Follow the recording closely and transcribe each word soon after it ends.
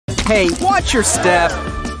Hey, watch your step.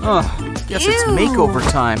 Ugh, guess it's makeover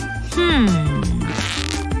time.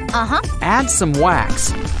 Add some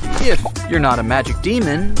wax. If you're not a magic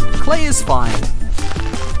demon, clay is fine.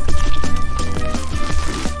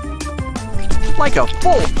 Like a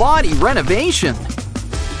full body renovation.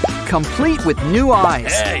 Complete with new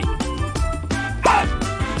eyes. Hey!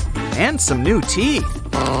 And some new teeth.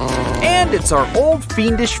 And it's our old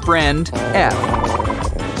fiendish friend, F.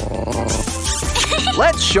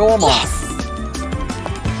 Let's show him off.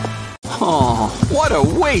 Oh, what a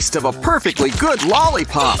waste of a perfectly good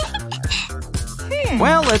lollipop.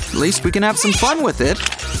 Well, at least we can have some fun with it.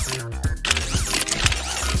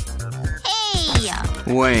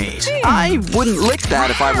 Wait, I wouldn't lick that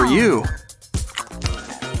if I were you.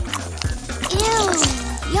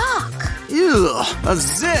 Yuck. Ew, a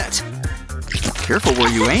zit. Careful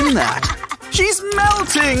where you aim that. She's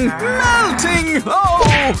melting! Melting!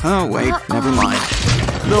 Oh, wait, never mind.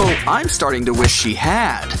 Though I'm starting to wish she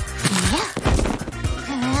had.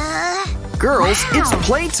 Girls, it's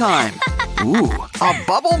playtime. Ooh, a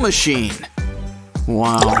bubble machine.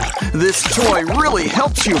 Wow, this toy really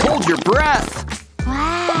helps you hold your breath.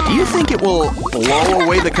 Wow. Do you think it will blow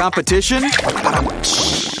away the competition?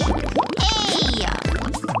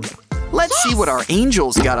 Let's see what our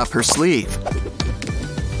angel's got up her sleeve.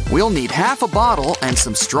 We'll need half a bottle and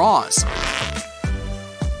some straws.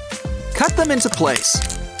 Cut them into place.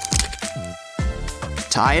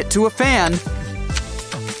 Tie it to a fan.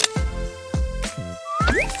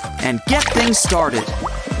 And get things started.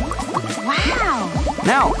 Wow.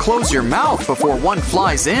 Now close your mouth before one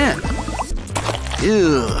flies in.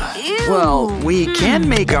 Ew. Well, we can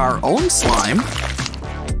make our own slime.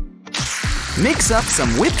 Mix up some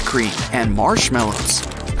whipped cream and marshmallows.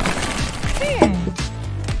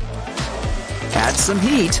 Add some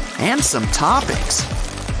heat and some toppings.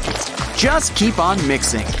 Just keep on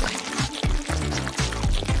mixing.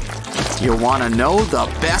 You want to know the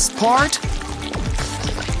best part?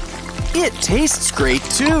 It tastes great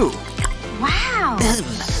too. Wow.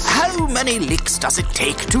 How many licks does it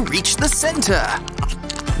take to reach the center?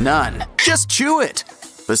 None. Just chew it.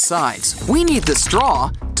 Besides, we need the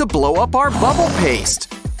straw to blow up our bubble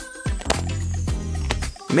paste.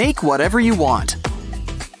 Make whatever you want.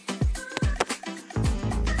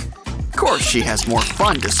 Of course, she has more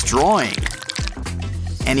fun destroying.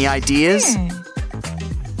 Any ideas?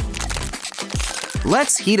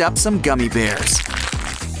 Let's heat up some gummy bears.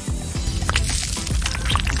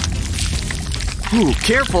 Ooh,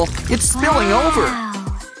 careful, it's spilling over.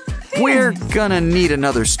 We're gonna need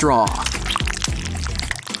another straw.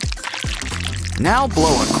 Now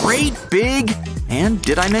blow a great big, and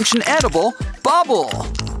did I mention edible, bubble.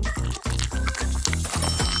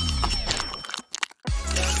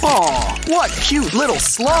 Aw, what cute little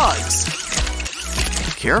slugs.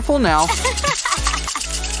 Careful now.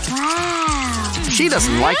 Wow. She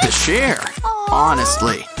doesn't like to share.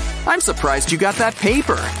 Honestly, I'm surprised you got that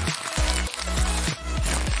paper.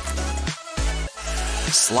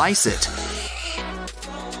 Slice it.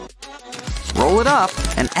 Roll it up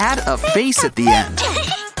and add a face at the end.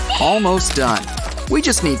 Almost done. We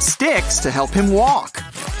just need sticks to help him walk.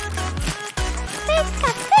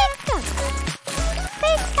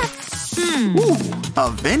 Ooh, a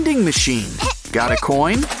vending machine. Got a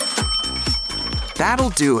coin? That'll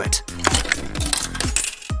do it.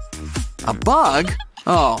 A bug?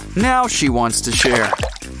 Oh, now she wants to share.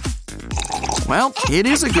 Well, it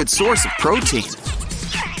is a good source of protein.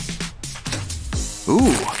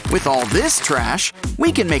 Ooh, with all this trash,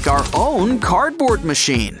 we can make our own cardboard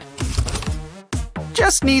machine.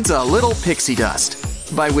 Just needs a little pixie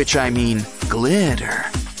dust, by which I mean glitter.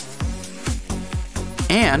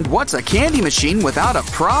 And what's a candy machine without a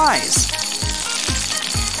prize?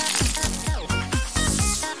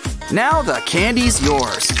 Now the candy's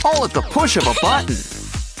yours, all at the push of a button.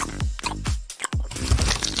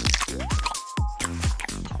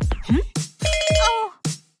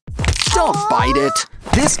 Don't bite it.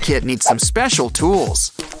 This kit needs some special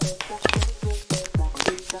tools.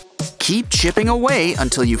 Keep chipping away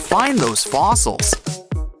until you find those fossils.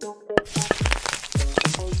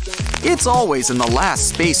 It's always in the last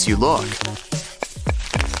space you look.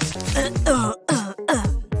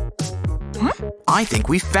 I think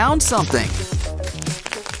we found something.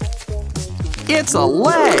 It's a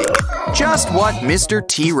leg! Just what Mr.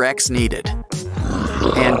 T-Rex needed.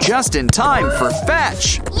 And just in time for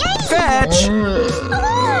fetch! Fetch!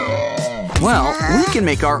 Well, we can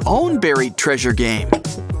make our own buried treasure game.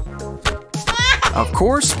 Of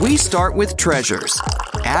course, we start with treasures.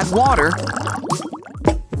 Add water.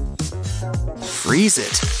 Freeze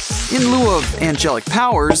it. In lieu of angelic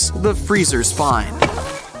powers, the freezer's fine.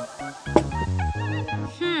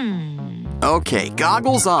 Okay,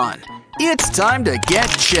 goggles on. It's time to get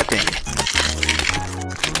chipping.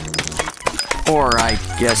 Or I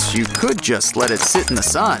guess you could just let it sit in the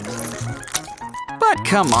sun. But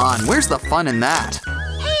come on, where's the fun in that?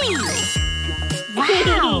 Hey!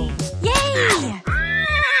 Wow! Yay!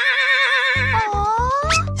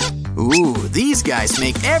 Aww. Ooh, these guys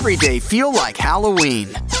make every day feel like Halloween.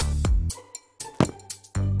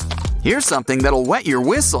 Here's something that'll wet your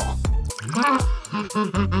whistle.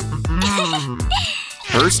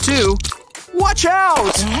 Hers too. Watch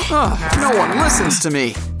out! Ugh, no one listens to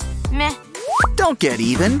me. Meh. Don't get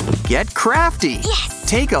even. Get crafty. Yes!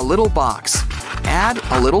 Take a little box. Add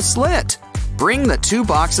a little slit. Bring the two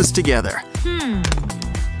boxes together.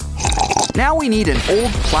 Now we need an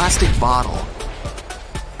old plastic bottle.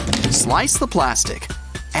 Slice the plastic.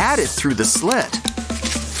 Add it through the slit.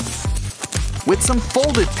 With some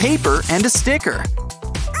folded paper and a sticker.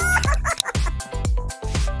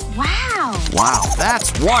 Wow! Wow,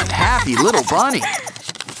 that's one happy little bunny.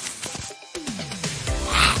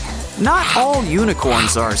 Not all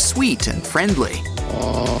unicorns are sweet and friendly.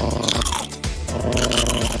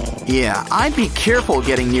 Yeah, I'd be careful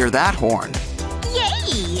getting near that horn.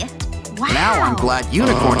 Yay! Wow! Now I'm glad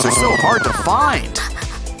unicorns are so hard to find.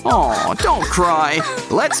 Aw, don't cry.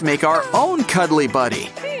 Let's make our own cuddly buddy.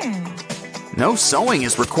 No sewing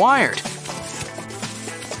is required.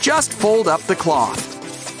 Just fold up the cloth.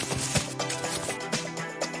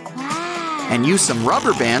 Wow! And use some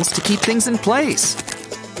rubber bands to keep things in place.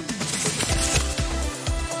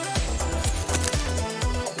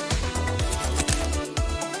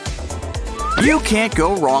 You can't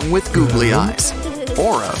go wrong with googly eyes.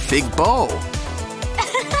 Or a big bow.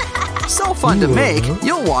 So fun to make,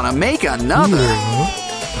 you'll want to make another.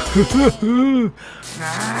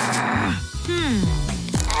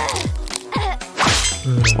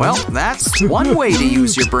 Well, that's one way to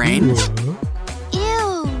use your brain.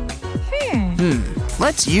 Ew!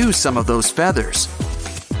 Let's use some of those feathers.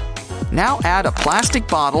 Now add a plastic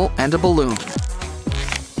bottle and a balloon.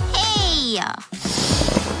 Hey!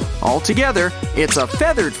 All together, it's a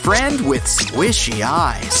feathered friend with squishy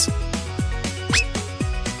eyes.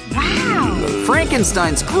 Wow!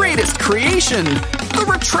 Frankenstein's greatest creation, the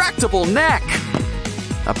retractable neck.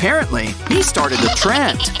 Apparently, he started a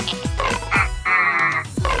trend.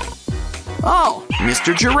 Oh,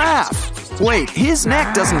 Mr. Giraffe. Wait, his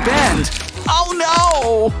neck doesn't bend. Oh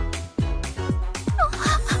no!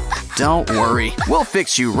 Don't worry, we'll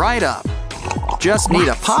fix you right up. Just need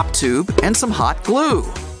a pop tube and some hot glue.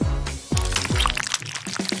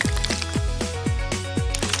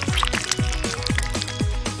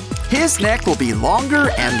 His neck will be longer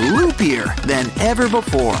and loopier than ever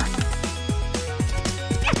before.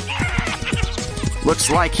 Looks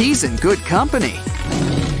like he's in good company.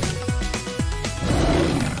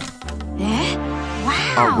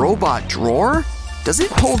 Wow! A robot drawer? Does it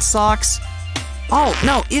hold socks? Oh,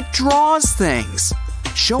 no, it draws things.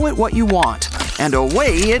 Show it what you want, and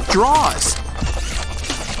away it draws.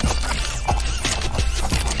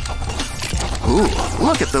 Ooh,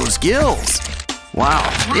 look at those gills. Wow,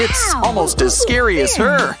 it's almost as scary as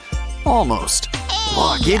her. Almost.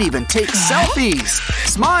 Look, it even takes selfies.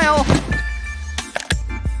 Smile!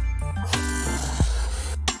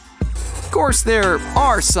 Of course, there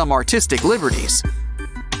are some artistic liberties.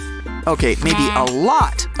 Okay, maybe a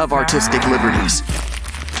lot of artistic liberties.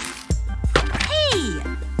 Hey!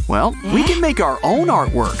 Well, we can make our own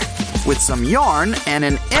artwork with some yarn and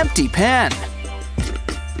an empty pen.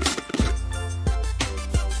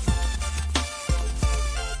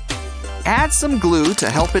 Add some glue to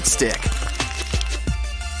help it stick.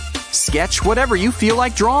 Sketch whatever you feel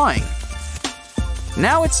like drawing.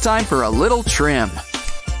 Now it's time for a little trim.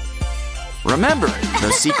 Remember,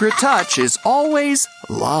 the secret touch is always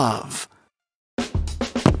love.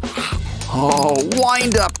 Oh,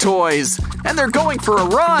 wind-up toys! And they're going for a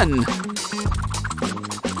run!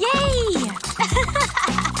 Yay!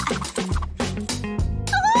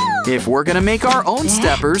 If we're gonna make our own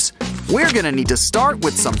steppers, we're gonna need to start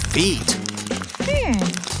with some feet.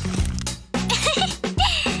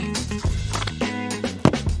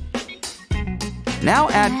 Now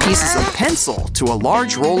add pieces of pencil to a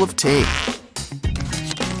large roll of tape.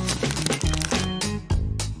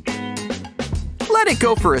 Let it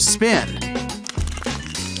go for a spin.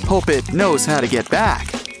 Hope it knows how to get back.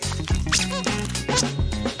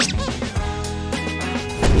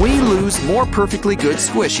 We lose more perfectly good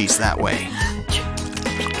squishies that way.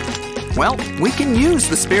 Well, we can use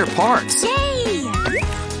the spare parts. Yay!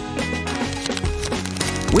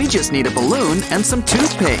 We just need a balloon and some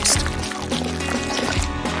toothpaste.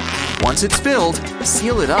 Once it's filled,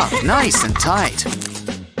 seal it up nice and tight.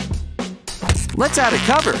 Let's add a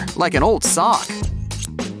cover, like an old sock.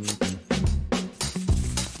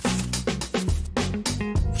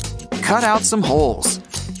 Cut out some holes.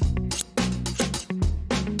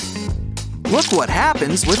 Look what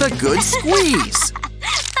happens with a good squeeze.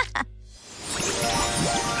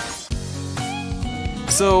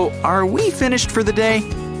 So, are we finished for the day?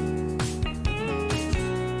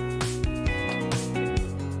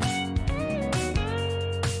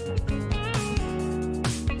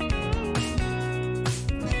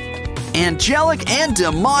 Angelic and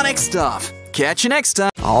demonic stuff. Catch you next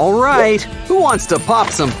time. All right, who wants to pop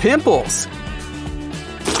some pimples?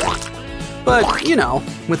 But, you know,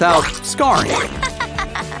 without scarring.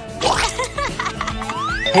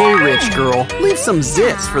 Hey, rich girl, leave some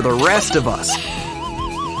zits for the rest of us.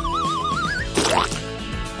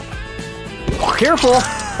 Careful!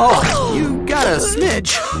 Oh, you got a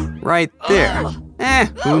smidge right there.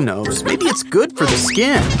 Who knows? Maybe it's good for the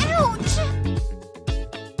skin.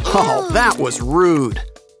 Oh, that was rude.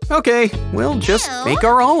 Okay, we'll just make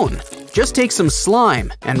our own. Just take some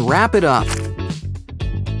slime and wrap it up.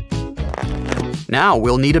 Now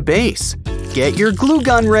we'll need a base. Get your glue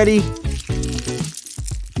gun ready.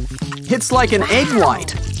 It's like an egg white,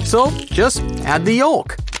 so just add the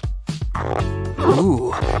yolk.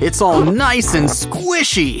 Ooh, it's all nice and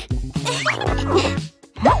squishy.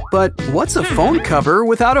 But what's a phone cover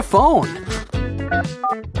without a phone?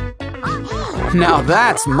 Now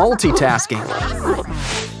that's multitasking.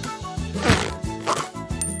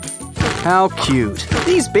 How cute.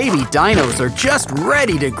 These baby dinos are just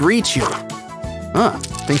ready to greet you.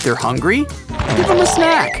 Think they're hungry? Give them a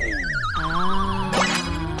snack.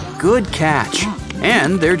 Good catch.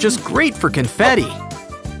 And they're just great for confetti.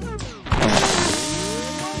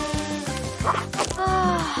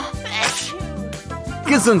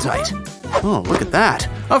 Gesundheit. Oh, look at that.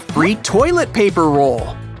 A free toilet paper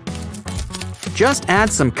roll. Just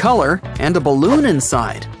add some color and a balloon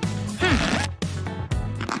inside.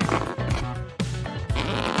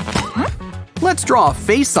 Let's draw a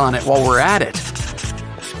face on it while we're at it.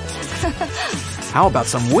 How about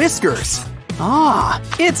some whiskers? Ah,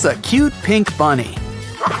 it's a cute pink bunny.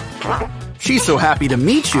 She's so happy to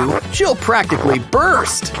meet you, she'll practically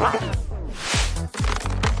burst.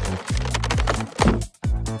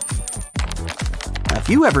 Have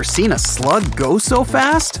you ever seen a slug go so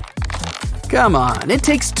fast? Come on, it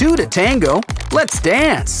takes two to tango. Let's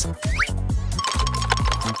dance.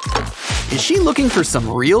 Is she looking for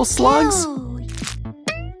some real slugs?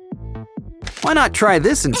 Why not try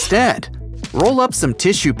this instead? Roll up some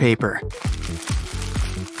tissue paper.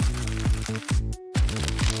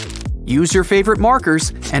 Use your favorite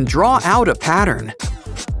markers and draw out a pattern.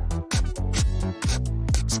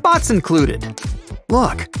 Spots included.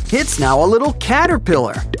 Look, it's now a little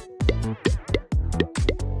caterpillar.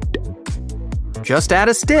 Just add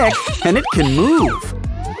a stick and it can move.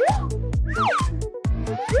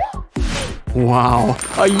 Wow,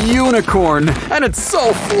 a unicorn, and it's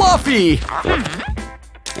so fluffy!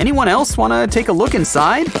 Anyone else want to take a look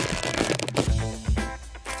inside?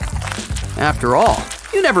 After all,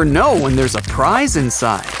 you never know when there's a prize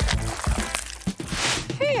inside.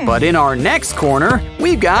 But in our next corner,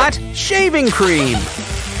 we've got shaving cream.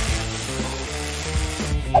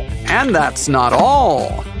 And that's not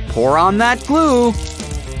all. Pour on that glue.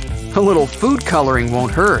 A little food coloring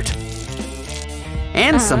won't hurt.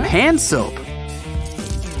 And some hand soap.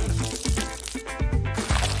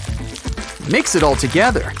 Mix it all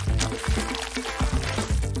together.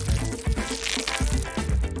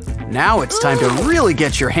 Now it's time to really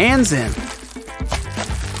get your hands in.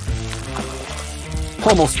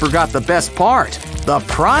 Almost forgot the best part, the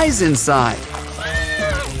prize inside.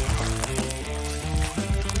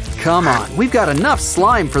 Come on, we've got enough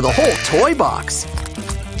slime for the whole toy box.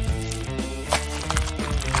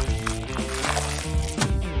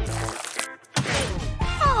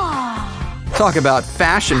 Talk about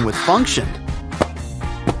fashion with function.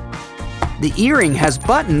 The earring has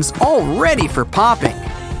buttons all ready for popping.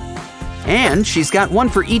 And she's got one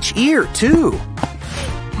for each ear, too.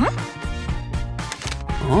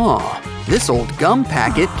 Oh, this old gum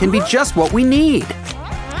packet can be just what we need.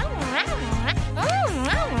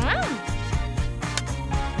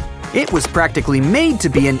 It was practically made to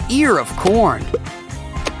be an ear of corn.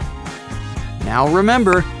 Now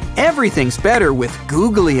remember, everything's better with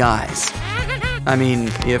googly eyes. I mean,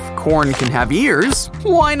 if corn can have ears,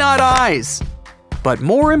 why not eyes? But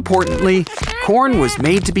more importantly, corn was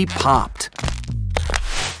made to be popped.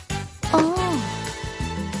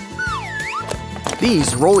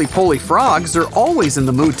 These roly-poly frogs are always in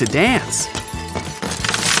the mood to dance.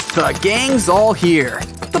 The gang's all here.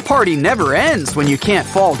 The party never ends when you can't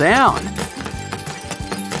fall down.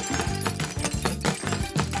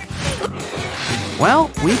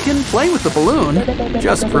 Well, we can play with the balloon.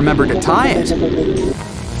 Just remember to tie it.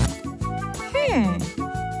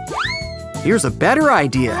 Here's a better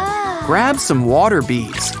idea. Grab some water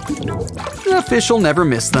beads. The fish will never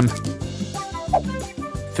miss them.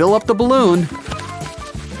 Fill up the balloon.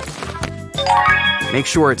 Make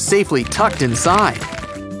sure it's safely tucked inside.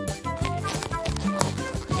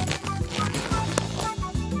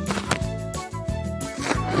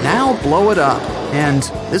 Now blow it up. And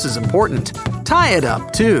this is important, tie it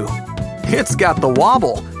up too. It's got the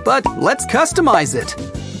wobble, but let's customize it.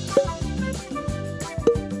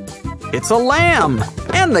 It's a lamb,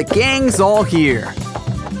 and the gang's all here.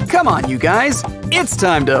 Come on, you guys, it's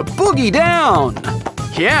time to boogie down.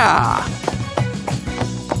 Yeah!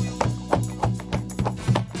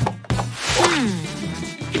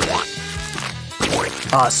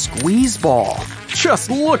 A squeeze ball.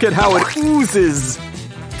 Just look at how it oozes.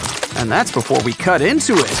 And that's before we cut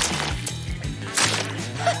into it.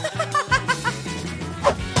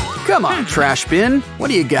 Come on, trash bin, what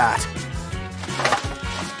do you got?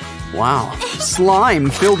 Wow, slime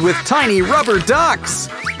filled with tiny rubber ducks.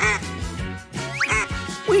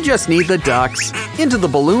 We just need the ducks. Into the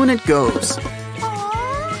balloon it goes.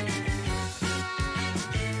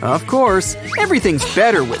 Of course, everything's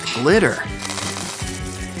better with glitter.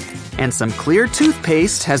 And some clear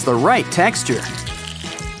toothpaste has the right texture.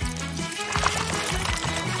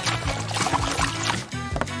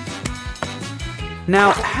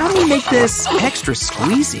 Now, how do we make this extra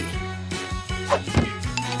squeezy?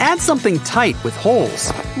 Add something tight with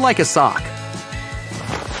holes, like a sock.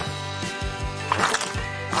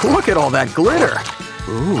 Look at all that glitter.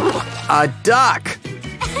 Ooh, a duck.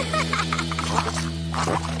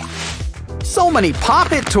 So many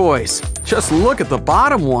Pop It toys. Just look at the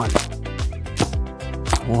bottom one.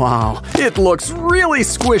 Wow, it looks really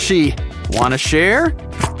squishy. Want to share?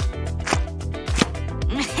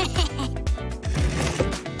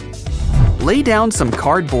 Lay down some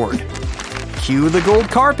cardboard. Cue the gold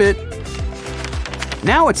carpet.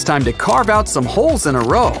 Now it's time to carve out some holes in a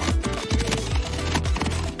row.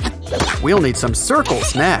 We'll need some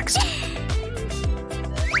circles next.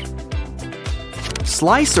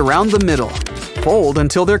 Slice around the middle. Fold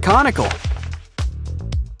until they're conical.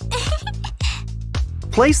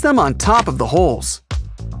 Place them on top of the holes.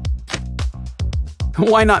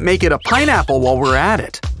 Why not make it a pineapple while we're at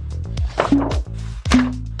it?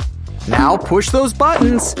 Now push those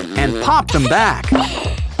buttons and pop them back.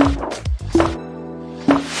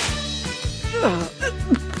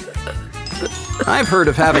 I've heard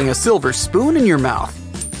of having a silver spoon in your mouth.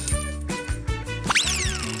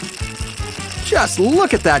 Just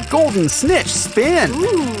look at that golden snitch spin.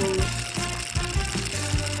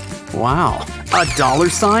 Wow, a dollar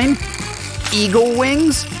sign? Eagle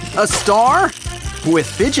wings? A star? With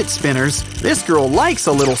fidget spinners, this girl likes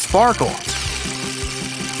a little sparkle.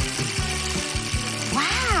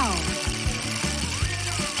 Wow.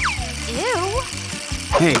 Ew.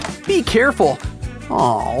 Hey, be careful.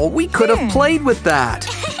 Oh, we could have played with that.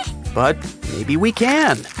 But maybe we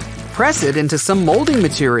can. Press it into some molding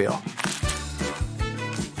material.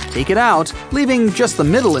 Take it out, leaving just the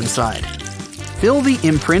middle inside. Fill the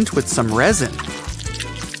imprint with some resin.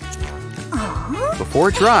 Before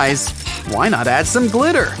it dries, why not add some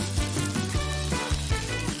glitter?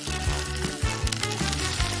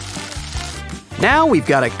 Now we've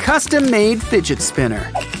got a custom-made fidget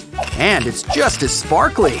spinner. And it's just as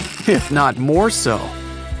sparkly, if not more so.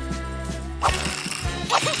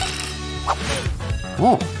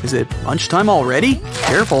 Oh, is it lunchtime already?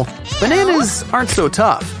 Careful, bananas aren't so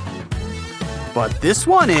tough. But this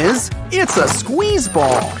one is. It's a squeeze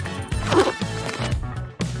ball.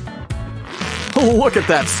 Look at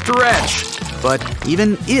that stretch. But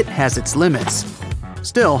even it has its limits.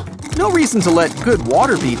 Still, no reason to let good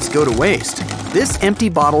water beads go to waste. This empty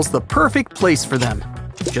bottle's the perfect place for them.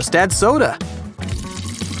 Just add soda.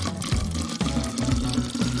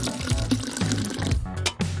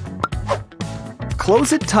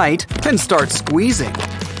 Close it tight and start squeezing.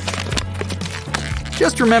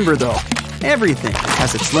 Just remember though, everything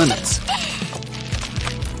has its limits.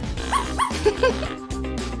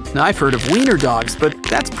 I've heard of wiener dogs, but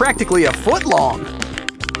that's practically a foot long.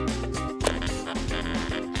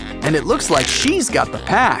 And it looks like she's got the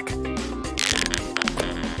pack.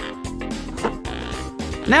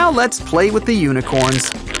 Now let's play with the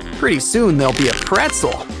unicorns. Pretty soon they'll be a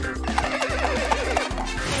pretzel.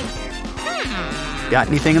 Got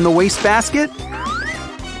anything in the wastebasket?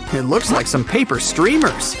 It looks like some paper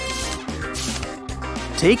streamers.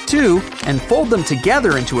 Take two and fold them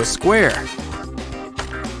together into a square.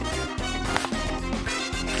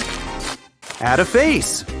 Add a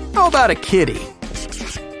face. How about a kitty?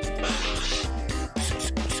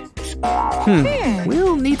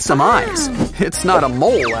 We'll need some eyes. It's not a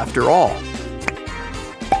mole after all.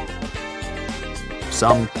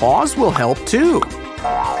 Some paws will help too.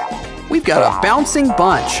 We've got a bouncing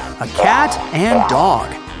bunch, a cat and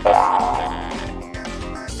dog.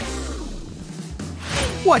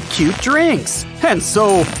 What cute drinks! And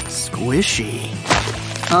so squishy.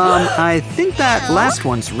 I think that last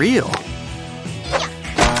one's real.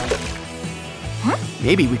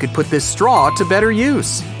 Maybe we could put this straw to better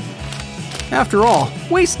use. After all,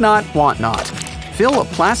 waste not, want not. Fill a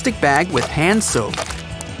plastic bag with hand soap.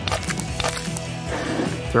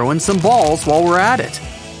 Throw in some balls while we're at it.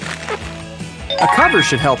 A cover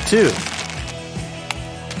should help too.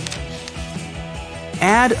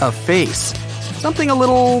 Add a face. Something a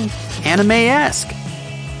little anime-esque.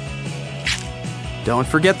 Don't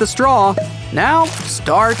forget the straw. Now,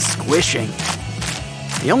 start squishing.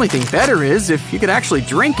 The only thing better is if you could actually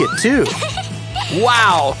drink it too.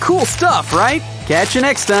 Wow, cool stuff, right? Catch you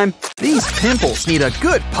next time. These pimples need a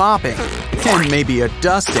good popping. And maybe a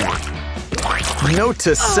dusting. Note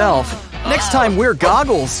to self, next time wear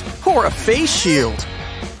goggles or a face shield.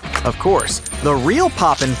 Of course, the real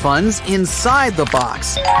poppin' fun's inside the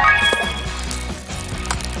box.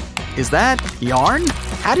 Is that yarn?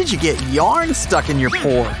 How did you get yarn stuck in your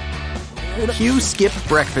pore? You skipped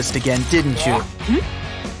breakfast again, didn't you?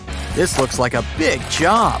 This looks like a big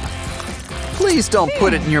job. Please don't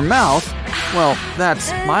put it in your mouth. Well,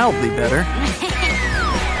 that's mildly better.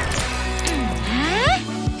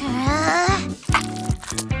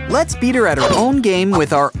 Let's beat her at her own game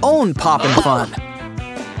with our own poppin' fun.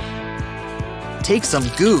 Take some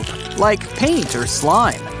goop, like paint or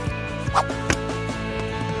slime,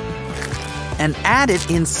 and add it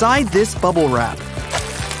inside this bubble wrap.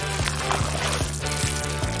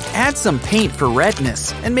 Add some paint for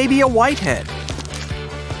redness and maybe a whitehead.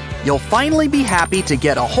 You'll finally be happy to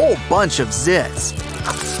get a whole bunch of zits.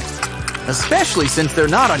 Especially since they're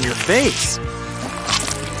not on your face.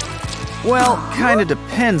 Well, kinda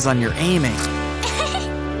depends on your aiming.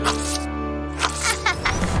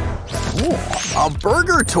 Ooh, a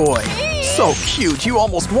burger toy! So cute you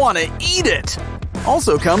almost want to eat it!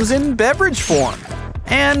 Also comes in beverage form.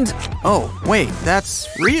 And, oh, wait, that's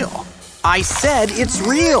real. I said it's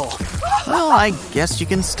real! Well, I guess you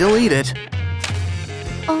can still eat it.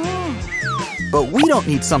 But we don't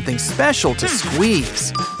need something special to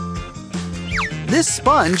squeeze. This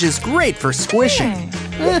sponge is great for squishing.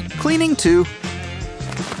 Cleaning too.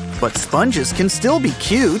 But sponges can still be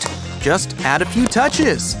cute. Just add a few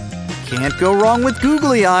touches. Can't go wrong with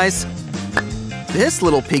googly eyes. This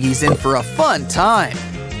little piggy's in for a fun time.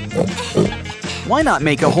 Why not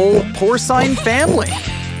make a whole porcine family?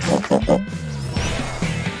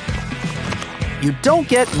 You don't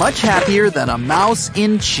get much happier than a mouse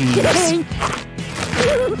in cheese.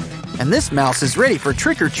 And this mouse is ready for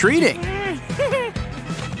trick-or-treating.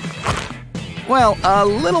 Well, a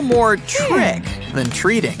little more trick than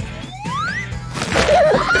treating.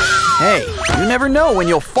 Hey, you never know when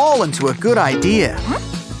you'll fall into a good idea.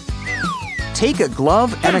 Take a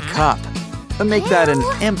glove and a cup, and make that an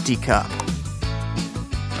empty cup.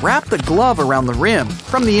 Wrap the glove around the rim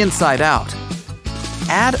from the inside out.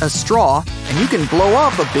 Add a straw, and you can blow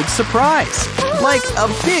up a big surprise, like a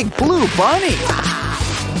big blue bunny.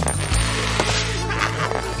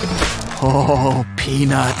 Oh,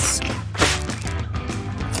 peanuts.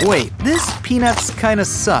 Wait, this peanut's kinda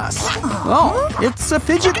sus. Oh, it's a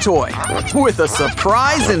fidget toy with a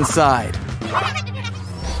surprise inside.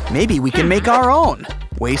 Maybe we can make our own.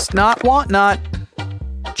 Waste not, want not.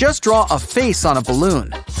 Just draw a face on a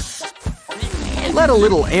balloon. Let a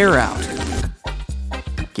little air out.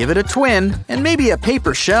 Give it a twin and maybe a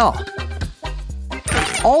paper shell.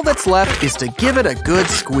 All that's left is to give it a good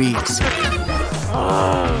squeeze.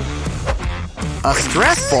 A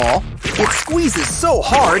stress ball? It squeezes so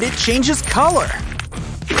hard it changes color.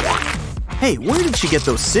 Hey, where did she get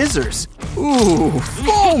those scissors? Ooh,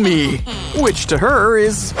 foamy! Which to her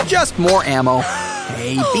is just more ammo.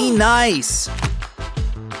 Hey, be nice.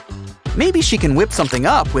 Maybe she can whip something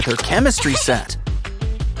up with her chemistry set.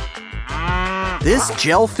 This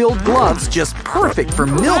gel-filled glove's just perfect for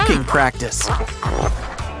milking practice.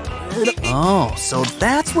 Oh, so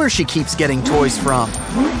that's where she keeps getting toys from.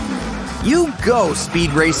 You go,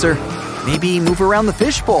 Speed Racer. Maybe move around the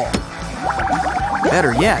fishbowl.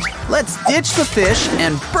 Better yet, let's ditch the fish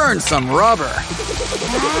and burn some rubber.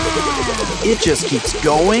 It just keeps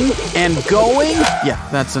going and going. Yeah,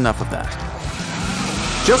 that's enough of that.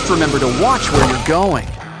 Just remember to watch where you're going.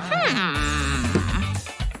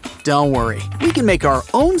 Don't worry, we can make our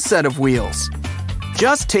own set of wheels.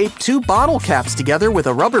 Just tape 2 bottle caps together with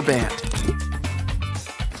a rubber band.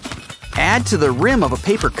 Add to the rim of a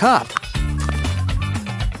paper cup.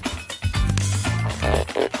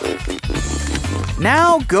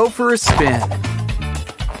 Now go for a spin.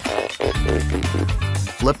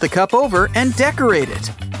 Flip the cup over and decorate it.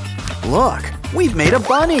 Look, we've made a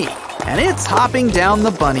bunny, and it's hopping down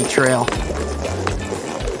the bunny trail.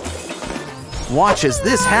 Watch as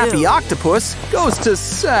this happy octopus goes to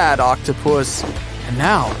sad octopus. And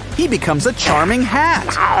now he becomes a charming hat.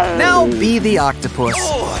 Now be the octopus.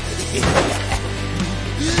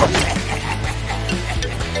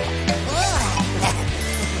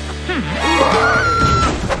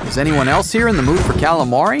 Is anyone else here in the mood for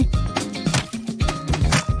calamari?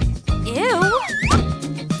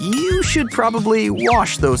 Ew. You should probably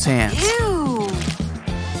wash those hands. Ew.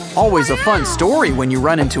 Always a fun story when you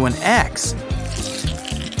run into an X.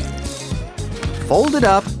 Fold it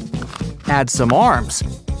up, add some arms,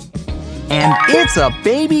 and it's a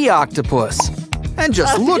baby octopus. And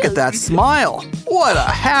just look at that smile. What a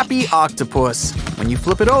happy octopus. When you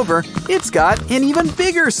flip it over, it's got an even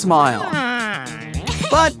bigger smile.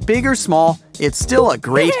 But big or small, it's still a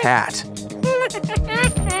great hat.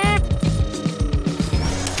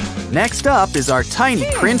 Next up is our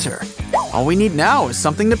tiny printer. All we need now is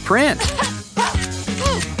something to print.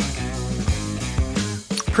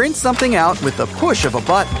 Print something out with the push of a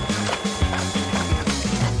button.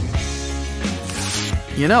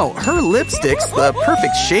 You know, her lipstick's the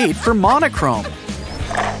perfect shade for monochrome.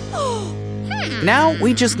 Now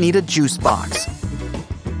we just need a juice box.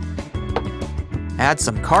 Add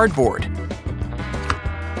some cardboard.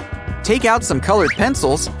 Take out some colored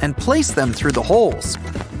pencils and place them through the holes.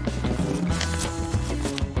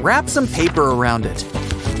 Wrap some paper around it.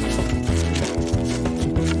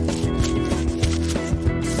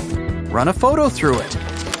 Run a photo through it.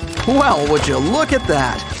 Well, would you look at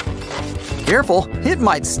that? Careful, it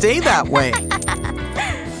might stay that way.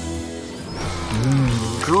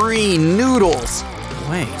 Green noodles.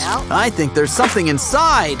 Wait, I think there's something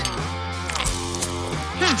inside.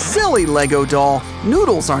 Silly Lego doll,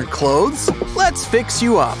 noodles aren't clothes. Let's fix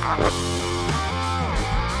you up.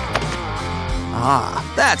 Ah,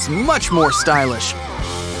 that's much more stylish.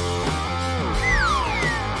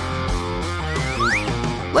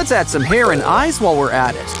 Let's add some hair and eyes while we're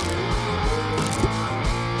at it.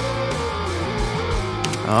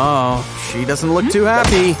 Oh, she doesn't look too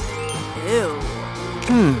happy. Ew.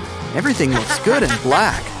 Everything looks good in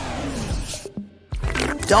black.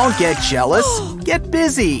 Don't get jealous. Get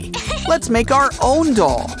busy. Let's make our own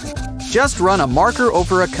doll. Just run a marker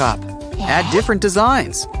over a cup. Add different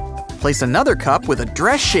designs. Place another cup with a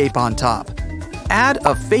dress shape on top. Add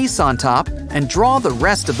a face on top and draw the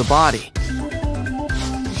rest of the body.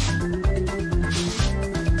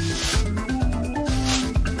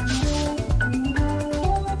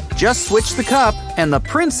 Just switch the cup and the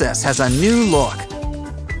princess has a new look.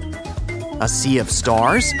 A sea of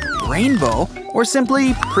stars, rainbow, or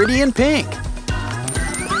simply pretty in pink.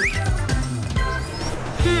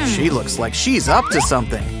 She looks like she's up to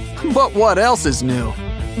something. But what else is new?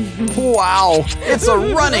 Wow, it's a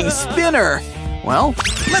running spinner. Well,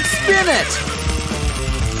 let's spin it.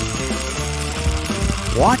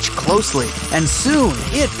 Watch closely, and soon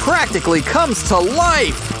it practically comes to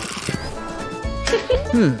life.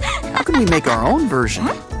 How can we make our own version?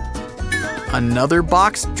 Another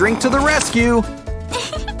box drink to the rescue.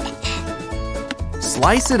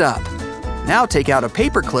 Slice it up. Now take out a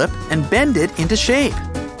paper clip and bend it into shape.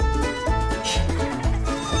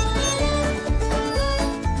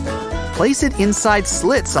 Place it inside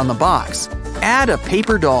slits on the box. Add a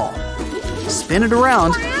paper doll. Spin it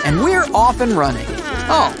around, and we're off and running.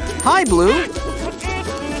 Oh, hi, Blue.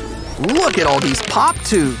 Look at all these pop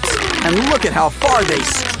tubes, and look at how far they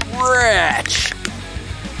stretch.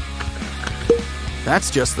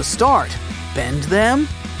 That's just the start. Bend them,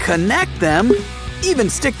 connect them,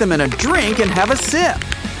 even stick them in a drink and have a sip.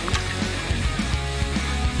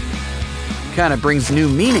 Kind of brings new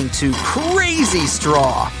meaning to crazy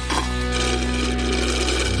straw.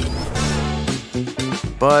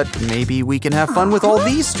 But maybe we can have fun with all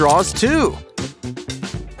these straws too.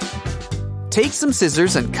 Take some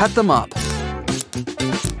scissors and cut them up.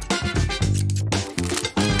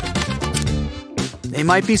 They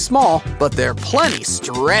might be small, but they're plenty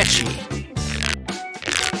stretchy.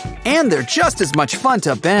 And they're just as much fun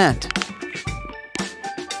to bend.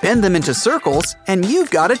 Bend them into circles, and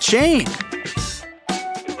you've got a chain.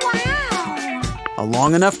 Wow. A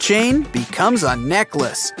long enough chain becomes a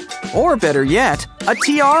necklace. Or better yet, a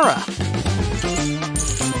tiara.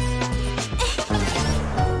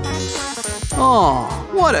 Oh,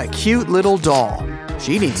 what a cute little doll.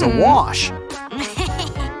 She needs a wash.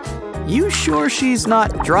 You sure she's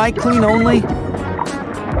not dry clean only?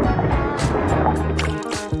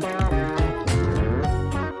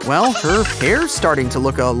 Well, her hair's starting to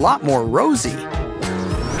look a lot more rosy.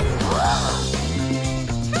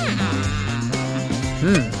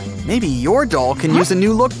 Maybe your doll can use a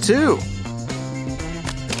new look too.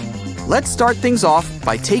 Let's start things off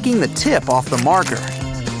by taking the tip off the marker.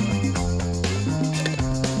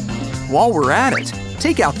 While we're at it,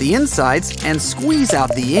 take out the insides and squeeze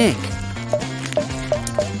out the ink.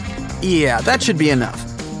 Yeah, that should be enough.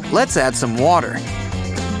 Let's add some water.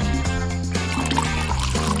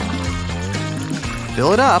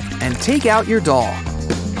 Fill it up and take out your doll.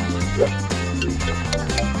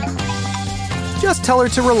 Just tell her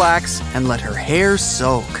to relax and let her hair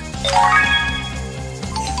soak.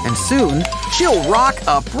 And soon, she'll rock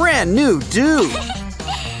a brand new do.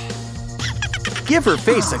 Give her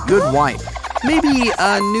face a good wipe. Maybe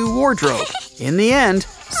a new wardrobe. In the end,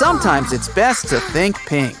 sometimes it's best to think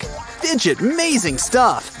pink. Fidget, amazing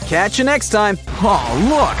stuff. Catch you next time. Oh,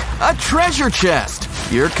 look, a treasure chest.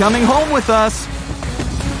 You're coming home with us.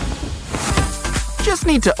 Just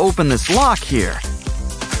need to open this lock here.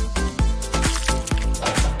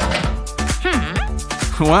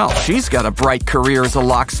 Well, she's got a bright career as a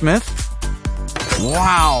locksmith.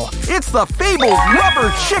 Wow, it's the fabled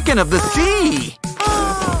rubber chicken of the sea!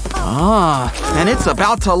 Ah, and it's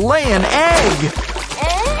about to lay an egg!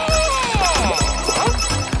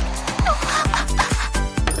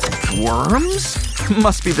 Worms?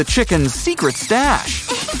 Must be the chicken's secret stash.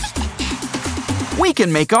 We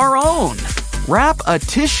can make our own. Wrap a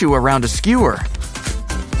tissue around a skewer.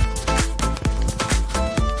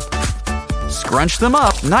 Scrunch them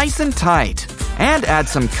up nice and tight. And add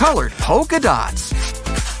some colored polka dots.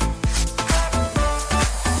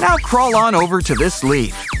 Now crawl on over to this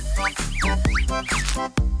leaf.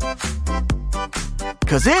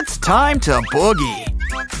 'Cause it's time to boogie.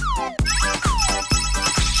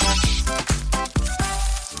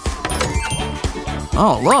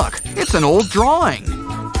 Oh, look, it's an old drawing.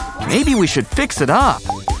 Maybe we should fix it up.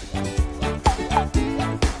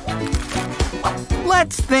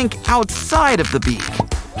 Let's think outside of the beak.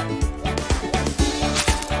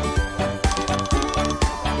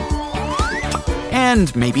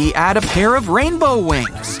 And maybe add a pair of rainbow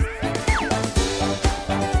wings.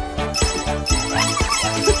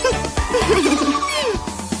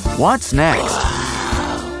 What's next?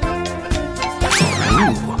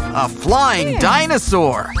 Ooh, a flying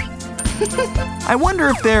dinosaur. I wonder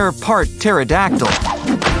if they're part pterodactyl.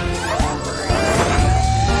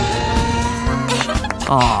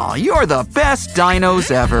 Aw, you're the best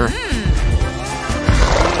dinos ever.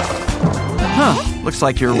 Huh, looks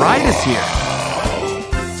like your ride is here.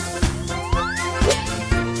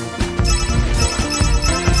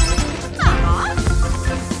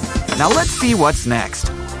 Now let's see what's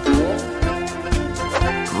next.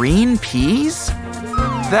 Green peas?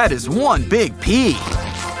 That is one big pea.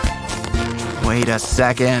 Wait a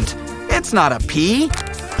second. It's not a pea.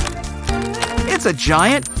 It's a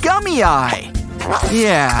giant gummy eye.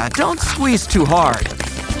 Yeah, don't squeeze too hard.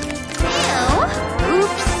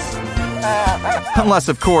 Oops. Unless,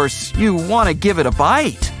 of course, you want to give it a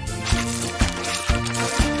bite.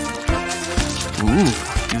 Ooh,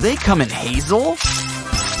 do they come in hazel?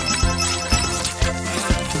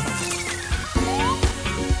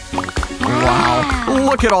 Wow,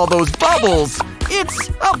 look at all those bubbles. It's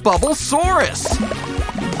a Bubblesaurus.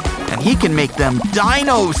 And he can make them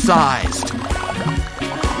dino-sized.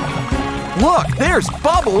 Look, there's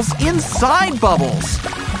bubbles inside bubbles.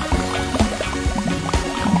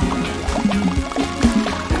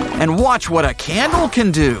 And watch what a candle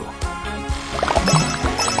can do.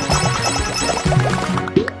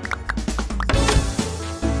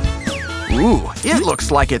 Ooh, it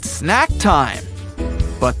looks like it's snack time.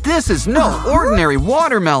 But this is no ordinary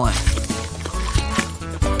watermelon.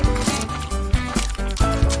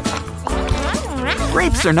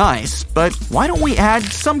 Grapes are nice, but why don't we add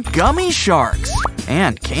some gummy sharks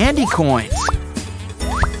and candy coins?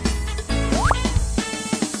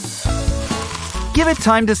 Give it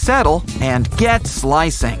time to settle and get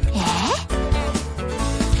slicing.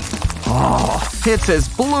 Oh, it's as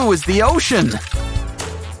blue as the ocean.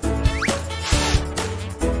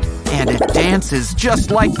 And it dances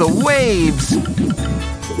just like the waves.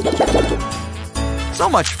 So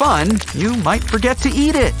much fun, you might forget to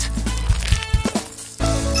eat it.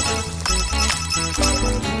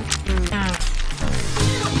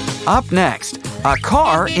 Up next, a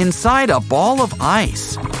car inside a ball of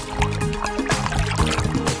ice.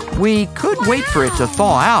 We could wait for it to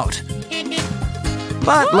thaw out.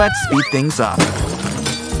 But let's speed things up.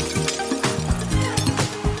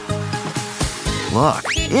 Look,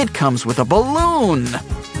 it comes with a balloon.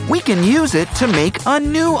 We can use it to make a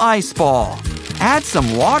new ice ball. Add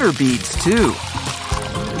some water beads, too.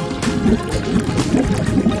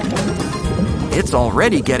 It's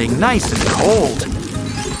already getting nice and cold.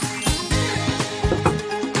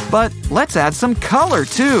 But let's add some color,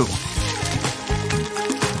 too.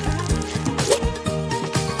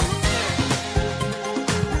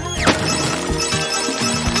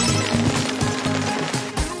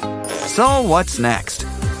 So what's next?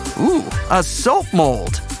 Ooh, a soap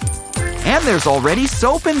mold. And there's already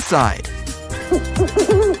soap inside. Ooh,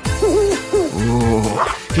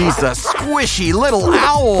 he's a squishy little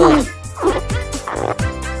owl.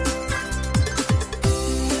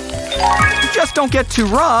 Just don't get too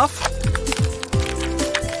rough.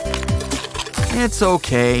 It's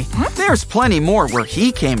okay. There's plenty more where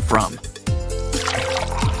he came from.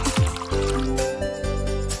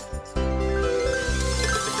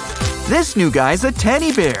 This new guy's a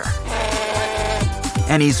teddy bear.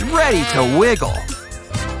 And he's ready to wiggle.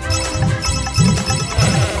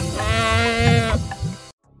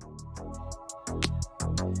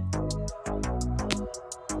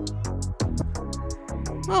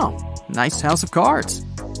 Oh, nice house of cards.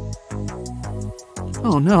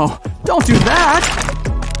 Oh no, don't do that!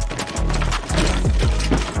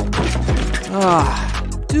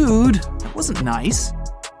 Dude, that wasn't nice.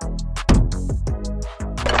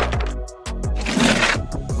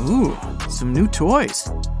 Ooh, some new toys.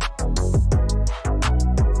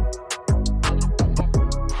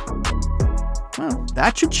 Well,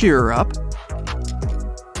 that should cheer her up.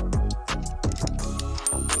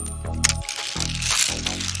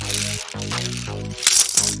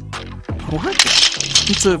 What?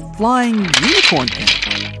 It's a flying unicorn pin.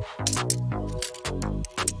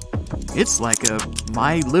 It's like a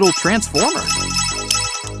My Little Transformer.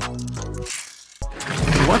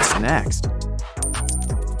 What's next?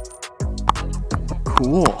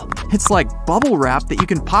 Cool. It's like bubble wrap that you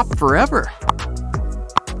can pop forever.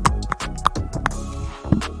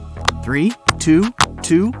 3, 2,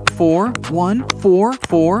 2, 4, 1, 4,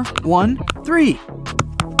 4, 1, 3.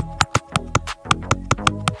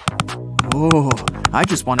 Oh, I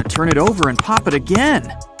just want to turn it over and pop it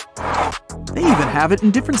again. They even have it in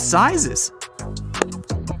different sizes.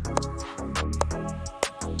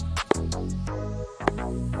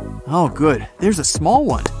 Oh, good. There's a small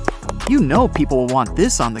one. You know people will want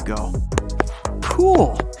this on the go.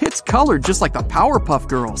 Cool. It's colored just like the Powerpuff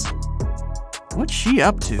Girls. What's she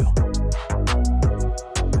up to?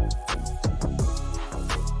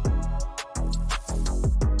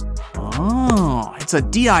 Oh, it's a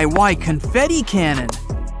DIY confetti cannon.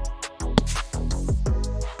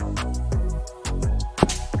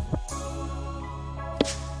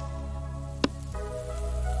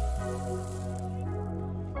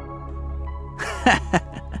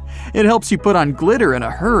 It helps you put on glitter in a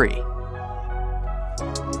hurry.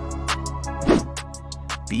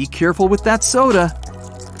 Be careful with that soda.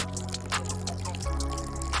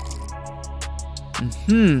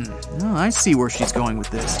 Oh, I see where she's going with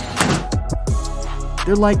this.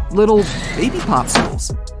 They're like little baby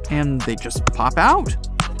popsicles, and they just pop out.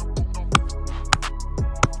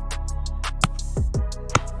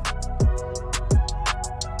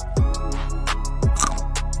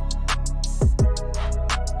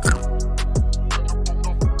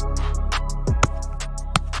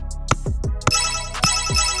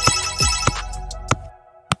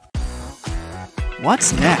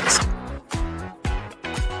 What's next?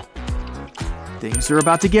 Things are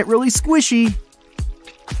about to get really squishy.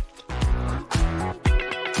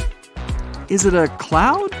 Is it a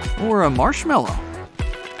cloud or a marshmallow?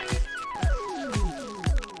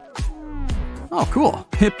 Oh, cool.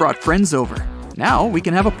 It brought friends over. Now we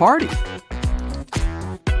can have a party.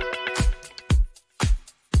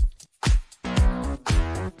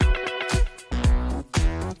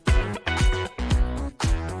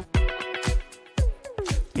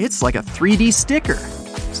 It's like a 3D sticker.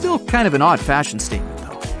 Still kind of an odd fashion statement,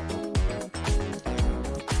 though.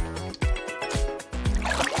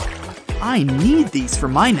 I need these for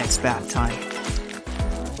my next bath time.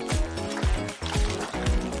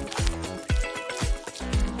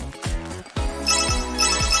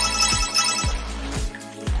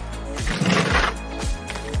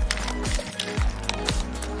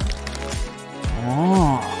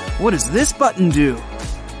 Oh, what does this button do?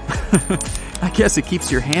 I guess it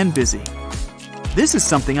keeps your hand busy. This is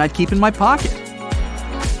something I'd keep in my pocket.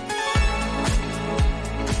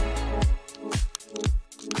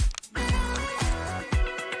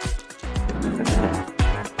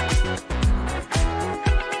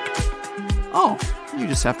 Oh, you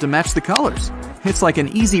just have to match the colors. It's like an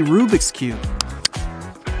easy Rubik's Cube.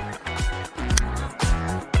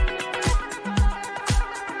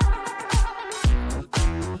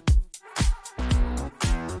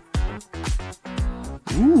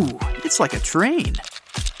 Ooh, it's like a train.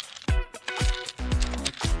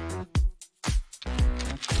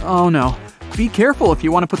 Oh no, be careful if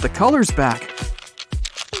you want to put the colors back.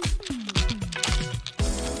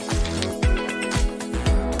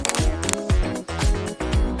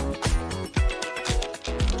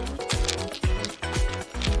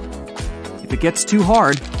 If it gets too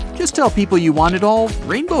hard, just tell people you want it all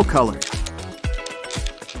rainbow colored.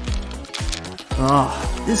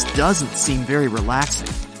 Ugh, this doesn't seem very relaxing.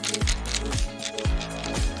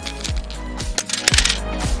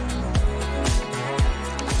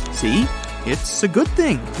 See? It's a good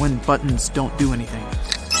thing when buttons don't do anything.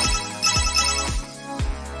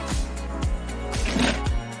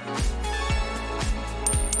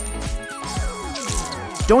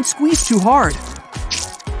 Don't squeeze too hard.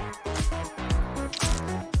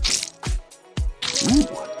 Ooh,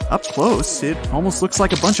 up close, it almost looks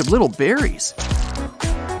like a bunch of little berries.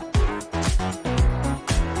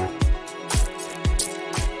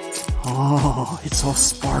 Oh, it's all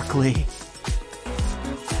sparkly.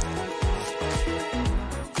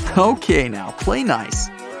 Okay, now, play nice.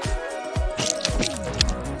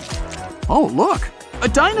 Oh, look! A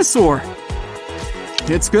dinosaur!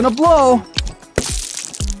 It's gonna blow!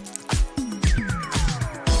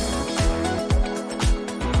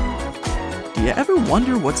 Do you ever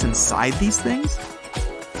wonder what's inside these things?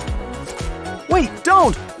 Wait,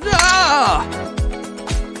 don't! Ah!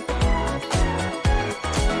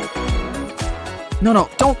 No,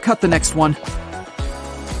 don't cut the next one.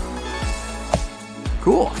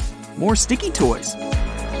 Cool, more sticky toys.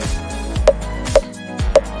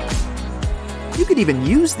 You could even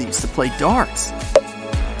use these to play darts.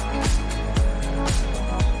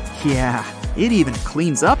 Yeah, it even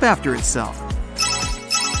cleans up after itself.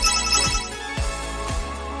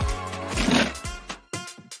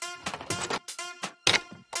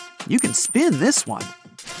 You can spin this one.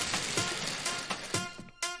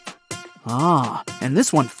 Ah, and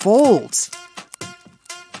this one folds.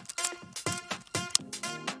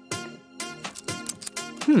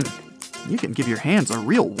 You can give your hands a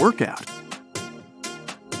real workout.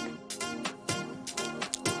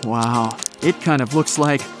 Wow, it kind of looks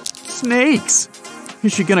like snakes.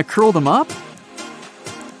 Is she gonna curl them up?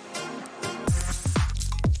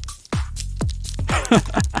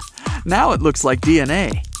 Now it looks like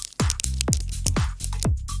DNA.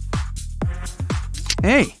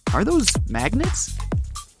 Hey, are those magnets?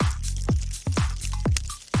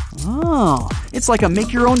 Oh, it's like a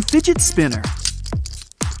make-your-own fidget spinner.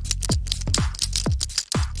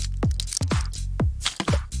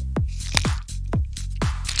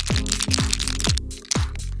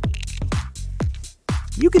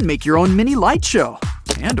 You can make your own mini light show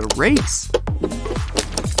and a race.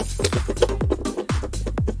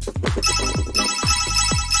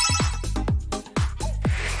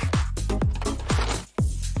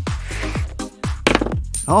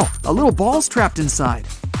 Oh, a little ball's trapped inside.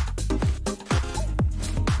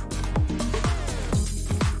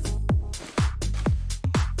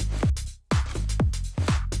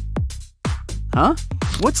 Huh?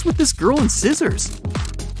 What's with this girl and scissors?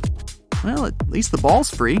 Well, at least the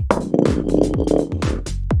ball's free.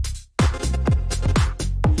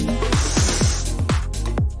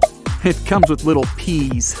 It comes with little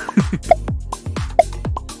peas.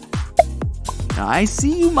 I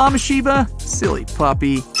see you, Mama Shiba. Silly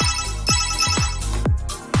puppy.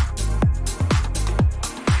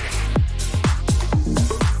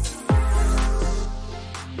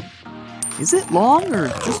 Is it long or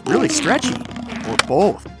just really stretchy? Or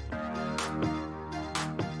both?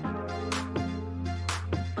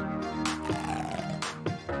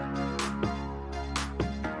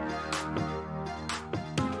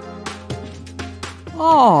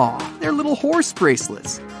 Oh, they're little horse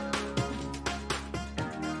bracelets.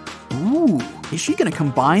 Ooh, is she gonna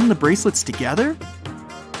combine the bracelets together?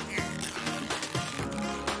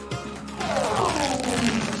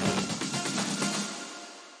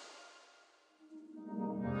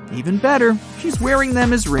 Even better, she's wearing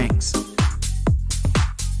them as rings.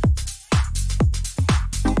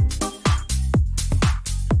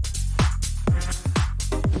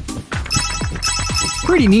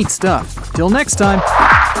 Pretty neat stuff. Till next time.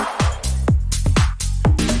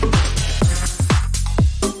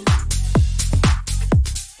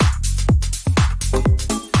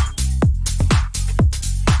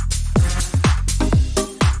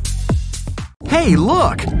 Hey,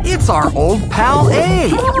 look! It's our old pal A!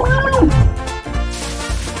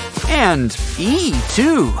 And E,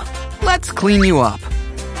 too. Let's clean you up.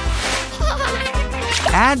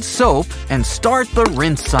 Add soap and start the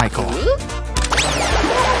rinse cycle.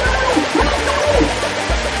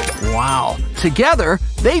 Wow, together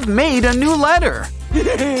they've made a new letter.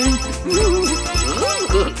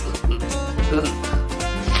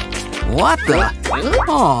 What the?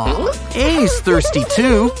 Aw, A's thirsty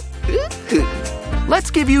too.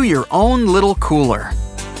 Let's give you your own little cooler.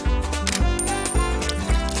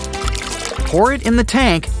 Pour it in the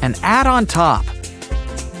tank and add on top.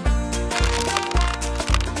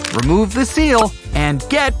 Remove the seal and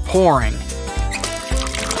get pouring.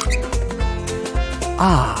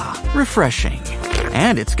 Ah, refreshing.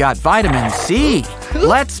 And it's got vitamin C.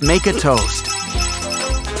 Let's make a toast.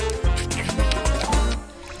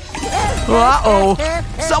 Uh-oh!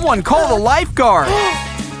 Someone call the lifeguard!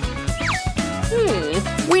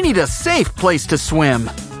 We need a safe place to swim.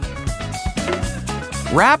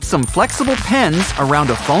 Wrap some flexible pens around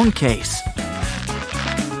a phone case.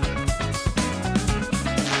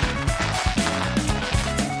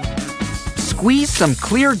 Squeeze some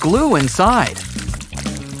clear glue inside.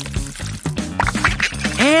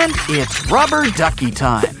 And it's rubber ducky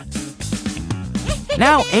time.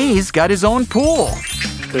 Now A's got his own pool.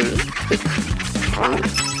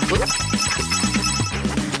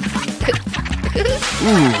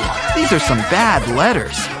 Ooh, these are some bad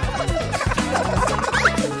letters.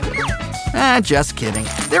 Just kidding.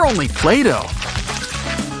 They're only Play-Doh.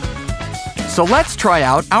 So let's try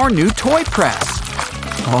out our new toy press.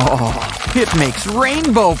 Oh, it makes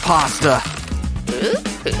rainbow pasta.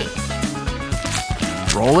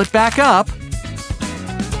 Roll it back up.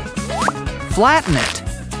 Flatten it.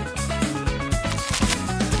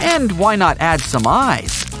 And why not add some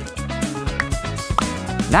eyes?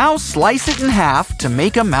 Now slice it in half to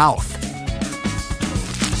make a mouth.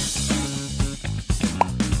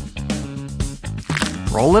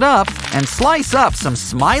 Roll it up and slice up some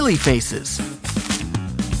smiley faces.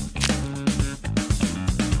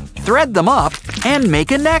 Thread them up and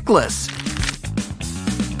make a necklace.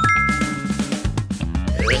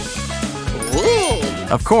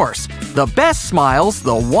 Of course, the best smile's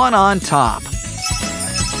the one on top.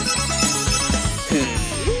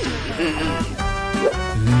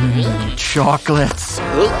 Chocolates.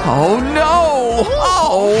 Oh no!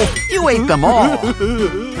 Oh, you ate them all.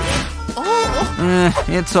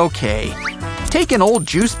 It's okay. Take an old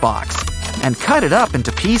juice box and cut it up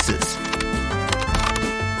into pieces.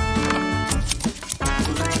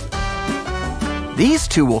 These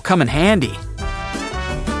two will come in handy.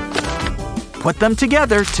 Put them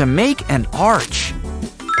together to make an arch.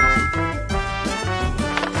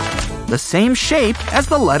 The same shape as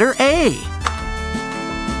the letter A.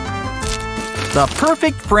 The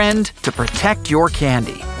perfect friend to protect your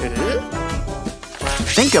candy.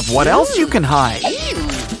 Think of what else you can hide.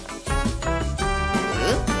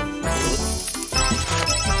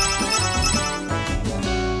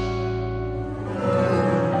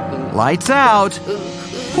 Lights out.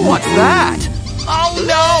 What's that? Oh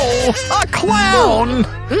no! A clown!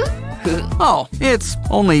 Oh, it's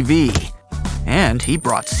only V. And he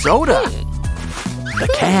brought soda. The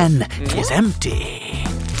can is empty.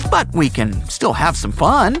 But we can still have some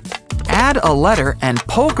fun. Add a letter and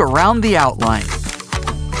poke around the outline.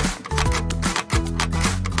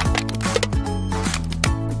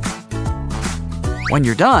 When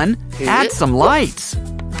you're done, add some lights.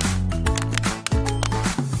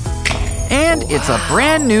 And it's a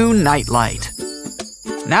brand new nightlight.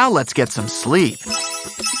 Now let's get some sleep.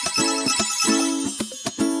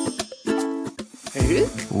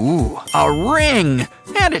 Ooh, a ring!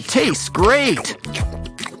 And it tastes great!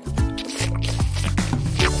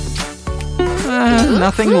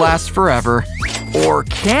 Nothing lasts forever. Or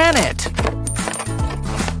can it?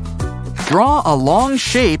 Draw a long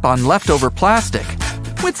shape on leftover plastic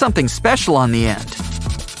with something special on the end.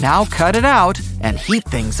 Now cut it out and heat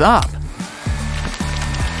things up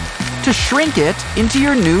to shrink it into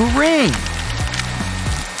your new ring.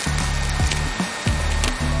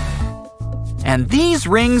 And these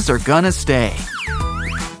rings are gonna stay.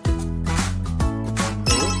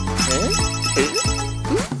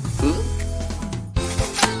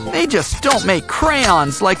 They just don't make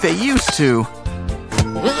crayons like they used to.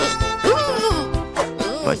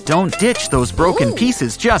 But don't ditch those broken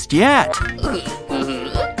pieces just yet.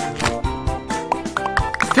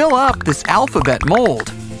 Fill up this alphabet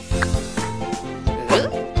mold.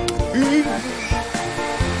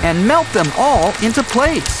 And melt them all into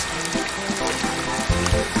place.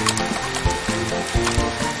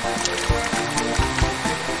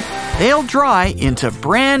 They'll dry into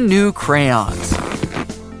brand new crayons.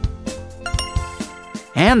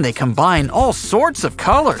 And they combine all sorts of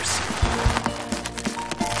colors.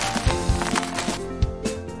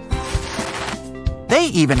 They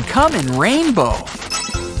even come in rainbow.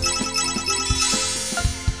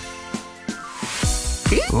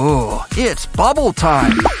 Ooh, it's bubble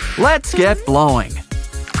time. Let's get blowing.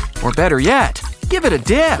 Or better yet, give it a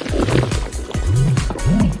dip.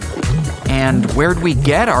 And where'd we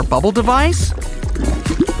get our bubble device?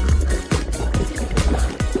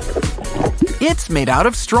 It's made out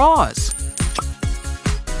of straws,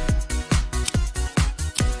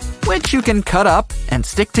 which you can cut up and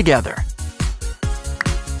stick together.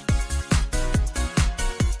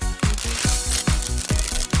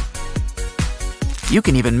 You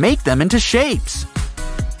can even make them into shapes.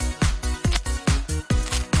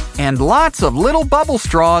 And lots of little bubble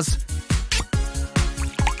straws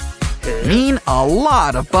mean a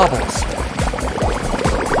lot of bubbles.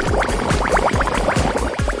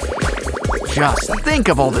 Just think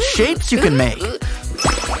of all the shapes you can make.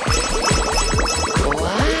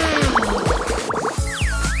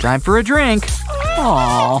 Time for a drink.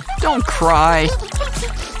 Aw, don't cry.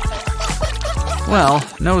 Well,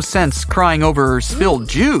 no sense crying over spilled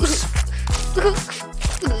juice.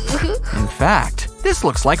 In fact, this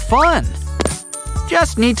looks like fun.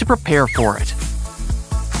 Just need to prepare for it.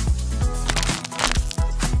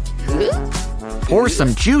 Pour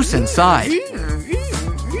some juice inside.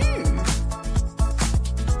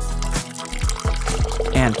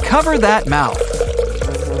 And cover that mouth.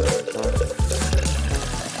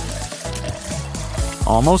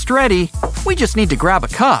 Almost ready. We just need to grab a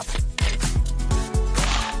cup.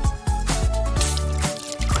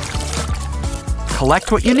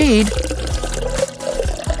 Collect what you need.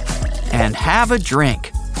 And have a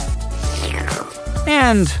drink.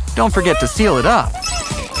 And don't forget to seal it up.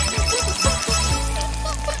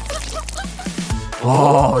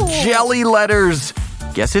 Oh, jelly letters!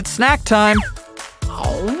 Guess it's snack time.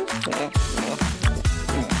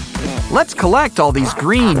 Let's collect all these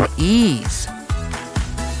green E's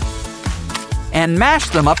and mash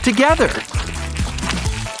them up together.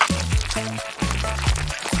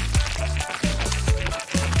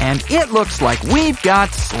 And it looks like we've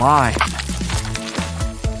got slime.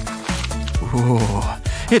 Ooh,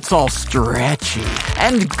 it's all stretchy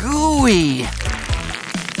and gooey.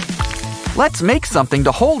 Let's make something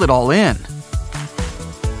to hold it all in.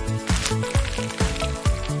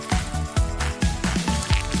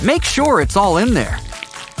 Make sure it's all in there.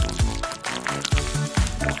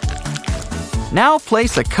 Now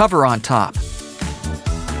place a cover on top.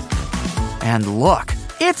 And look,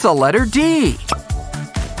 it's a letter D.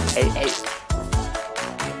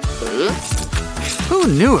 Who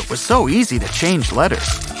knew it was so easy to change letters?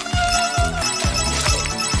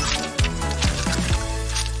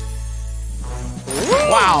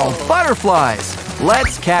 Wow, butterflies!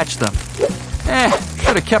 Let's catch them.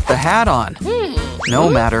 Should have kept the hat on. No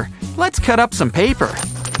matter. Let's cut up some paper.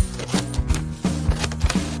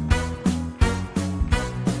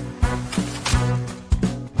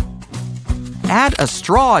 Add a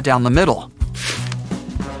straw down the middle.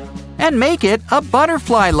 And make it a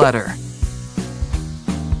butterfly letter.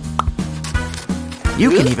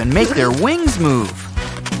 You can even make their wings move.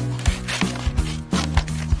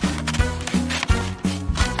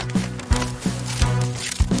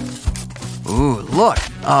 Ooh, look,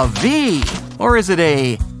 a V. Or is it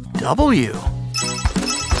a W?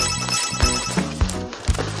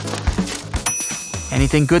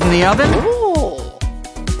 Anything good in the oven?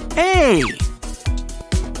 Hey!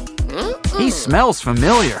 He smells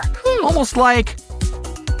familiar. Almost like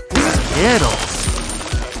Skittles.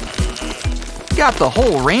 Got the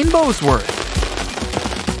whole rainbow's worth.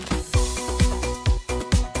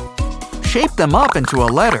 Shape them up into a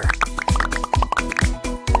letter.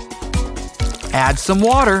 Add some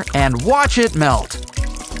water and watch it melt.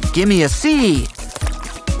 Give me a C,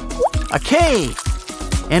 a K,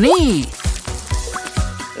 an E.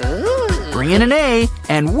 Bring in an A,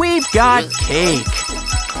 and we've got cake.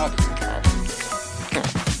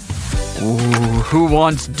 Ooh, who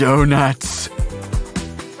wants donuts?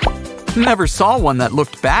 Never saw one that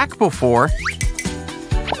looked back before.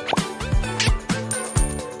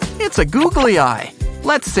 It's a googly eye.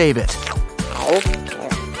 Let's save it.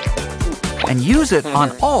 And use it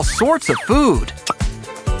on all sorts of food.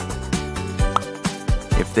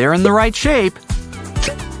 If they're in the right shape,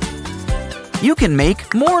 you can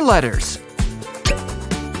make more letters.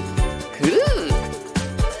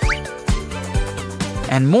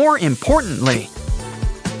 And more importantly,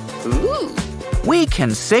 we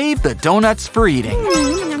can save the donuts for eating.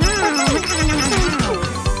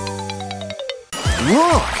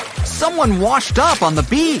 Look, someone washed up on the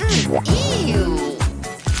beach.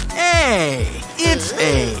 Hey, it's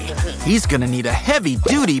A. He's gonna need a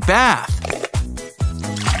heavy-duty bath.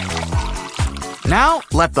 Now,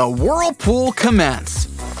 let the whirlpool commence.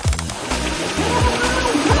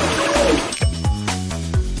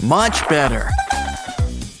 Much better.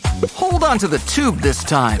 Hold on to the tube this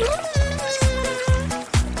time.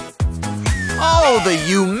 Oh, the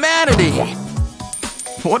humanity!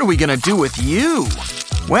 What are we gonna do with you?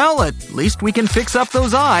 Well, at least we can fix up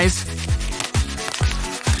those eyes.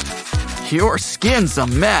 Your skin's a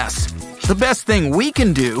mess. The best thing we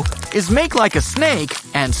can do is make like a snake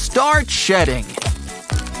and start shedding.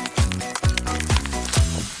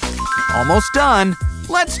 Almost done.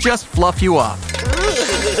 Let's just fluff you up.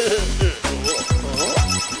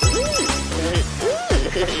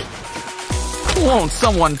 Won't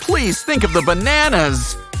someone please think of the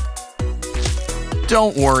bananas?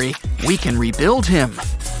 Don't worry, we can rebuild him.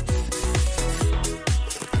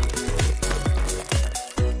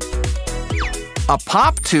 A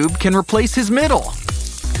pop tube can replace his middle.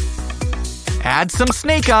 Add some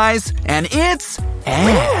snake eyes, and it's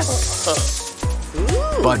ass.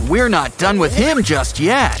 But we're not done with him just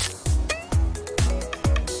yet.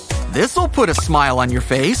 This'll put a smile on your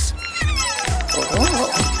face.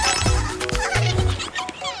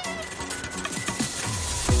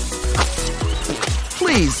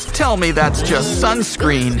 Please tell me that's just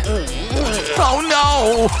sunscreen. Oh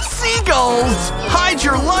no! Seagulls! Hide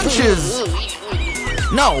your lunches!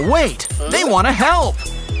 No, wait! They want to help!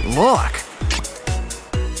 Look!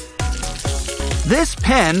 This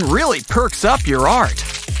pen really perks up your art.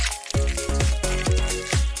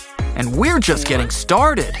 And we're just getting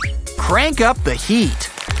started. Crank up the heat.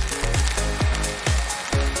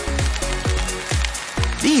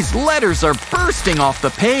 These letters are bursting off the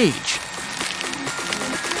page.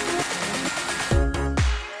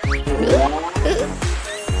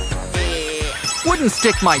 Wouldn't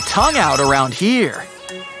stick my tongue out around here.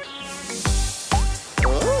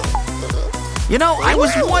 You know, I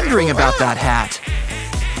was wondering about that hat.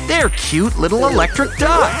 They're cute little electric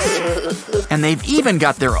ducks. And they've even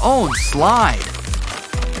got their own slide.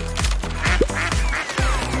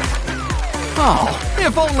 Oh,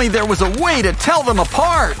 if only there was a way to tell them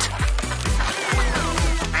apart.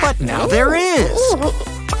 But now there is.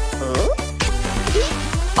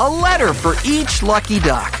 A letter for each lucky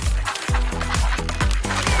duck.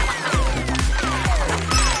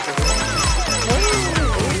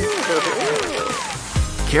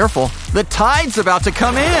 Careful, the tide's about to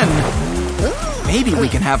come in. Maybe we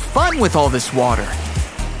can have fun with all this water.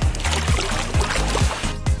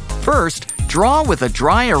 First, draw with a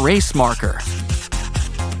dry erase marker.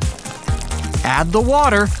 Add the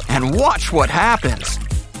water and watch what happens.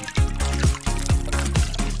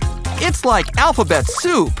 It's like alphabet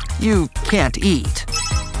soup you can't eat.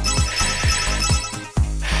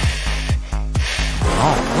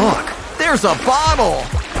 Oh, look, there's a bottle.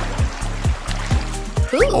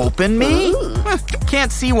 Open me?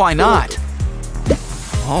 Can't see why not.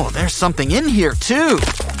 Oh, there's something in here too.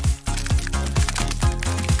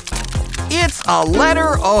 It's a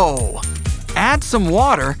letter O. Add some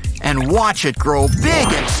water and watch it grow big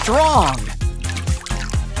and strong.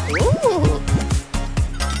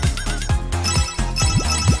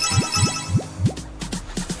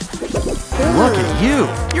 Look at you.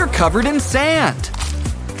 You're covered in sand.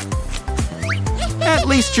 At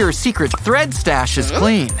least your secret thread stash is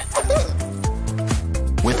clean.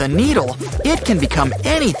 With a needle, it can become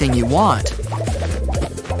anything you want.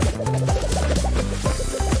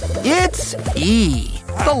 It's E,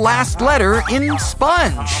 the last letter in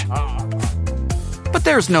sponge. But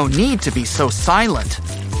there's no need to be so silent.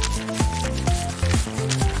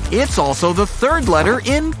 It's also the third letter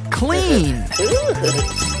in clean.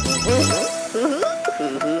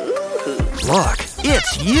 Look,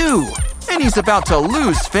 it's you. And he's about to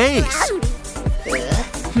lose face.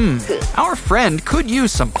 Our friend could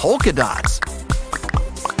use some polka dots.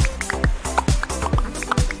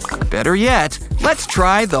 Better yet, let's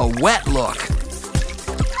try the wet look.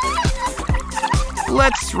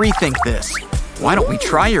 Let's rethink this. Why don't we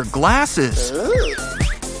try your glasses?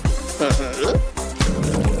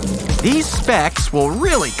 These specks will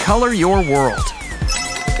really color your world.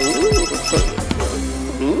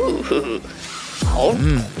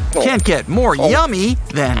 Can't get more yummy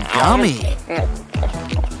than gummy.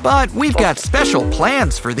 But we've got special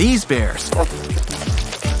plans for these bears.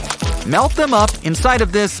 Melt them up inside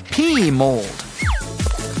of this pea mold.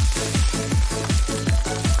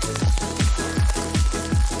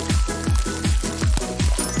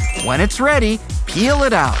 When it's ready, peel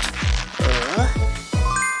it out.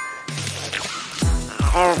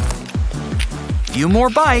 Few more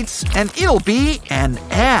bites and it'll be an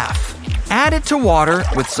F. Add it to water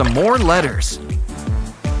with some more letters.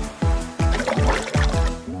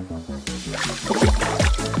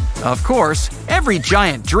 Of course, every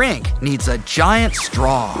giant drink needs a giant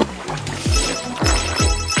straw.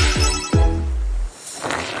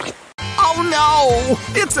 No!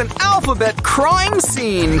 It's an alphabet crime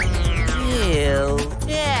scene! Ew.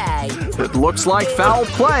 Yay. It looks like foul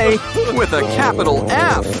play with a capital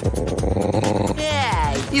F.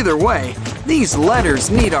 Yay. Either way, these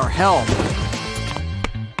letters need our help.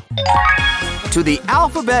 To the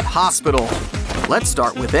alphabet hospital. Let's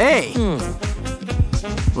start with A.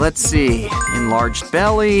 Let's see. Enlarged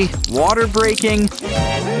belly, water breaking.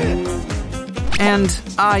 And,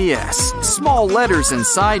 yes, small letters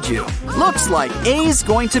inside you. Looks like A's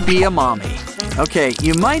going to be a mommy. Okay,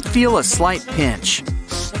 you might feel a slight pinch.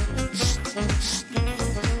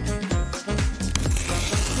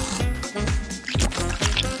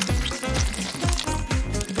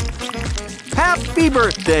 Happy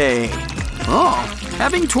birthday! Oh,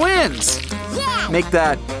 having twins. Make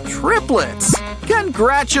that triplets.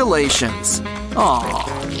 Congratulations.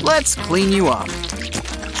 Aw, let's clean you up.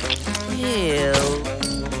 Ew.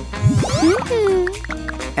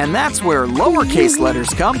 And that's where lowercase letters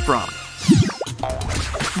come from.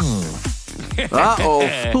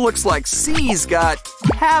 Uh-oh, looks like C's got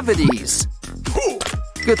cavities.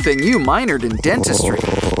 Good thing you minored in dentistry.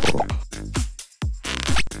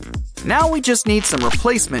 Now we just need some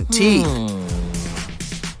replacement teeth.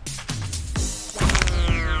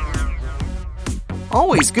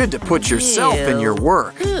 Always good to put yourself in your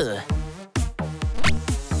work.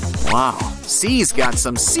 Wow, C's got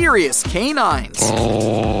some serious canines.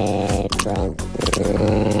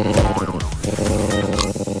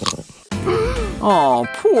 Oh,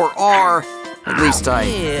 poor R. At least I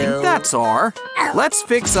think that's R. Let's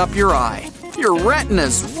fix up your eye. Your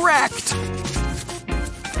retina's wrecked.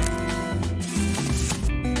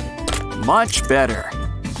 Much better.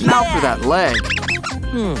 Now for that leg.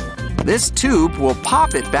 This tube will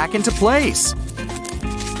pop it back into place.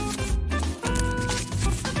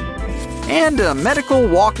 And a medical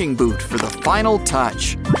walking boot for the final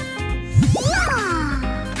touch.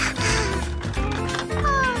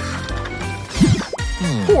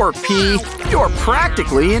 Poor P, you're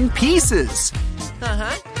practically in pieces.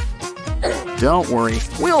 Don't worry,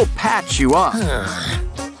 we'll patch you up.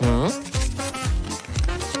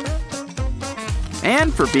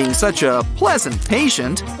 And for being such a pleasant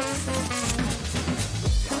patient,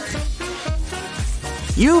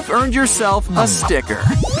 you've earned yourself a sticker.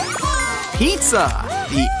 Pizza,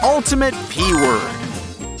 the ultimate P word.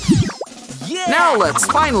 Now let's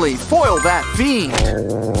finally foil that fiend.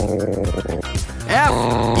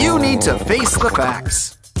 F, you need to face the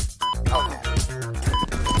facts.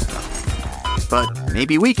 But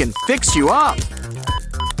maybe we can fix you up.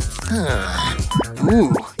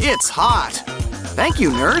 Ooh, it's hot. Thank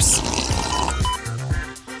you, nurse.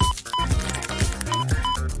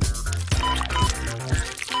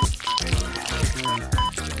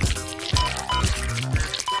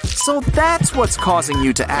 So that's what's causing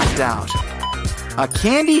you to act out. A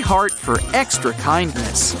candy heart for extra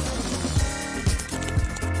kindness.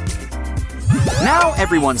 Now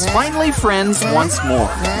everyone's finally friends once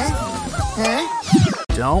more.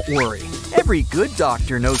 Don't worry, every good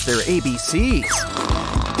doctor knows their ABCs.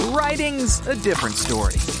 Writing's a different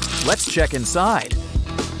story. Let's check inside.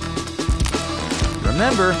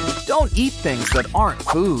 Remember, don't eat things that aren't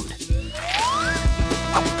food.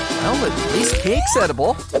 Well, at least cake's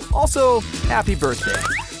edible. Also, happy birthday.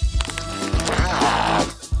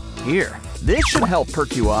 Here, this should help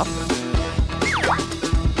perk you up.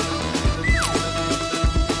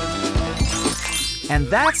 And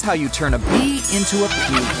that's how you turn a B into a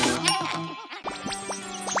P.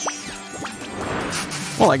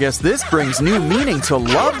 Well, I guess this brings new meaning to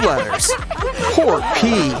love letters. Poor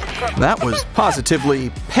P. That was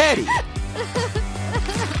positively petty.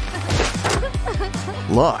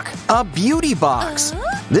 Look, a beauty box.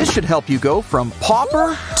 This should help you go from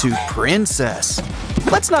pauper to princess.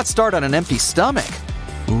 Let's not start on an empty stomach.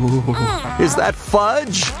 Ooh, is that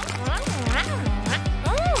fudge?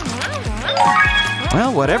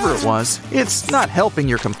 Well, whatever it was, it's not helping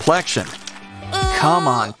your complexion. Come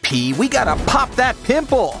on, P, we gotta pop that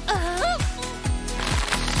pimple.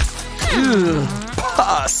 Ugh,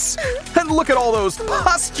 pus. And look at all those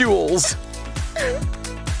pustules.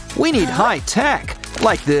 We need high tech,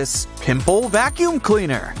 like this pimple vacuum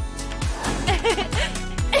cleaner.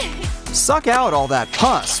 Suck out all that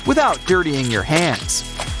pus without dirtying your hands.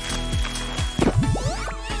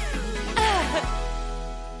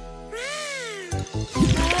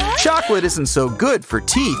 Chocolate isn't so good for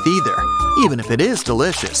teeth either, even if it is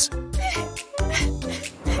delicious.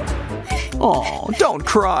 Oh, don't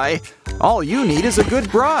cry. All you need is a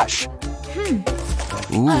good brush.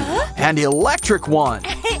 Ooh, and electric one.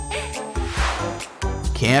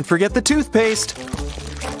 Can't forget the toothpaste.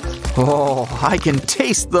 Oh, I can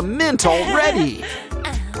taste the mint already.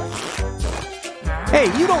 Hey,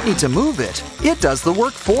 you don't need to move it. It does the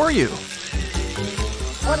work for you.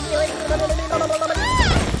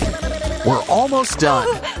 We're almost done.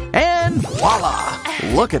 And voila!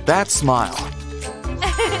 Look at that smile.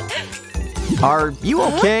 Are you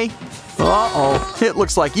okay? Uh-oh, it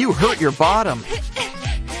looks like you hurt your bottom.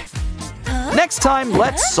 Next time,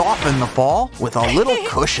 let's soften the ball with a little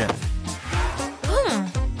cushion.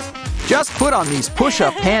 Just put on these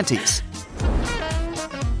push-up panties.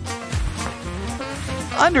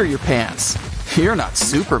 Under your pants. You're not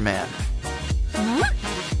Superman.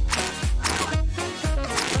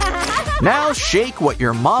 Now shake what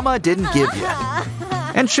your mama didn't give you.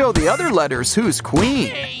 And show the other letters who's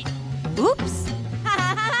queen. Oops.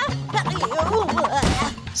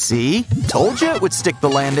 See? Told you it would stick the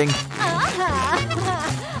landing.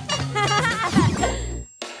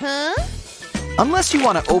 Unless you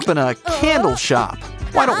want to open a candle shop,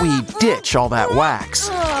 why don't we ditch all that wax?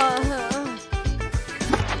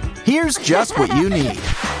 Here's just what you need.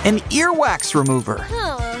 An earwax remover.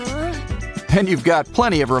 And you've got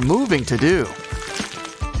plenty of removing to do.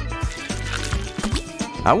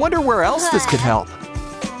 I wonder where else this could help.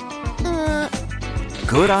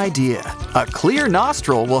 Good idea. A clear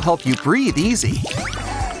nostril will help you breathe easy.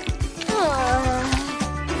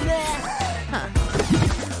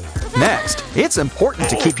 Next, it's important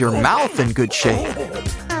to keep your mouth in good shape.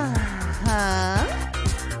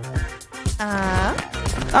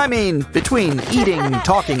 I mean, between eating,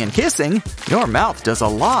 talking, and kissing, your mouth does a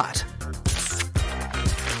lot.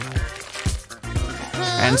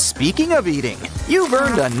 And speaking of eating, you've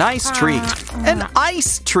earned a nice treat. An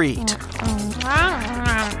ice treat.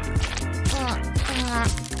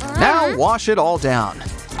 Now wash it all down.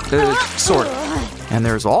 Sort of. And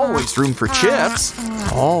there's always room for chips.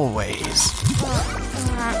 Always.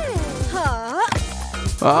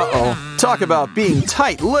 Uh-oh. Talk about being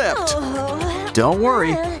tight-lipped. Don't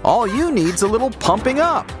worry. All you need's a little pumping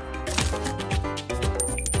up.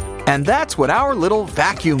 And that's what our little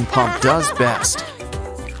vacuum pump does best.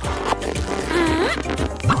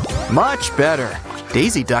 Much better.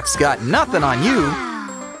 Daisy Duck's got nothing on you.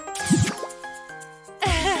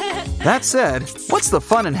 That said, what's the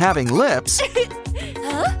fun in having lips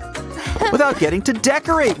without getting to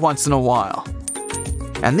decorate once in a while?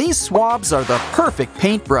 And these swabs are the perfect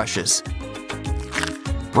paintbrushes.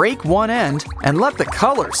 Break one end and let the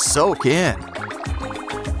color soak in.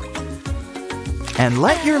 And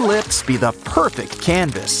let your lips be the perfect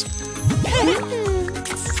canvas.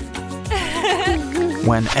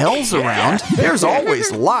 When Elle's around, there's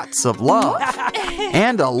always lots of love.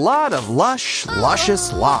 And a lot of lush,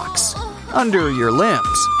 luscious locks under your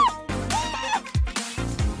limbs.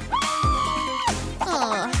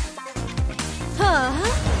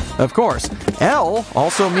 Of course, Elle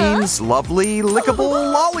also means lovely, lickable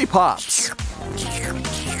lollipops.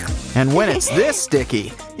 And when it's this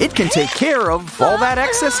sticky, it can take care of all that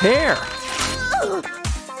excess hair.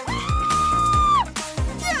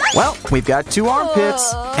 Well, we've got 2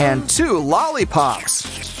 armpits and 2 lollipops.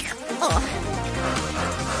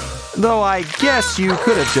 Though I guess you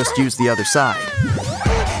could have just used the other side.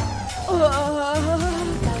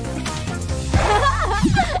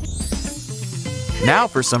 Now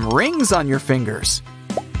for some rings on your fingers.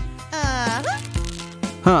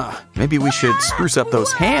 Huh, maybe we should spruce up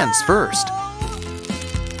those hands first.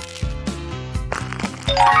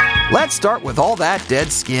 Let's start with all that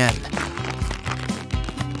dead skin.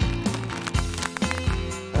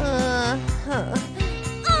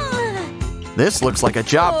 This looks like a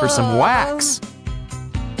job for some wax.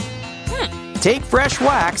 Take fresh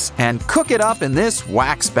wax and cook it up in this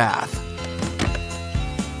wax bath.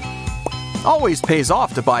 Always pays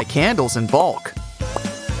off to buy candles in bulk.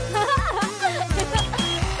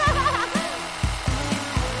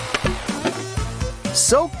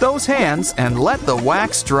 Soak those hands and let the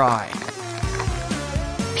wax dry.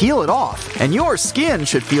 Peel it off, and your skin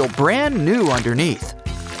should feel brand new underneath.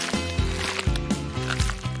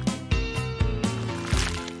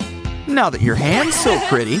 Now that your hand's so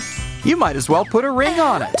pretty, you might as well put a ring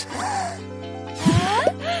on it.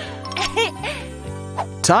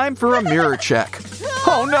 Time for a mirror check.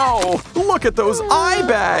 Oh no! Look at those eye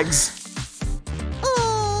bags!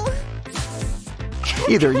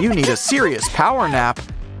 Either you need a serious power nap,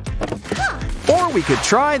 or we could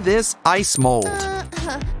try this ice mold.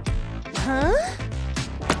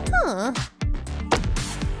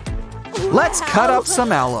 Let's cut up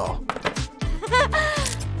some aloe.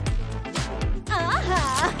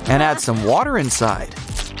 And add some water inside.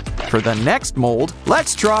 For the next mold,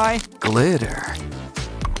 let's try glitter.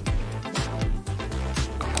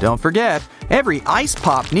 Don't forget, every ice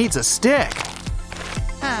pop needs a stick.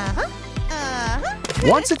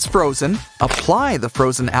 Once it's frozen, apply the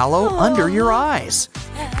frozen aloe under your eyes.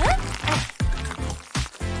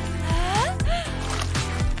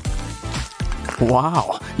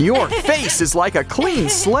 Wow, your face is like a clean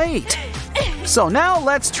slate. So now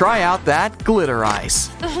let's try out that glitter ice.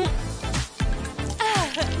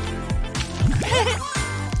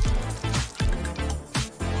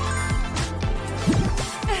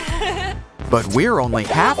 But we're only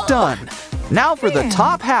half done. Now for the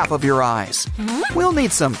top half of your eyes. We'll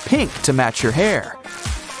need some pink to match your hair.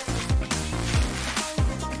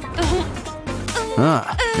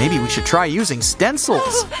 Maybe we should try using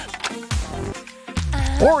stencils.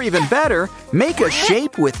 Or even better, make a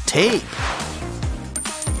shape with tape.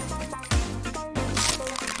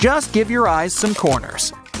 Just give your eyes some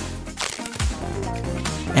corners.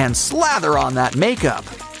 And slather on that makeup.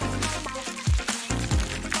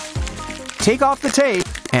 Take off the tape,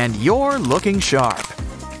 and you're looking sharp.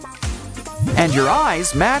 And your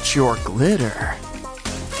eyes match your glitter.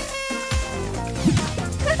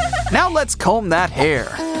 Now let's comb that hair.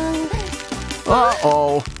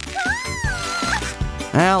 Uh-oh.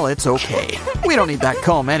 Well, it's okay. We don't need that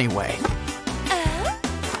comb anyway.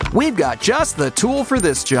 We've got just the tool for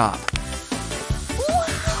this job.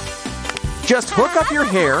 Just hook up your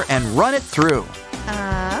hair and run it through.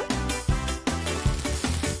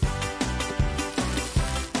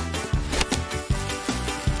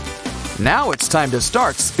 Now it's time to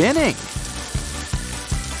start spinning.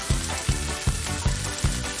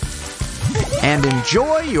 And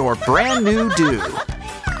enjoy your brand new do.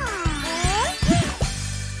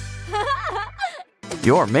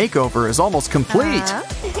 Your makeover is almost complete.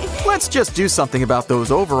 Let's just do something about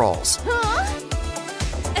those overalls.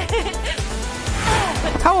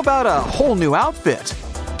 How about a whole new outfit?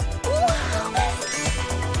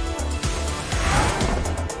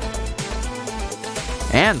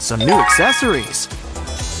 And some new accessories.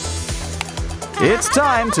 It's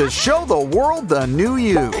time to show the world the new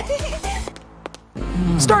you.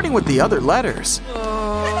 Starting with the other letters.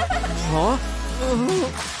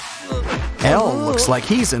 L looks like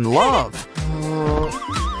he's in love.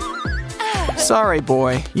 Sorry,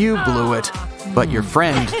 boy, you blew it. But your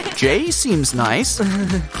friend J seems nice.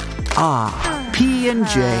 P and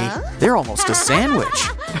J, they're almost a sandwich.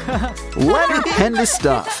 Letter pen to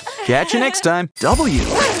stuff. Catch you next time. W.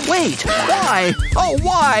 Wait, why? Oh,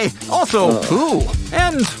 why? Also, who?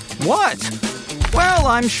 And what? Well,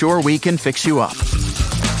 I'm sure we can fix you up.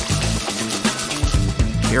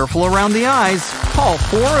 Careful around the eyes. All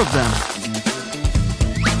 4 of them.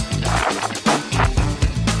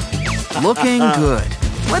 Looking good.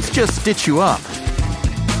 Let's just stitch you up.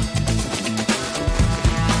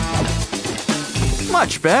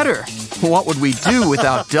 Much better. What would we do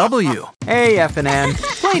without W? Hey, F and N,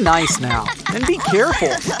 play nice now, and be careful.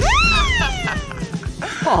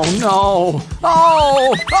 Oh no!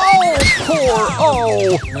 Oh! Oh! Poor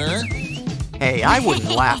O! Hey, I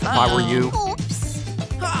wouldn't laugh if I were you.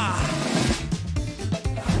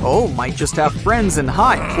 O might just have friends in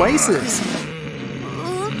high places.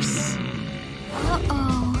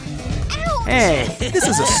 Hey, this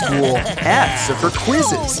is a school. F's are for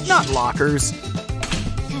quizzes, not lockers.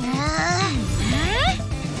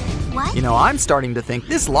 You know, I'm starting to think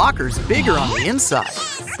this locker's bigger on the inside.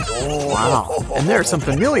 Wow, and there are some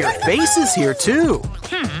familiar faces here, too.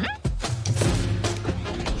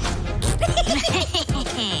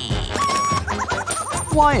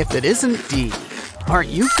 Why, if it isn't D? Aren't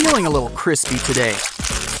you feeling a little crispy today?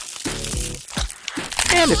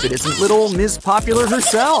 And if it isn't little Ms. Popular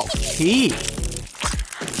herself, P.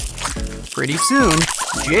 Pretty soon,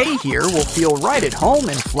 J here will feel right at home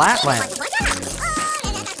in Flatland.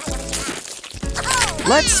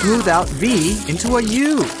 Let's smooth out V into a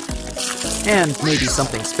U. And maybe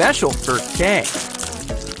something special for K.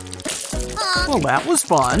 Well, that was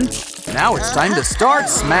fun. Now it's time to start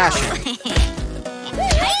smashing.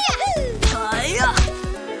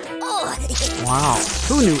 Wow,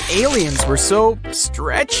 who knew aliens were so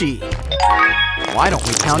stretchy? Why don't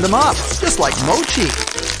we pound them up, just like mochi?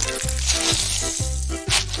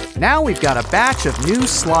 Now we've got a batch of new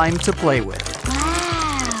slime to play with.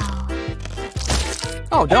 Wow.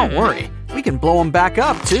 Oh, don't worry. We can blow them back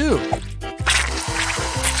up, too.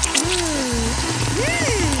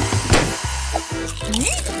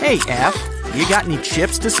 Hey, F, you got any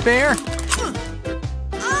chips to spare?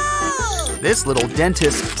 This little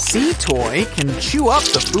dentist C toy can chew up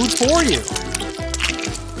the food for you.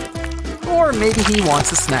 Or maybe he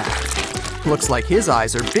wants a snack. Looks like his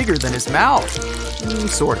eyes are bigger than his mouth.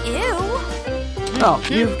 Sort of. Ew. Oh,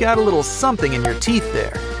 you've got a little something in your teeth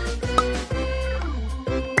there.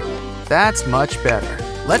 That's much better.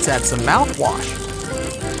 Let's add some mouthwash.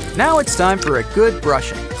 Now it's time for a good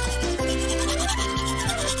brushing.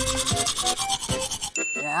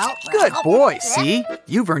 Good boy, see?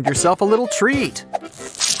 You've earned yourself a little treat.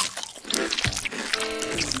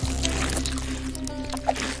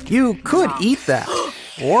 You could eat that,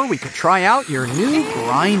 or we could try out your new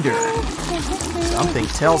grinder. Something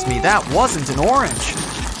tells me that wasn't an orange.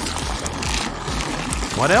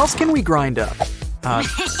 What else can we grind up? A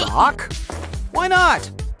sock? Why not?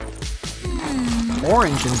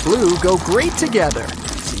 Orange and blue go great together.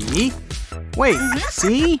 See? Wait,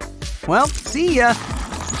 see? Well, see ya.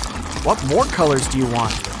 What more colors do you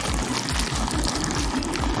want?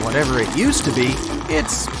 Whatever it used to be,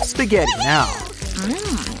 it's spaghetti now.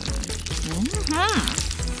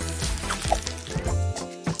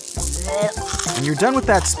 When you're done with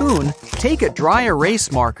that spoon, take a dry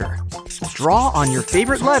erase marker. Draw on your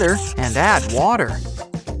favorite letter and add water.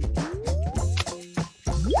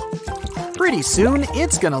 Pretty soon,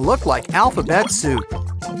 it's gonna look like alphabet soup.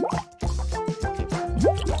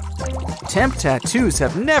 Temp tattoos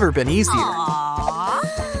have never been easier.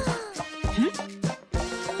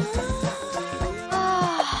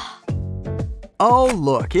 Oh,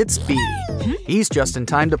 look, it's B. He's just in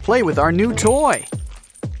time to play with our new toy.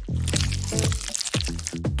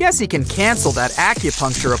 Guess he can cancel that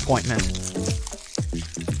acupuncture appointment.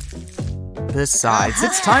 Besides,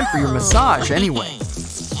 it's time for your massage anyway.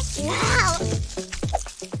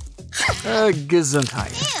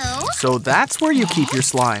 Gesundheit. So that's where you keep your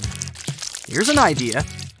slime. Here's an idea.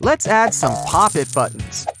 Let's add some pop-it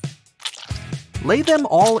buttons. Lay them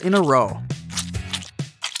all in a row.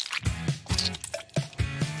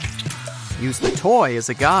 Use the toy as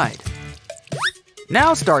a guide.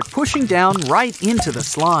 Now start pushing down right into the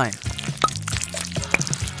slime.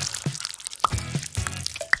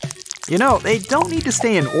 You know, they don't need to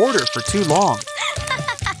stay in order for too long.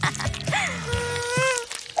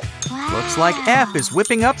 Looks like F is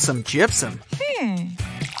whipping up some gypsum.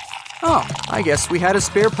 Oh, I guess we had a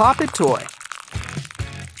spare pop-it toy.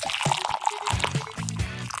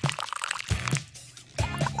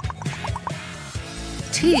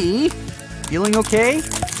 T, feeling okay?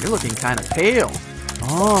 You're looking kind of pale.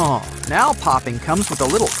 Oh, now popping comes with a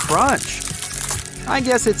little crunch. I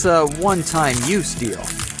guess it's a one-time use deal.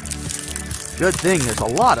 Good thing there's a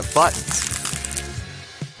lot of buttons.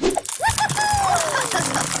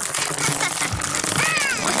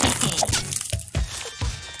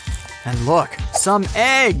 And look, some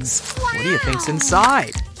eggs. What do you think's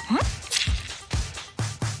inside?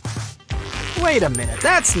 Wait a minute,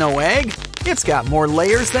 that's no egg. It's got more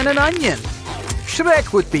layers than an onion.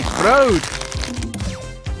 Shrek would be proud.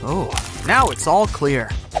 Oh, now it's all clear.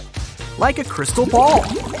 Like a crystal ball,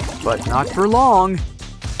 but not for long.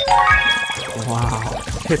 Wow,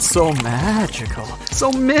 it's so magical,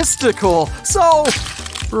 so mystical, so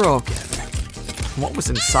broken. What was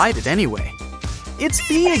inside it anyway? It's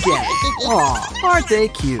B again. Aw, aren't they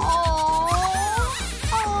cute?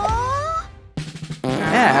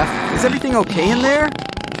 F, is everything okay in there?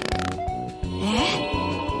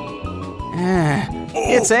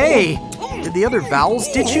 It's A. Did the other vowels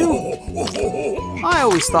ditch you? I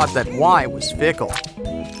always thought that Y was fickle.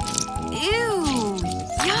 Ew,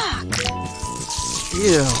 yuck.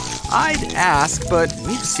 Ew, I'd ask, but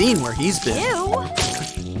we've seen where he's been.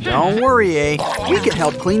 Ew. Don't worry, A. We can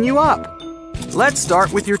help clean you up. Let's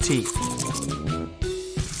start with your teeth.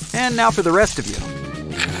 And now for the rest of you.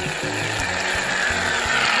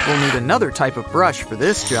 We'll need another type of brush for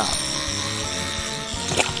this job.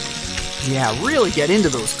 Yeah, really get into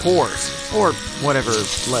those pores, or whatever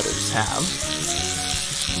letters have.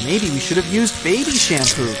 Maybe we should have used baby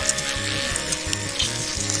shampoo.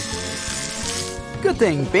 Good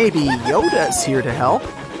thing Baby Yoda's here to help.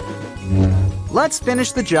 Let's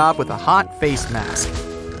finish the job with a hot face mask.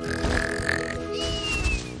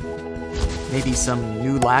 Maybe some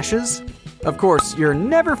new lashes? Of course, you're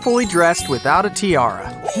never fully dressed without a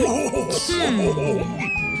tiara.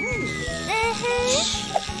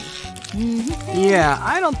 Yeah,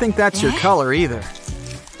 I don't think that's your color either.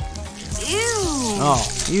 Ew. Oh,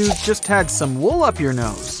 you just had some wool up your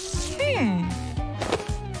nose.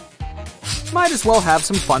 Might as well have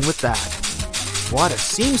some fun with that. What a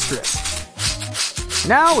seamstress.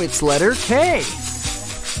 Now it's letter K.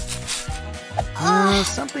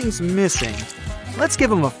 Something's missing. Let's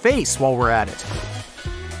give him a face while we're at it.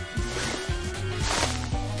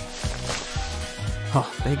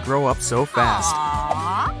 Oh, they grow up so fast.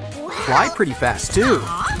 Fly pretty fast, too.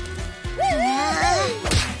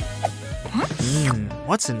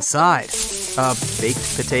 What's inside? A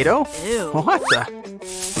baked potato? Ew. What the?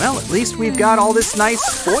 Well, at least we've got all this nice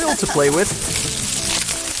foil to play with.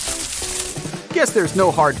 Guess there's no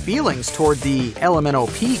hard feelings toward the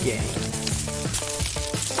LMNOP gang.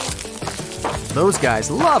 Those guys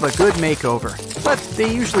love a good makeover, but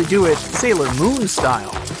they usually do it Sailor Moon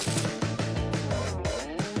style.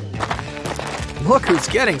 Look who's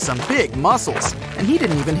getting some big muscles, and he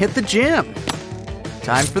didn't even hit the gym.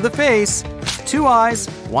 Time for the face. 2 eyes,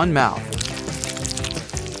 1 mouth.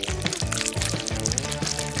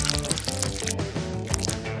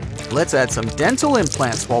 Let's add some dental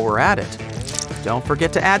implants while we're at it. Don't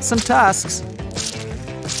forget to add some tusks.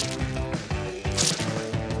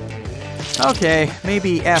 Okay,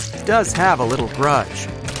 maybe F does have a little grudge.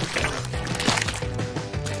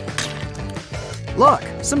 Look,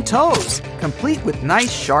 some toes, complete with nice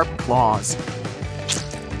sharp claws.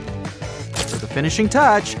 For the finishing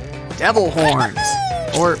touch, devil horns.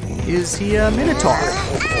 Or is he a minotaur?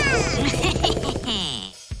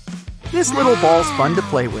 This little ball's fun to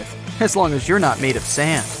play with, as long as you're not made of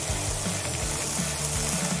sand.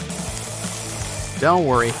 Don't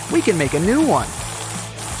worry, we can make a new one.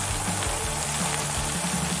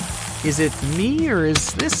 Is it me, or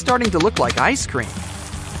is this starting to look like ice cream?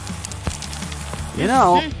 You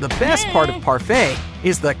know, the best part of parfait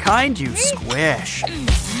is the kind you squish.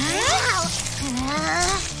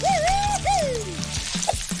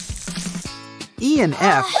 E and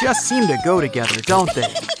F just seem to go together, don't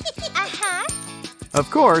they? Of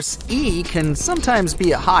course, E can sometimes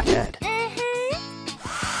be a hothead. Well,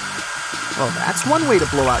 that's one way to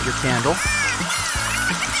blow out your candle.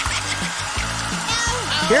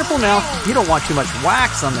 Careful now, you don't want too much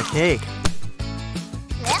wax on the cake.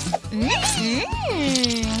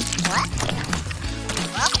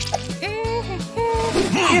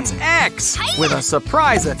 It's X with a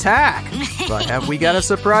surprise attack. But have we got a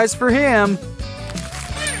surprise for him?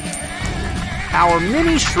 Our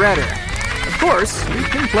mini shredder. Of course, you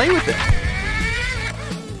can play with it.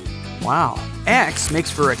 Wow, X makes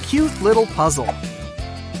for a cute little puzzle.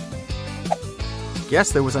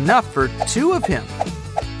 Guess there was enough for 2 of him.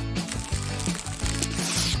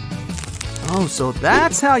 Oh, so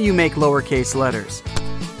that's how you make lowercase letters.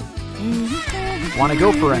 Want to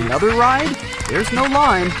go for another ride? There's no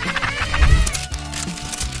line.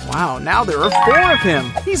 Wow, now there are 4 of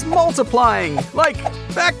him. He's multiplying, like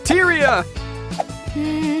bacteria.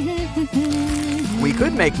 We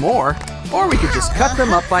could make more, or we could just cut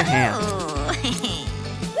them up by hand.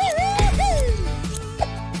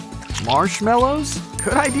 Marshmallows?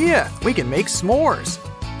 Good idea. We can make s'mores.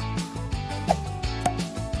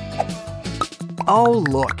 Oh,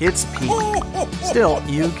 look, it's pink. Still,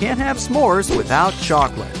 you can't have s'mores without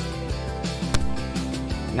chocolate.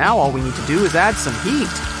 Now all we need to do is add some heat.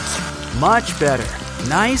 Much better.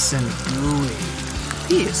 Nice and gooey.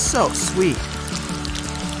 He is so sweet.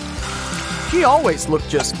 She always looked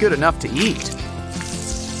just good enough to eat.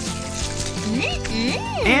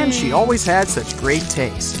 And she always had such great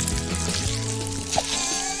taste.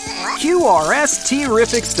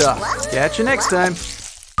 QRS-terrific stuff. Catch you next time.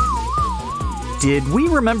 Did we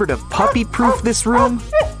remember to puppy-proof this room?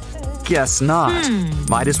 Guess not.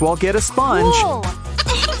 Might as well get a sponge.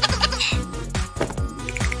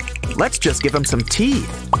 Let's just give him some teeth.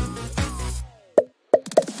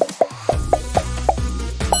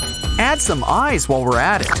 Add some eyes while we're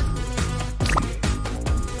at it.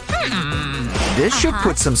 This should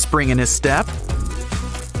put some spring in his step.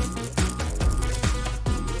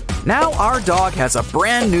 Now our dog has a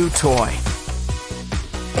brand new toy.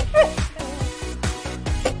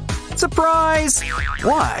 Surprise!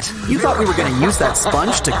 What? You thought we were going to use that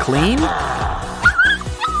sponge to clean?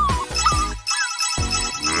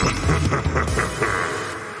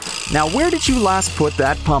 Now where did you last put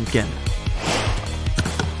that pumpkin?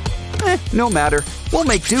 No matter. We'll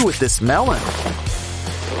make do with this melon.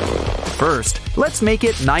 First, let's make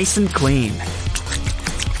it nice and clean.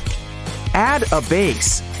 Add a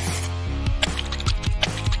base.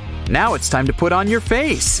 Now it's time to put on your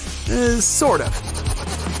face. Sort of.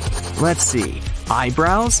 Let's see.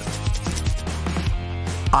 Eyebrows?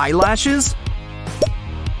 Eyelashes?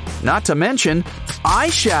 Not to mention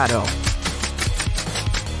eyeshadow.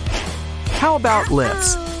 How about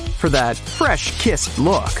lips? For that fresh-kissed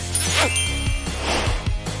look.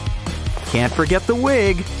 Can't forget the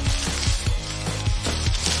wig.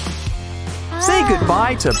 Say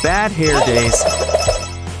goodbye to bad hair days.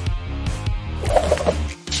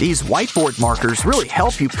 These whiteboard markers really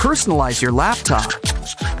help you personalize your laptop.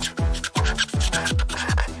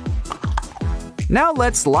 Now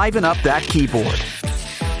let's liven up that keyboard.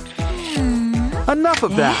 Enough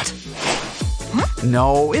of that.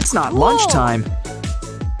 No, it's not lunchtime.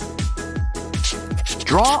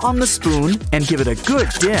 Draw on the spoon and give it a good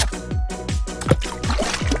dip.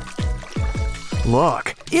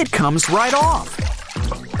 Look, it comes right off.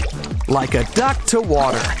 Like a duck to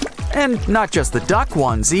water. And not just the duck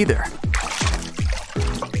ones either.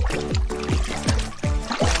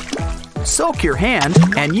 Soak your hand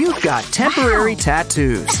and you've got temporary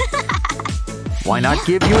tattoos. Why not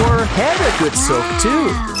give your head a good soak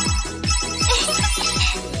too?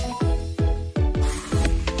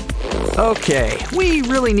 Okay, we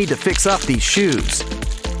really need to fix up these shoes.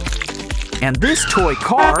 And this toy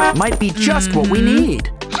car might be just what we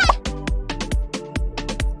need.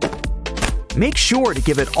 Make sure to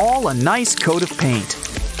give it all a nice coat of paint.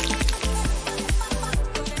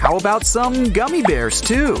 How about some gummy bears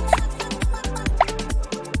too?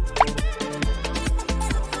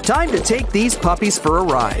 Time to take these puppies for a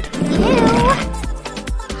ride.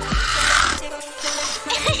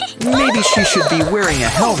 Maybe she should be wearing a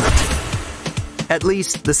helmet. At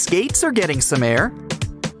least the skates are getting some air.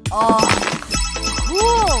 Oh,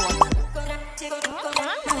 cool.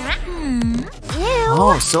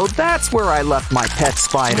 Oh, so that's where I left my pet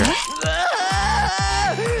spider.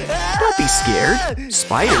 Don't be scared.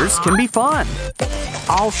 Spiders can be fun.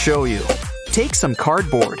 I'll show you. Take some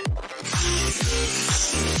cardboard.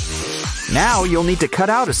 Now you'll need to cut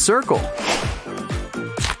out a circle.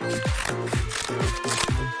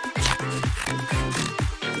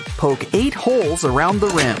 Poke 8 holes around the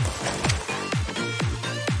rim.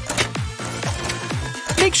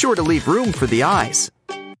 Make sure to leave room for the eyes.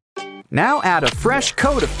 Now add a fresh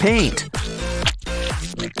coat of paint.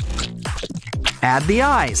 Add the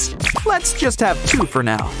eyes. Let's just have 2 for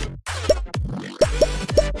now.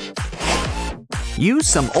 Use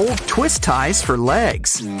some old twist ties for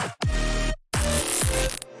legs.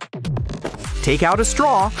 Take out a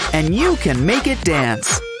straw and you can make it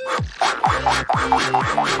dance.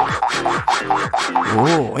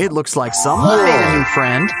 Whoa, it looks like someone made a new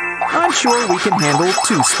friend. I'm sure we can handle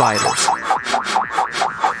 2 spiders.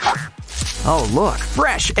 Oh look,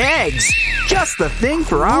 fresh eggs! Just the thing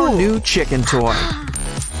for our new chicken toy.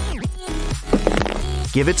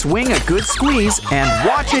 Give its wing a good squeeze and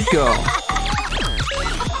watch it go.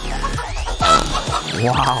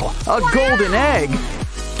 Wow, a golden egg!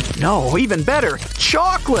 No, even better,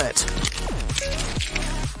 chocolate!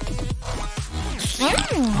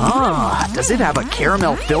 Ah, does it have a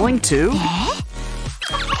caramel filling too?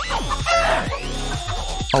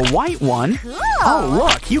 A white one? Oh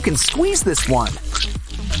look, you can squeeze this one.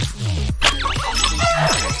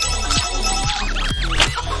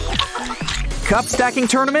 Cup stacking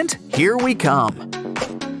tournament, here we come.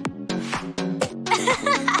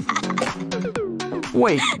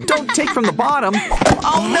 Wait, don't take from the bottom.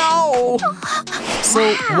 Oh no!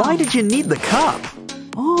 So why did you need the cup?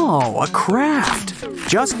 Oh, a craft.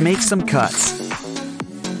 Just make some cuts.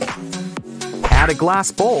 Add a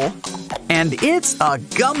glass bowl. And it's a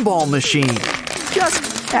gumball machine.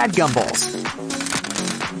 Just add gumballs.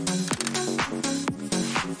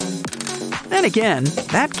 Then again,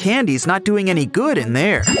 that candy's not doing any good in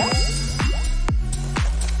there.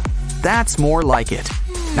 That's more like it.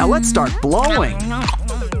 Now let's start blowing.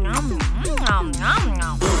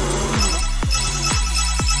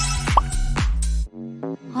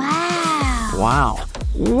 Wow.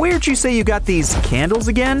 Where'd you say you got these candles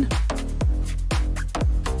again?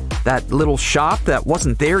 That little shop that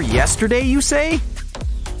wasn't there yesterday, you say?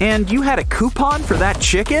 And you had a coupon for that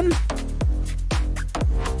chicken?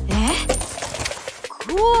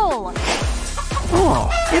 Cool.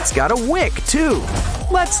 Oh, it's got a wick, too.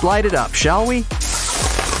 Let's light it up, shall we?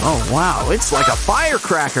 Oh, wow, it's like a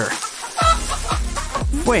firecracker.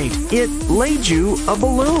 Wait, it laid you a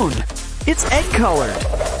balloon. It's egg-colored.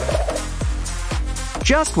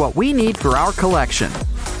 Just what we need for our collection.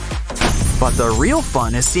 But the real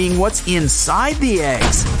fun is seeing what's inside the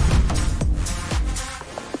eggs.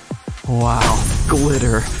 Wow,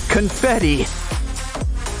 glitter, confetti.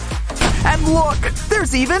 And look,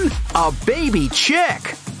 there's even a baby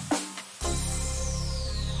chick.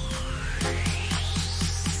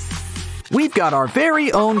 We've got our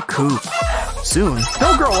very own coop. Soon,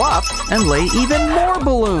 they'll grow up and lay even more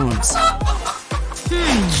balloons.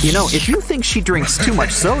 You know, if you think she drinks too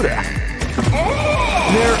much soda,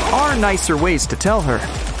 there are nicer ways to tell her.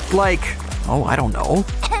 Like, oh, I don't know,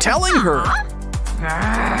 telling her.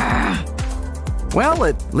 Well,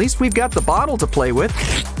 at least we've got the bottle to play with.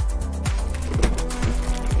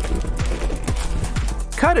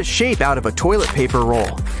 Cut a shape out of a toilet paper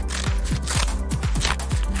roll.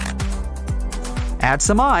 Add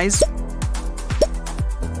some eyes.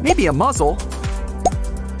 Maybe a muzzle.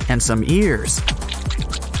 And some ears.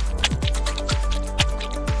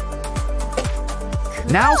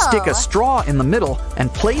 Now stick a straw in the middle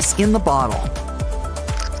and place in the bottle.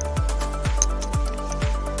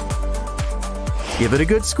 Give it a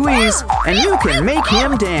good squeeze, and you can make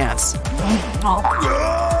him dance.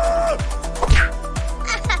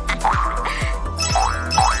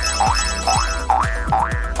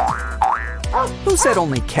 Who said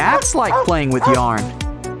only cats like playing with yarn?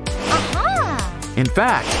 In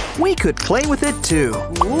fact, we could play with it too.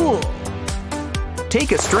 Ooh.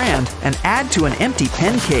 Take a strand and add to an empty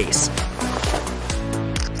pen case.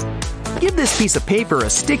 Give this piece of paper a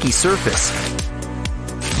sticky surface.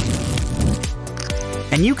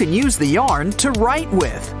 And you can use the yarn to write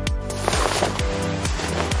with.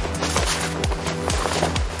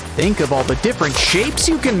 Think of all the different shapes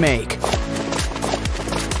you can make.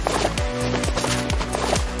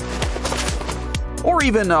 Or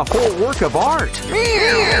even a whole work of art.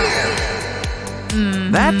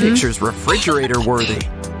 That picture's refrigerator worthy.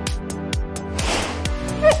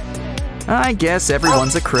 I guess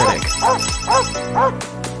everyone's a critic.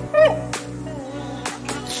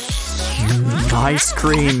 Ice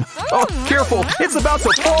cream. Oh, careful, it's about to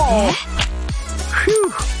fall.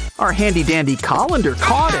 Phew, our handy-dandy colander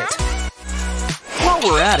caught it. While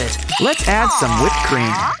we're at it, let's add some whipped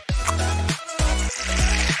cream.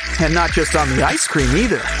 And not just on the ice cream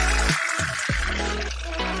either.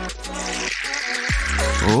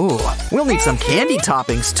 Ooh, we'll need some candy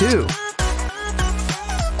toppings too.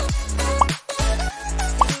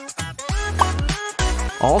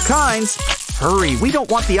 All kinds. Hurry, we don't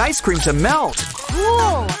want the ice cream to melt.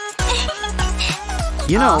 Cool.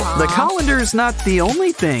 You know, the colander's not the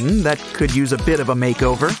only thing that could use a bit of a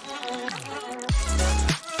makeover.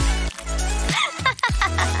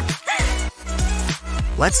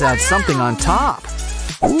 Let's add something on top.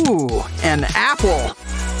 Ooh, an apple.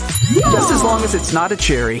 Just as long as it's not a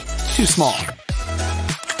cherry. Too small.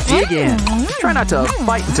 Dig in. Try not to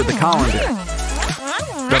bite into the colander.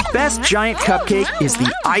 The best giant cupcake is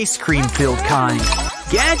the ice cream-filled kind.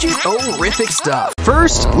 Gadget-orific stuff.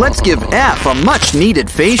 First, let's give F a much-needed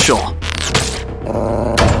facial.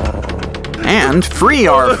 And free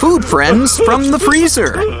our food friends from the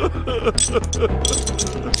freezer.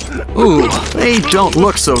 Ooh, they don't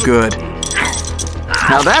look so good.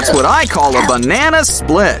 Now that's what I call a banana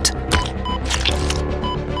split.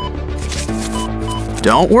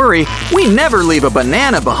 Don't worry, we never leave a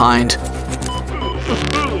banana behind.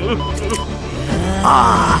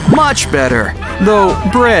 Ah, much better. Though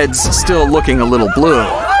bread's still looking a little blue.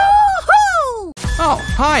 Oh,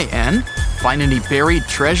 hi, N. Find any buried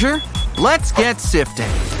treasure? Let's get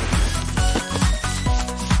sifting.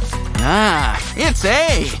 Ah, it's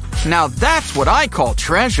A. Now that's what I call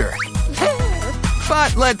treasure.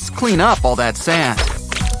 But let's clean up all that sand.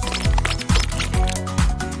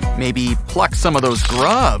 Maybe pluck some of those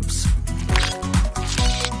grubs.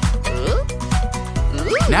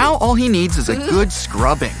 Now all he needs is a good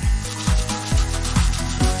scrubbing.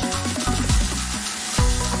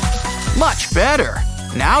 Much better.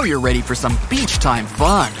 Now you're ready for some beach time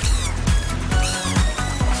fun.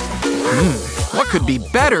 What could be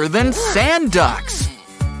better than sand ducks?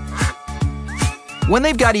 When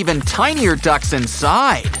they've got even tinier ducks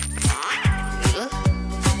inside.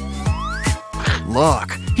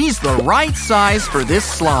 Look, he's the right size for this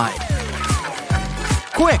slide.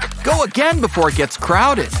 Quick, go again before it gets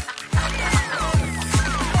crowded.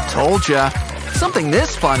 Told ya, something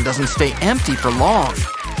this fun doesn't stay empty for long.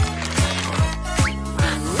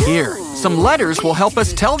 Here, some letters will help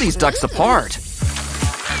us tell these ducks apart.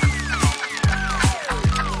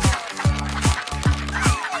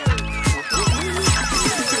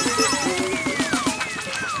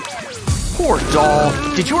 Poor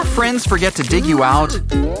doll, did your friends forget to dig you out?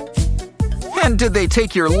 And did they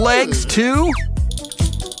take your legs too?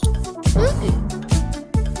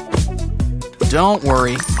 Don't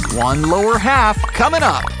worry, one lower half coming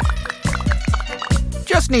up.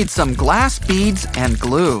 Just need some glass beads and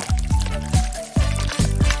glue.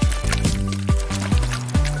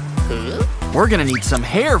 We're gonna need some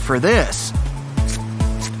hair for this.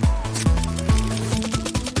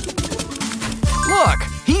 Look,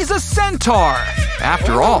 he's a centaur.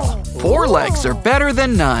 After all, 4 legs are better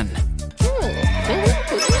than none.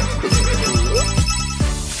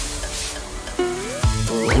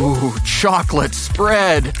 Ooh, chocolate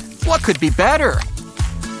spread. What could be better?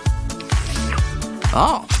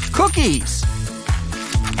 Oh, cookies.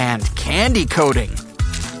 And candy coating.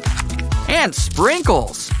 And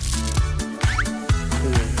sprinkles.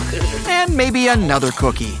 And maybe another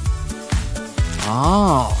cookie.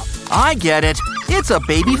 Oh, I get it. It's a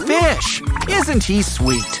baby fish. Isn't he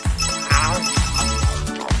sweet?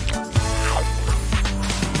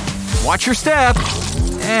 Watch your step.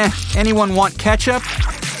 Anyone want ketchup?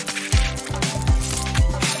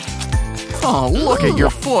 Oh, look at your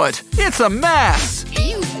foot. It's a mess.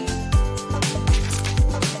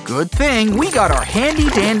 Good thing we got our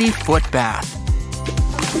handy-dandy foot bath.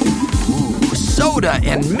 Ooh, soda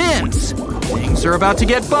and mints. Things are about to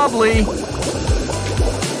get bubbly.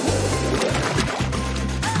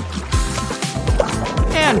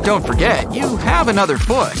 And don't forget, you have another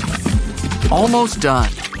foot. Almost done.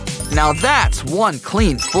 Now that's one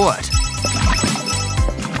clean foot.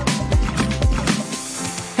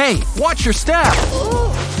 Hey, watch your step.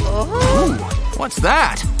 Ooh, what's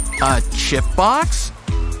that? A chip box?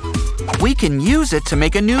 We can use it to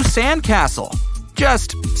make a new sandcastle.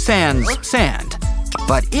 Just sans sand.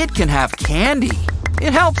 But it can have candy.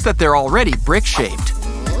 It helps that they're already brick-shaped.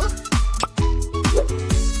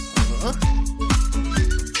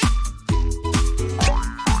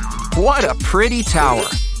 What a pretty tower.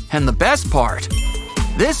 And the best part,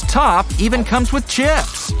 this top even comes with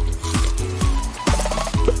chips.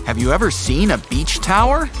 Have you ever seen a beach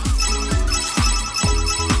tower?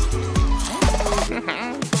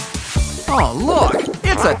 Oh, look,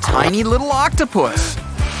 it's a tiny little octopus.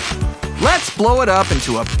 Let's blow it up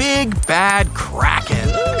into a big, bad kraken.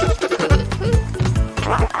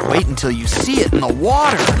 Wait until you see it in the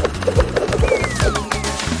water.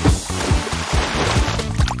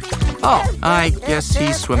 Oh, I guess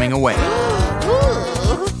he's swimming away.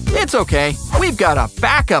 It's okay, we've got a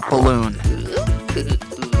backup balloon.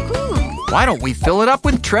 Why don't we fill it up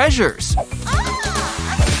with treasures?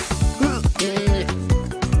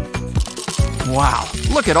 Wow,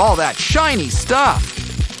 look at all that shiny stuff.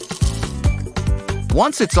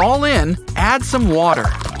 Once it's all in, add some water.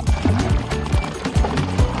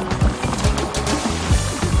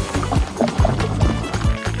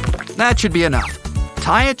 That should be enough.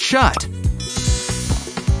 Tie it shut.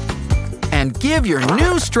 And give your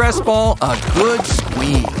new stress ball a good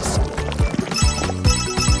squeeze.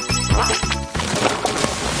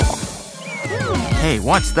 Hey,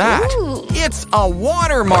 what's that? It's a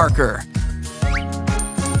water marker.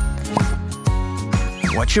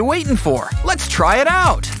 What you waiting for? Let's try it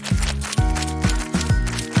out.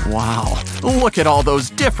 Wow, look at all those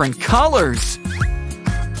different colors.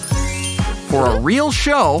 For a real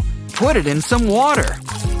show, put it in some water.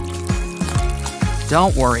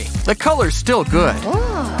 Don't worry, the color's still good.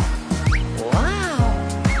 Wow.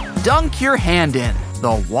 Dunk your hand in.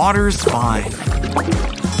 The water's fine.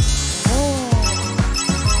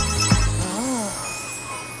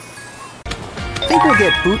 Think we'll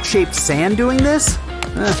get boot-shaped sand doing this?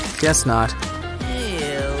 Guess not.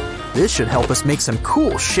 This should help us make some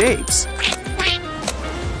cool shapes.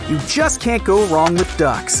 You just can't go wrong with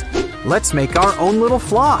ducks. Let's make our own little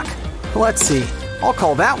flock. Let's see. I'll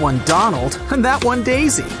call that one Donald and that one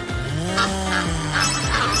Daisy.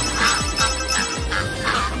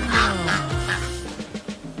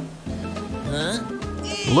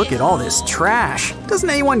 Look at all this trash. Doesn't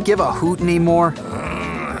anyone give a hoot anymore?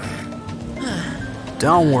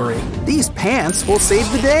 Don't worry, these pants will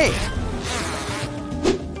save the day.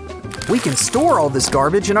 We can store all this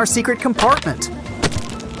garbage in our secret compartment.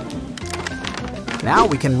 Now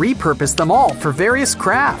we can repurpose them all for various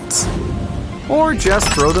crafts. Or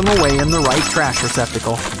just throw them away in the right trash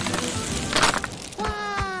receptacle.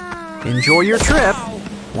 Enjoy your trip.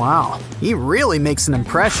 Wow, he really makes an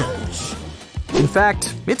impression. In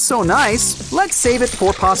fact, it's so nice, let's save it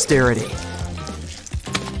for posterity.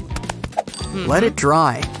 Let it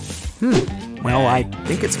dry. Well, I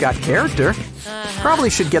think it's got character. Probably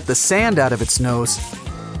should get the sand out of its nose.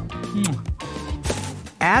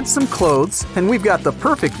 Add some clothes, and we've got the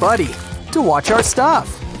perfect buddy to watch our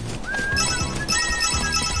stuff.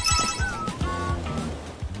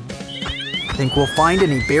 Think we'll find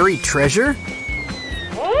any buried treasure?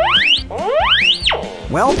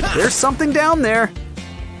 Well, there's something down there.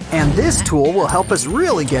 And this tool will help us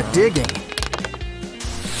really get digging.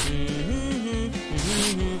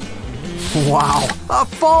 Wow, a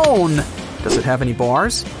phone! Does it have any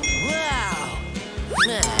bars?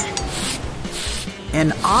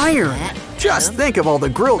 An iron! Just think of all the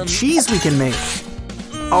grilled cheese we can make.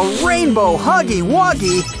 A rainbow Huggy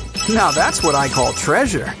Wuggy! Now that's what I call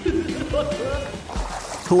treasure.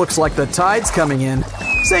 Looks like the tide's coming in.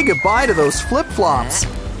 Say goodbye to those flip-flops.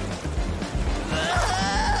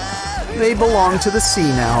 They belong to the sea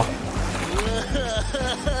now.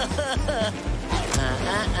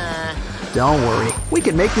 Don't worry, we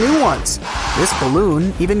can make new ones. This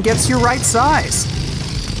balloon even gets your right size.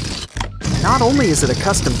 Not only is it a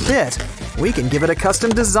custom fit, we can give it a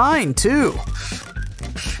custom design too.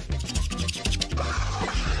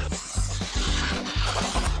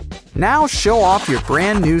 Now show off your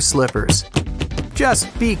brand new slippers.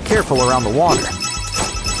 Just be careful around the water.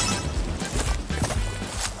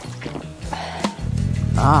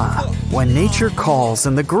 Ah, when nature calls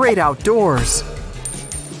in the great outdoors.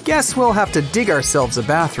 Guess we'll have to dig ourselves a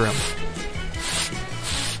bathroom.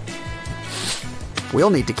 We'll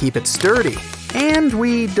need to keep it sturdy, and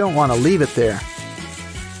we don't want to leave it there.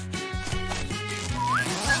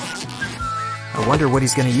 I wonder what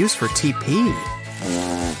he's going to use for TP.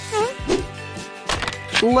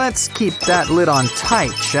 Let's keep that lid on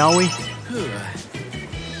tight, shall we?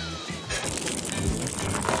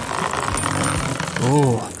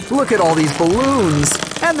 Oh, look at all these balloons!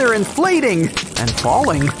 And they're inflating and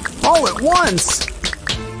falling all at once!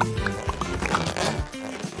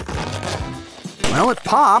 Well, it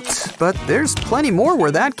popped, but there's plenty more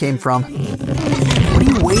where that came from. What are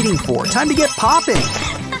you waiting for? Time to get popping!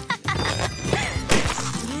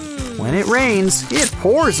 When it rains, it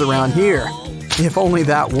pours around here. If only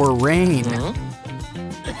that were rain.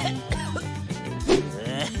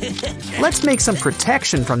 Let's make some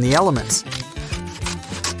protection from the elements.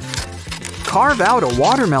 Carve out a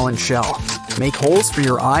watermelon shell. Make holes for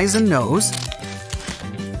your eyes and nose.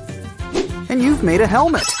 And you've made a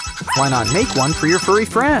helmet. Why not make one for your furry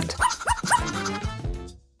friend?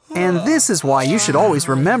 And this is why you should always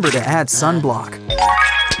remember to add sunblock.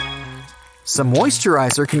 Some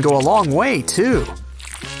moisturizer can go a long way, too.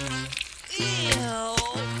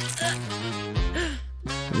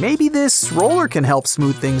 Maybe this roller can help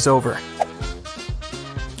smooth things over.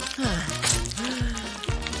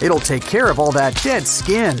 It'll take care of all that dead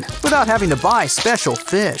skin without having to buy special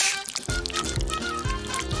fish.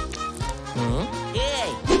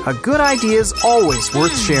 A good idea is always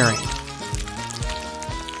worth sharing.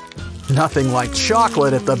 Nothing like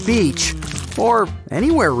chocolate at the beach. Or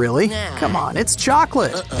anywhere, really. Come on, it's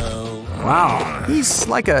chocolate. Wow, he's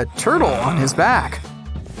like a turtle on his back.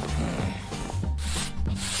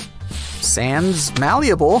 Sand's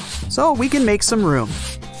malleable, so we can make some room.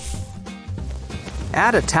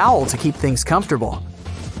 Add a towel to keep things comfortable.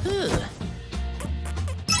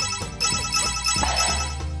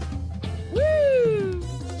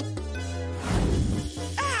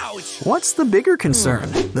 What's the bigger concern?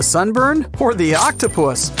 The sunburn or the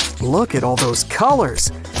octopus? Look at all those colors.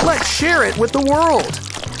 Let's share it with the world.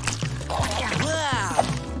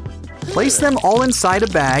 Place them all inside a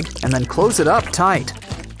bag and then close it up tight.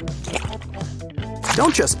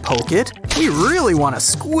 Don't just poke it. We really want to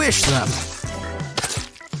squish them.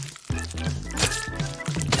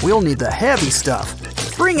 We'll need the heavy stuff.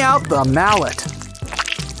 Bring out the mallet.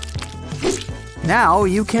 Now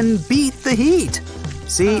you can beat the heat.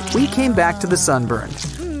 See, we came back to the sunburn.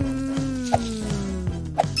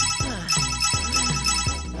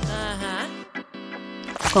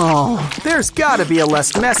 Oh, there's gotta be a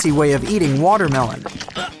less messy way of eating watermelon.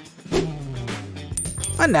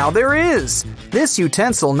 And now there is. This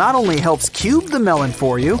utensil not only helps cube the melon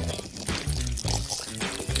for you,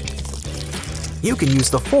 you can use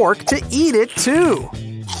the fork to eat it too.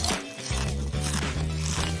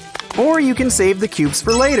 Or you can save the cubes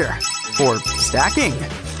for later, for stacking.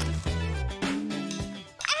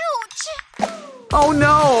 Ouch! Oh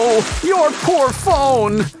no! Your poor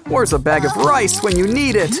phone! Where's a bag of rice when you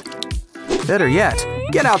need it? Better yet,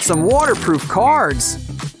 get out some waterproof cards.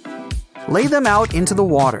 Lay them out into the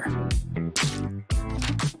water.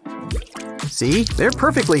 See, they're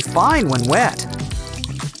perfectly fine when wet.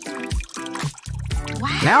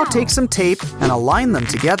 Wow. Now take some tape and align them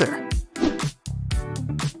together.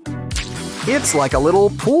 It's like a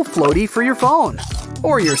little pool floaty for your phone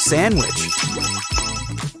or your sandwich.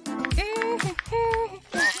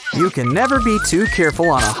 You can never be too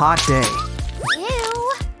careful on a hot day.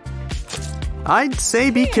 Ew. I'd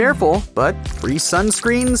say be careful, but free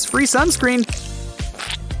sunscreen's free sunscreen.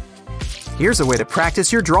 Here's a way to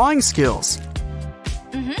practice your drawing skills.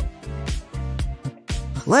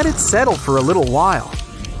 Let it settle for a little while.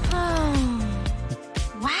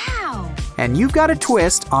 Wow. And you've got a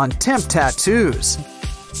twist on temp tattoos.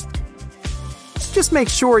 Just make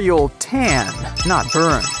sure you'll tan, not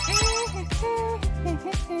burn.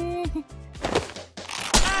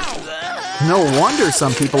 No wonder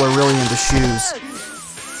some people are really into shoes.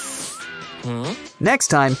 Next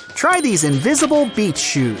time, try these invisible beach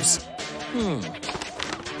shoes.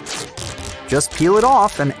 Just peel it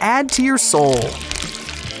off and add to your sole.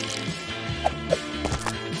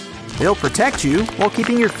 They'll protect you while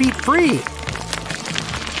keeping your feet free.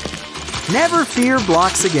 Never fear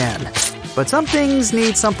blocks again, but some things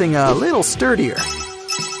need something a little sturdier.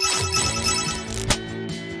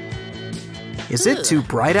 Is it too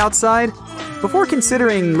bright outside? Before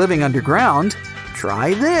considering living underground,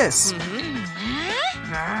 Try this.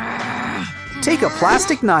 Take a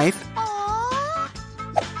plastic knife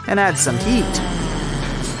and add some heat.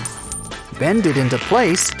 Bend it into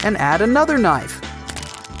place and add another knife.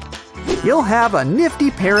 You'll have a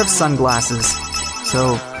nifty pair of sunglasses.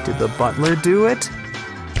 So, did the butler do it?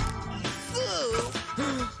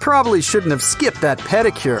 Probably shouldn't have skipped that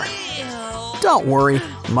pedicure. Don't worry,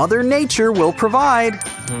 Mother Nature will provide.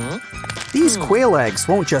 These quail eggs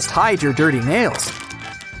won't just hide your dirty nails.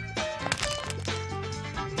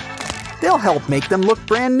 They'll help make them look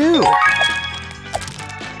brand new.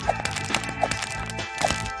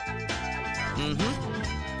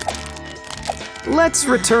 Let's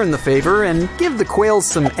return the favor and give the quails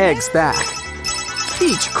some eggs back.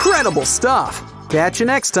 Each credible stuff. Catch you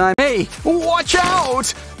next time. Hey, watch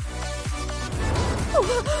out!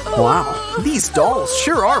 Wow, these dolls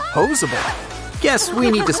sure are posable. Guess we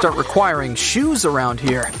need to start requiring shoes around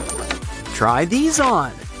here. Try these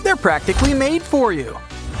on. They're practically made for you.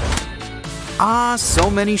 Ah, so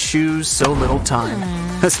many shoes, so little time.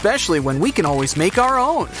 Especially when we can always make our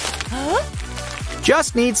own.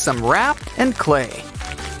 Just need some wrap and clay.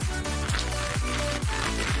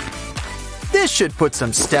 This should put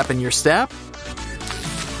some step in your step.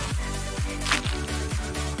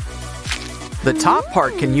 The top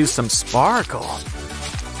part can use some sparkle.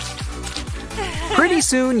 Pretty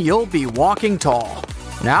soon you'll be walking tall.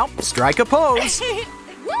 Now, strike a pose.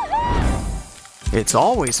 It's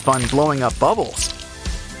always fun blowing up bubbles.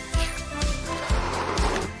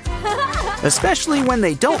 Especially when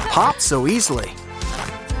they don't pop so easily.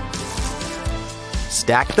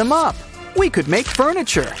 Stack them up. We could make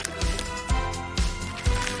furniture.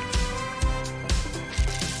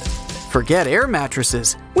 Forget air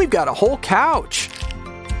mattresses. We've got a whole couch.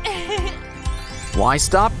 Why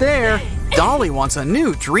stop there? Dolly wants a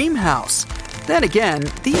new dream house. Then again,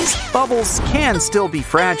 these bubbles can still be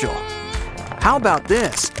fragile. How about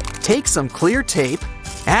this? Take some clear tape,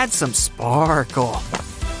 add some sparkle.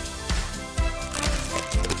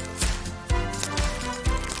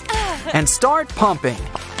 And start pumping.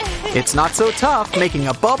 It's not so tough making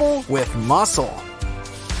a bubble with muscle.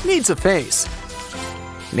 Needs a face.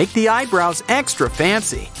 Make the eyebrows extra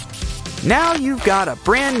fancy. Now you've got a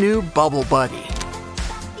brand new bubble buddy.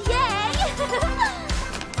 Yay!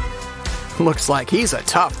 Looks like he's a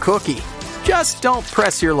tough cookie. Just don't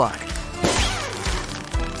press your luck.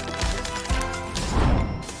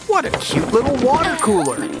 What a cute little water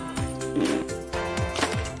cooler.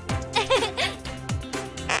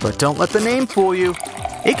 But don't let the name fool you.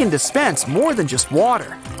 It can dispense more than just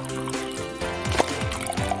water.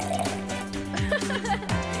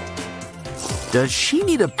 Does she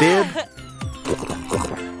need a bib?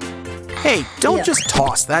 Hey, don't just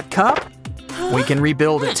toss that cup. We can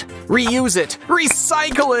rebuild it, reuse it,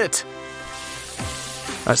 recycle it.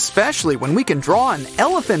 Especially when we can draw an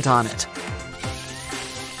elephant on it.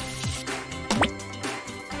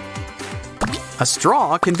 A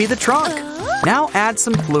straw can be the trunk. Now add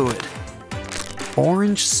some fluid.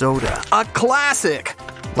 Orange soda, a classic.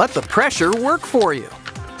 Let the pressure work for you.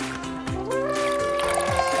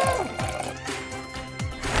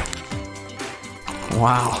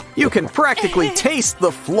 Wow, you can practically taste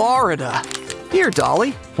the Florida. Here,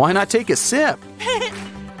 Dolly, why not take a sip?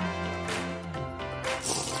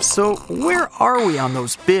 So, where are we on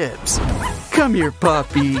those bibs? Come here,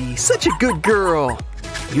 puppy. Such a good girl.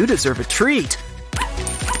 You deserve a treat.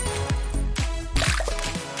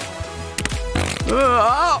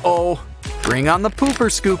 Uh-oh. Bring on the pooper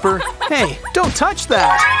scooper. Hey, don't touch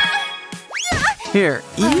that. Here,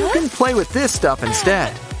 you can play with this stuff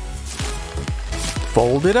instead.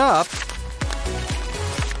 Fold it up.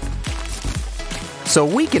 So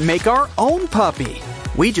we can make our own puppy.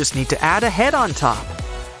 We just need to add a head on top.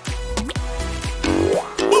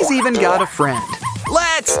 He's even got a friend.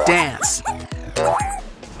 Let's dance.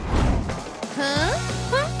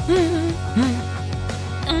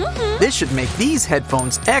 This should make these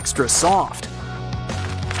headphones extra soft.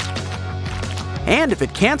 And if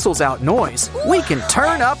it cancels out noise, we can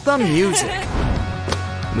turn up the music.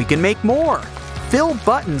 We can make more. Fill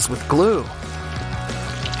buttons with glue.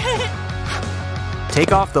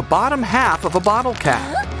 Take off the bottom half of a bottle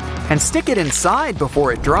cap and stick it inside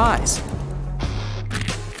before it dries.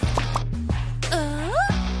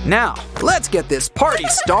 Now, let's get this party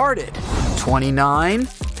started. 29,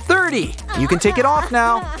 30. You can take it off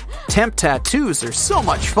now. Temp tattoos are so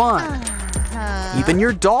much fun. Even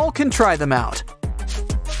your doll can try them out.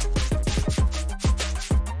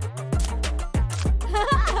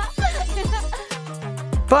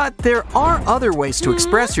 But there are other ways to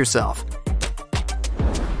express yourself.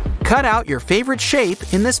 Cut out your favorite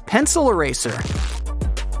shape in this pencil eraser.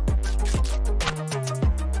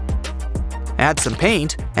 Add some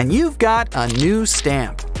paint, and you've got a new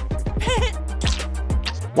stamp.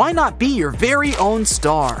 Why not be your very own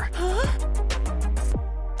star?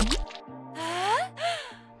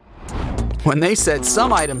 When they said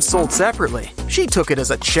some items sold separately, she took it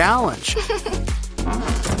as a challenge.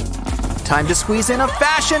 Time to squeeze in a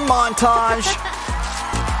fashion montage.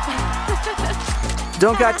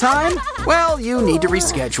 Don't got time? Well, you need to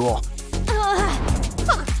reschedule.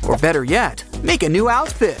 Or better yet, make a new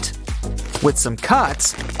outfit. With some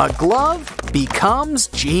cuts, a glove becomes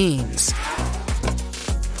jeans.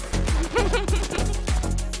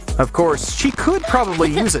 Of course, she could probably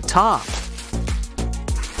use a top.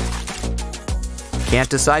 Can't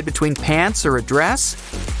decide between pants or a dress?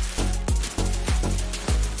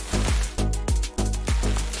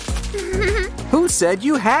 Who said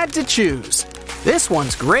you had to choose? This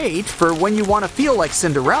one's great for when you want to feel like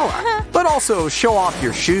Cinderella, but also show off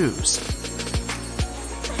your shoes.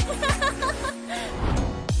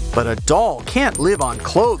 But a doll can't live on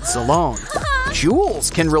clothes alone. Jewels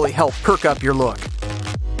can really help perk up your look.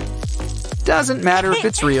 Doesn't matter if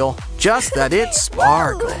it's real, just that it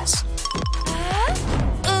sparkles.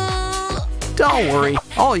 Don't worry,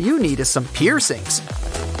 all you need is some piercings.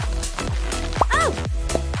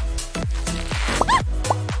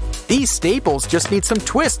 These staples just need some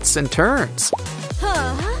twists and turns.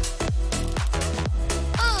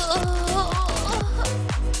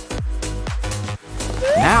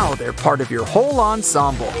 Now they're part of your whole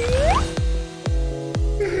ensemble.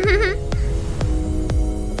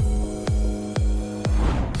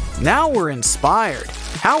 Now we're inspired.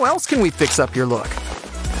 How else can we fix up your look?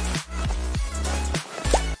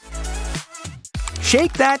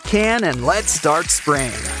 Shake that can and let's start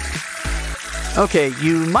spraying. Okay,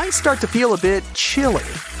 you might start to feel a bit chilly.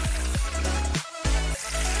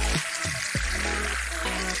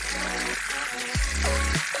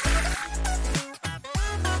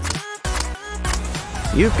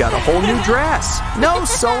 You've got a whole new dress. No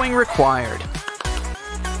sewing required.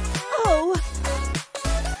 Oh.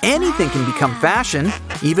 Anything can become fashion,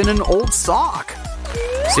 even an old sock.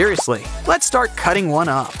 Seriously, let's start cutting one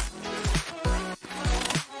up.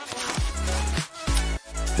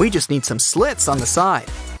 We just need some slits on the side.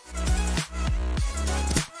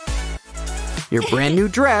 Your brand new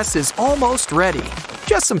dress is almost ready.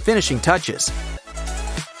 Just some finishing touches.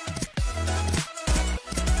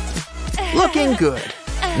 Looking good.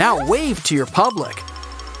 Now wave to your public.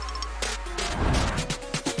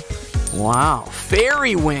 Wow,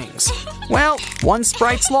 fairy wings. Well, one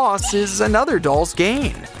sprite's loss is another doll's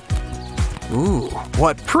gain. Ooh,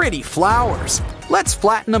 what pretty flowers. Let's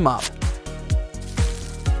flatten them up.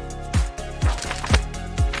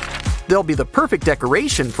 They'll be the perfect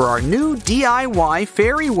decoration for our new DIY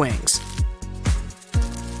fairy wings.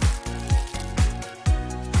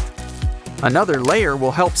 Another layer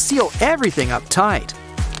will help seal everything up tight.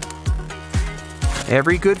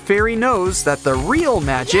 Every good fairy knows that the real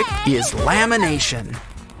magic is lamination.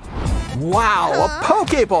 Wow, a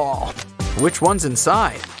Pokeball! Which one's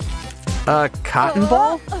inside? A cotton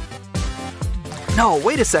ball? No,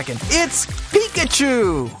 wait a second. It's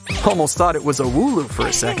Pikachu! Almost thought it was a Wooloo for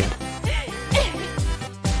a second.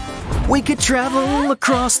 We could travel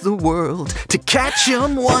across the world to catch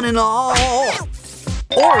 'em one and all.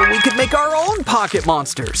 Or we could make our own pocket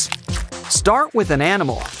monsters. Start with an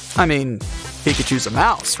animal. I mean, Pikachu's a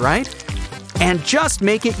mouse, right? And just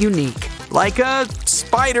make it unique, like a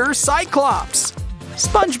spider cyclops.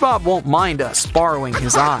 SpongeBob won't mind us borrowing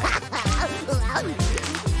his eye.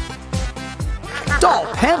 Doll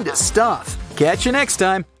panda stuff. Catch you next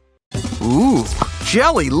time. Ooh,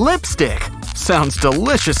 jelly lipstick. Sounds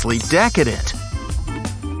deliciously decadent.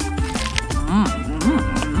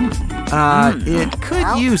 It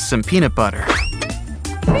could use some peanut butter.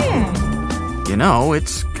 You know,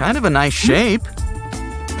 it's kind of a nice shape.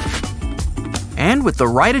 And with the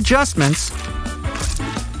right adjustments,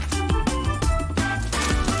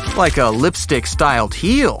 like a lipstick-styled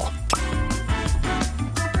heel,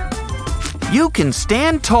 you can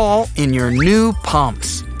stand tall in your new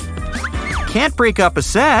pumps. Can't break up a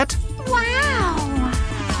set. Wow.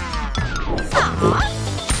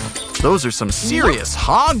 Those are some serious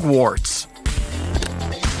Hogwarts.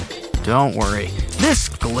 Don't worry, this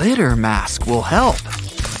glitter mask will help.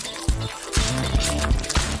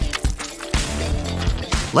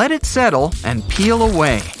 Let it settle and peel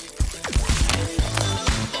away.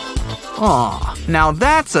 Aw, now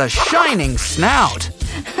that's a shining snout.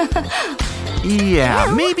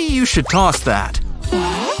 Yeah, maybe you should toss that.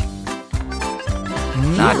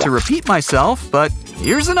 Not to repeat myself, but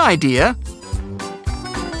here's an idea.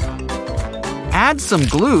 Add some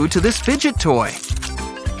glue to this fidget toy.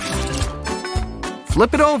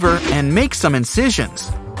 Flip it over and make some incisions.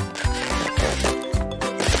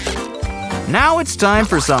 Now it's time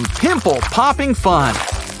for some pimple-popping fun.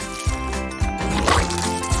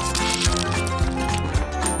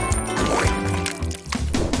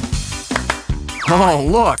 Oh,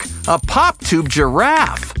 look, a pop-tube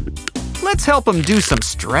giraffe. Let's help him do some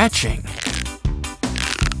stretching.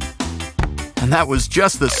 And that was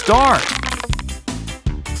just the start.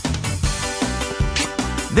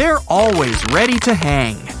 They're always ready to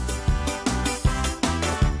hang.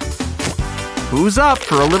 Who's up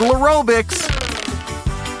for a little aerobics?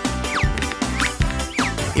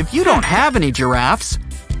 If you don't have any giraffes,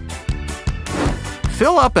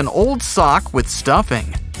 fill up an old sock with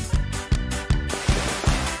stuffing.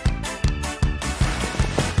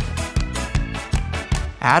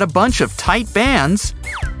 Add a bunch of tight bands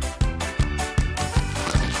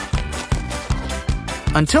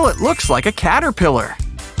until it looks like a caterpillar.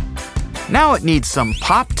 Now it needs some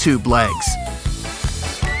pop tube legs.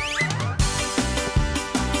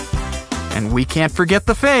 And we can't forget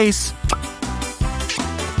the face.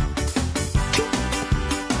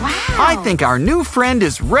 Wow. I think our new friend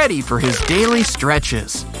is ready for his daily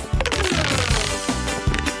stretches.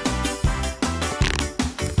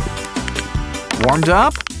 Warmed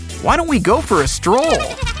up? Why don't we go for a stroll?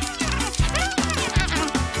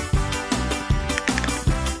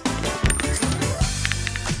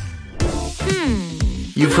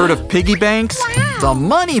 You've heard of piggy banks? Wow. The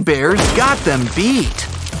money bears got them beat.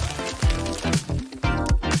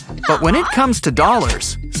 But when it comes to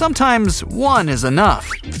dollars, sometimes one is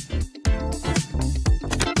enough.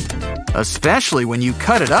 Especially when you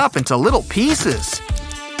cut it up into little pieces.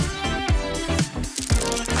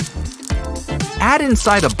 Add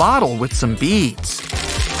inside a bottle with some beads.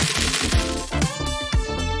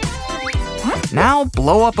 Now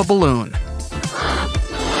blow up a balloon.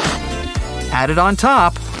 Add it on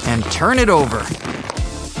top and turn it over.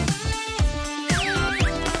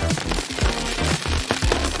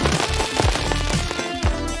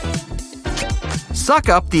 Suck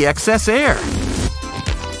up the excess air.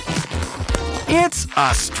 It's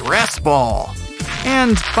a stress ball.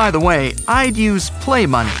 And by the way, I'd use play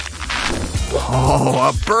money. Oh,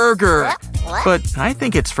 a burger! But I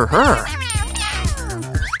think it's for her.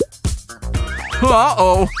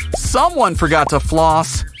 Uh-oh! Someone forgot to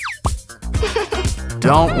floss.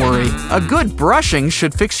 Don't worry, a good brushing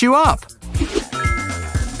should fix you up.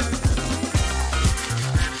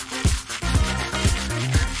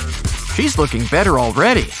 She's looking better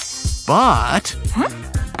already, but…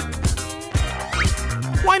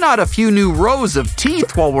 why not a few new rows of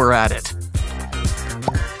teeth while we're at it?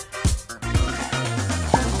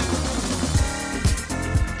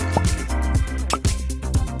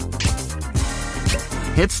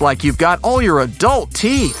 It's like you've got all your adult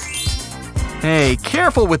teeth. Hey,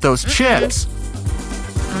 careful with those chips.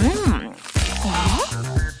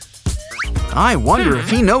 I wonder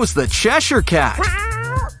if he knows the Cheshire Cat.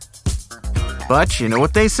 But you know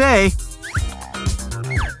what they say.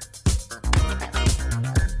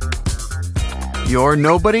 You're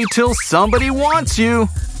nobody till somebody wants you.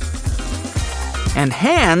 And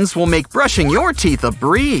hands will make brushing your teeth a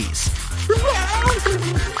breeze.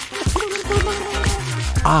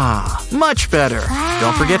 Ah, much better.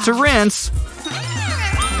 Don't forget to rinse.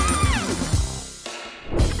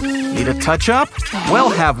 Need a touch-up? Well,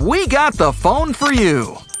 have we got the phone for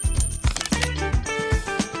you.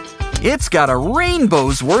 It's got a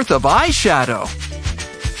rainbow's worth of eyeshadow.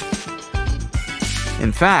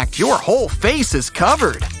 In fact, your whole face is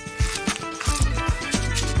covered.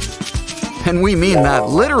 And we mean that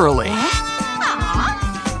literally.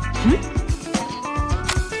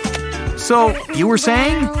 So, you were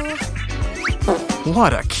saying?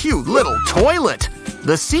 What a cute little toilet!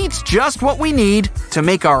 The seat's just what we need to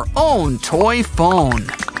make our own toy phone.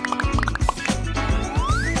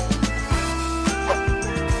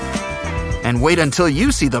 And wait until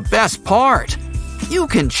you see the best part. You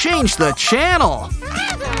can change the channel.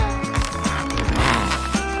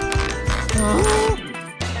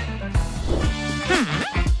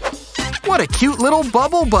 What a cute little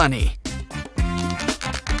bubble bunny.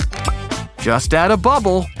 Just add a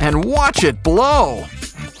bubble and watch it blow.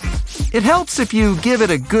 It helps if you give it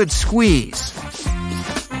a good squeeze.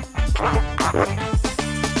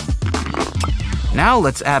 Now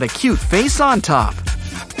let's add a cute face on top.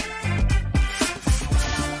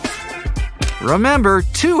 Remember,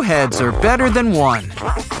 2 heads are better than 1.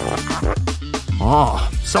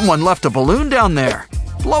 Oh, someone left a balloon down there.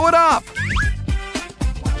 Blow it up.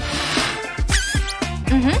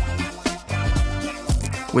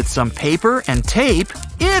 With some paper and tape,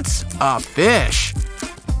 it's a fish.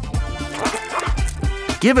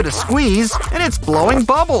 Give it a squeeze, and it's blowing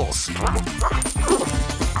bubbles.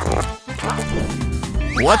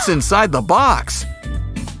 What's inside the box?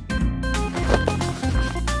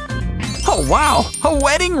 Oh wow, a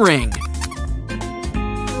wedding ring!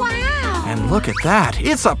 Wow! And look at that,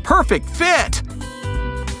 it's a perfect fit!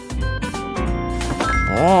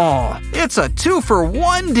 Oh, it's a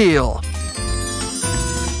 2-for-1 deal!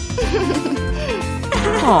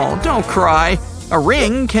 Oh, don't cry. A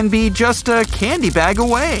ring can be just a candy bag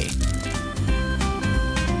away.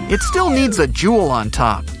 It still needs a jewel on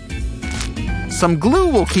top. Some glue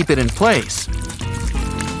will keep it in place.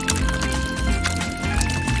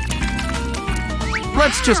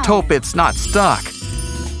 Let's just hope it's not stuck.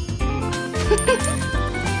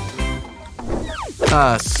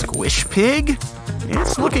 A squish pig?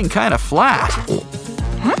 It's looking kind of flat.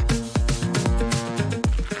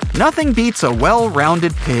 Nothing beats a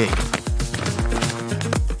well-rounded pig.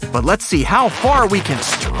 But let's see how far we can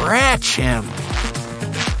stretch him.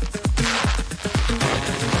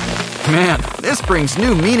 Man, this brings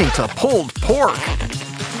new meaning to pulled pork.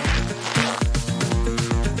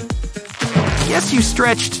 Guess you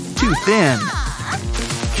stretched too thin.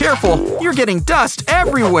 Careful, you're getting dust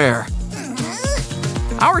everywhere.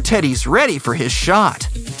 Our Teddy's ready for his shot.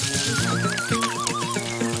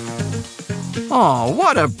 Oh,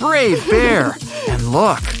 what a brave bear! And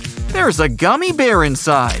look, there's a gummy bear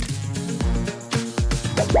inside.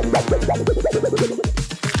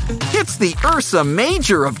 It's the Ursa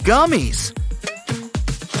Major of gummies.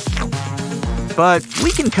 But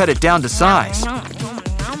we can cut it down to size.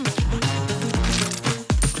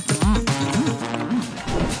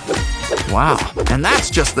 Wow, and that's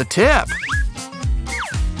just the tip.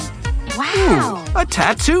 Wow! Ooh, a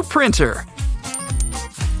tattoo printer.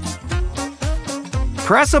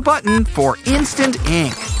 Press a button for instant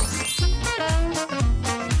ink.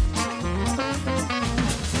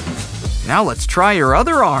 Now let's try your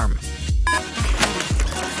other arm.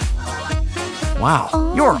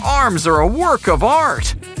 Wow, your arms are a work of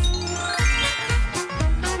art.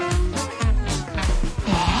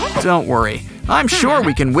 Don't worry, I'm sure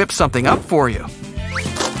we can whip something up for you.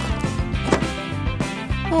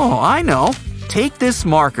 Oh, I know. Take this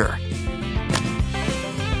marker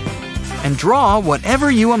and draw whatever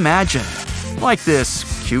you imagine, like this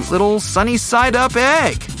cute little sunny-side-up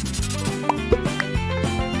egg.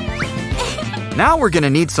 Now we're gonna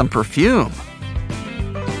need some perfume.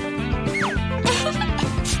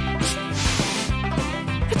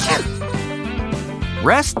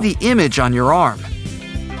 Rest the image on your arm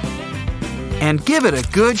and give it a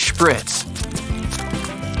good spritz.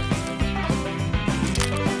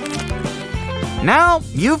 Now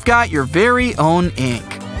you've got your very own ink.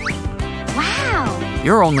 Wow!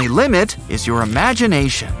 Your only limit is your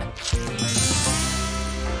imagination.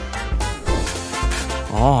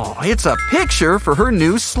 Oh, it's a picture for her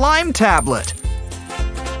new slime tablet.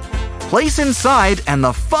 Place inside and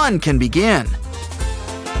the fun can begin.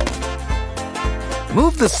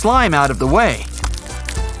 Move the slime out of the way.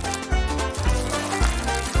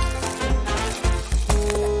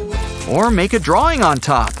 Or make a drawing on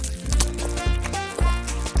top.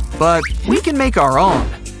 But we can make our own.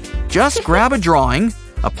 Just grab a drawing,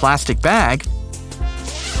 a plastic bag,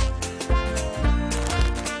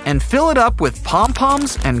 and fill it up with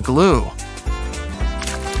pom-poms and glue.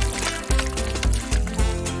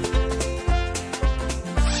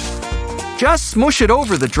 Just smoosh it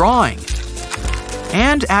over the drawing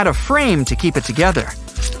and add a frame to keep it together.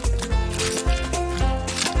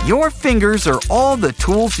 Your fingers are all the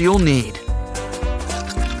tools you'll need.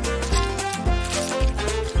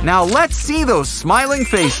 Now let's see those smiling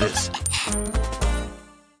faces.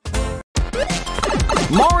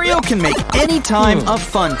 Mario can make any time a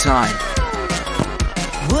fun time.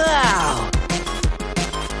 Wow!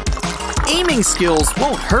 Aiming skills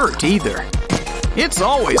won't hurt either. It's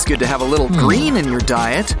always good to have a little green in your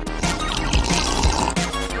diet.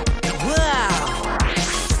 Wow!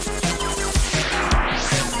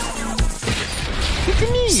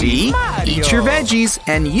 See? Eat your veggies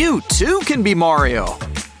and you too can be Mario.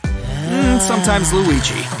 Sometimes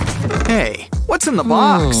Luigi. Hey, what's in the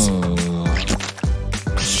box?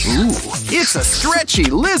 Ooh, it's a stretchy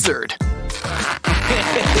lizard.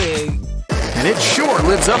 And it sure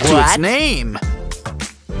lives up to its What? name.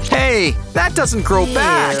 Hey, that doesn't grow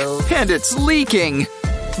back. And it's leaking.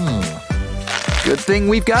 Good thing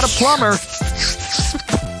we've got a plumber.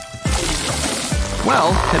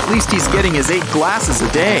 Well, at least he's getting his 8 glasses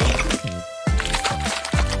a day.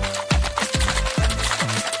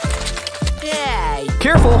 Yay!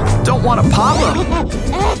 Careful, don't want to pop him.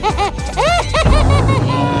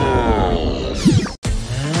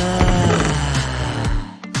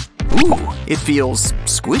 It feels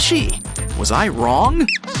squishy. Was I wrong?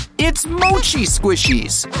 It's mochi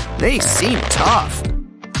squishies. They seem tough.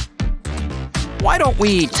 Why don't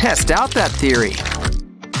we test out that theory?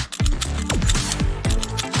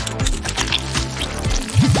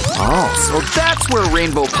 Oh, so that's where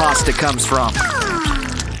rainbow pasta comes from.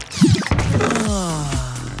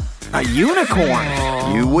 A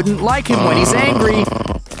unicorn. You wouldn't like him when he's angry.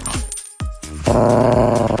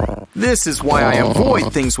 This is why I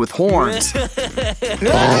avoid things with horns.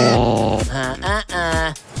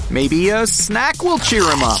 Maybe a snack will cheer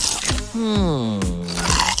him up.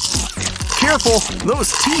 Careful,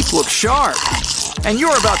 those teeth look sharp. And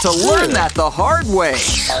you're about to learn that the hard way.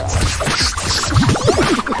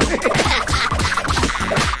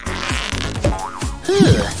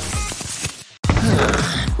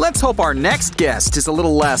 Let's hope our next guest is a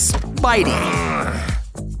little less bitey.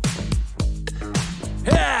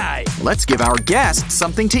 Hey! Let's give our guest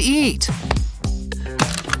something to eat.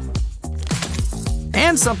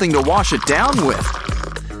 And something to wash it down with.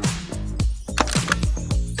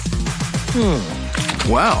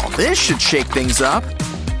 Well, this should shake things up.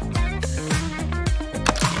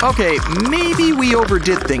 Okay, maybe we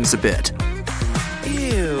overdid things a bit.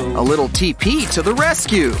 Ew. A little TP to the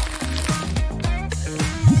rescue.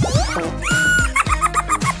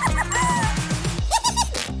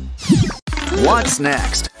 What's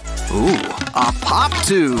next? Ooh, a pop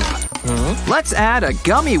tube. Let's add a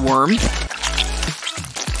gummy worm.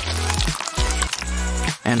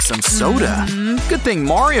 And some soda. Good thing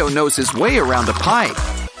Mario knows his way around a pipe.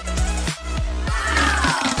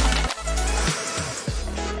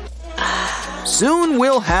 Soon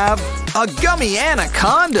we'll have a gummy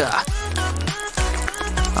anaconda.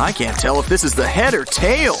 I can't tell if this is the head or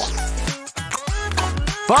tail.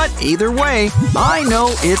 But either way, I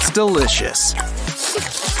know it's delicious.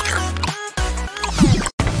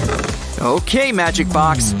 Okay, Magic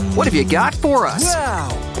Box, what have you got for us? Wow!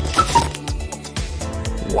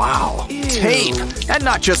 Wow, Ew. tape! And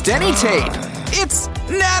not just any tape! It's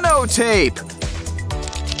nano tape!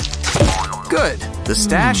 Good, the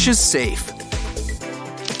stash is safe.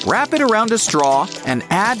 Wrap it around a straw and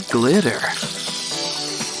add glitter.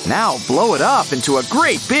 Now blow it up into a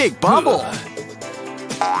great big bubble.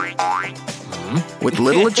 With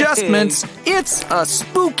little adjustments, it's a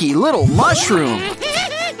spooky little mushroom.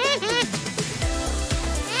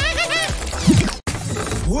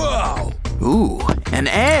 Whoa! Ooh, an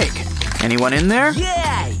egg. Anyone in there?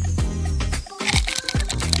 Yay!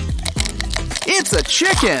 It's a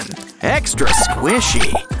chicken. Extra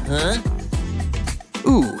squishy. Huh?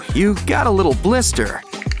 Ooh, you got a little blister.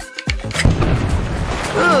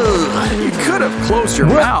 Ugh, you could have closed your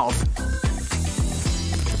mouth.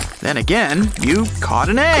 Then again, you caught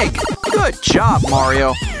an egg. Good job,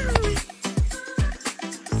 Mario.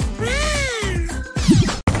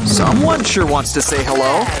 Someone sure wants to say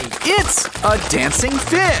hello. It's a dancing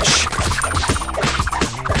fish.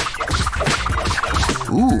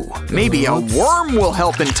 Ooh, maybe a worm will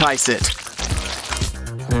help entice it.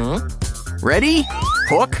 Ready?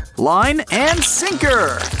 Hook, line, and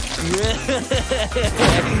sinker.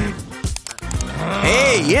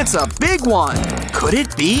 Hey, it's a big one. Could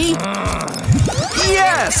it be?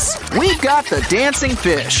 Yes! We got the dancing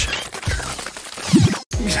fish.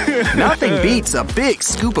 Nothing beats a big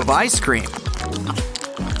scoop of ice cream.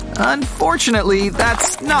 Unfortunately,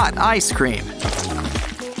 that's not ice cream.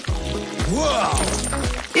 Whoa!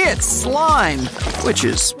 It's slime, which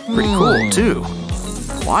is pretty cool too.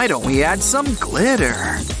 Why don't we add some glitter?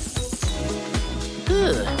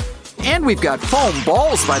 And we've got foam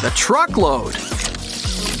balls by the truckload.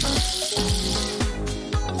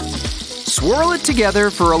 Swirl it together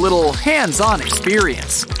for a little hands-on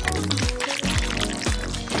experience.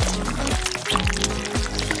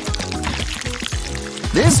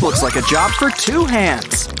 This looks like a job for 2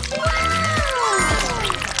 hands.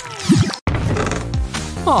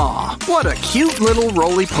 Aw, what a cute little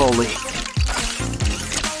roly-poly.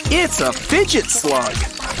 It's a fidget slug,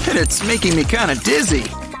 and it's making me kind of dizzy.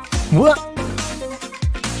 What?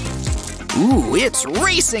 Ooh, it's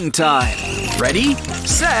racing time. Ready,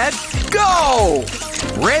 set, go!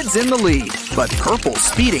 Red's in the lead, but purple's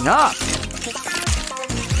speeding up.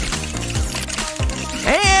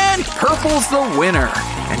 And purple's the winner.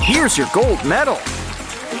 And here's your gold medal.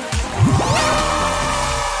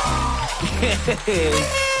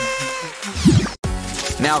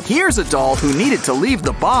 Now here's a doll who needed to leave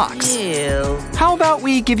the box. Ew. How about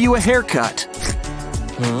we give you a haircut?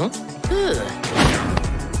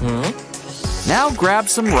 Now grab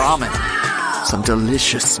some ramen. Some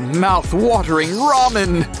delicious, mouth-watering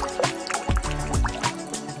ramen.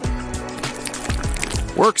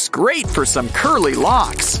 Works great for some curly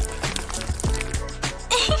locks.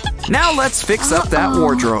 Now let's fix up that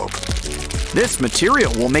wardrobe. This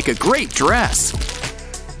material will make a great dress.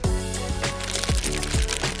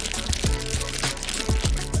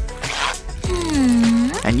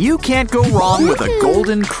 And you can't go wrong with a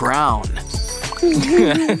golden crown.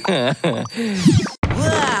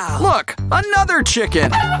 Look, another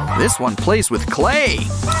chicken. This one plays with clay.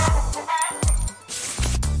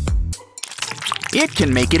 It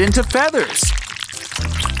can make it into feathers.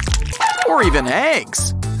 Or even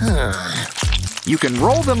eggs. You can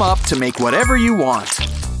roll them up to make whatever you want.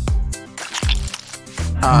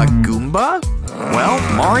 A Goomba? Well,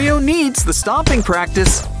 Mario needs the stomping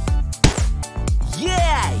practice. Yay!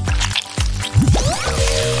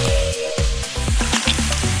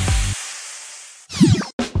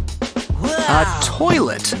 A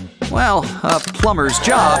toilet. Well, a plumber's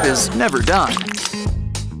job is never done.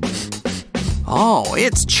 Oh,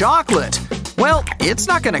 it's chocolate. Well, it's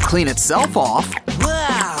not going to clean itself off.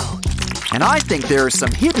 Wow! And I think there are some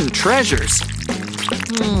hidden treasures.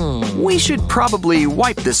 We should probably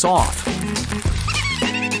wipe this off.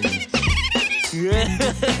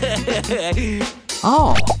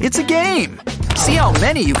 Oh, it's a game. See how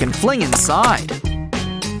many you can fling inside.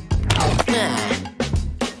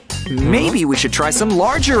 Maybe we should try some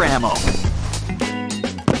larger ammo.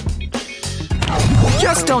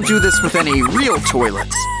 Just don't do this with any real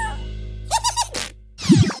toilets.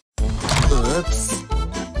 Oops.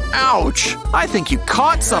 Ouch! I think you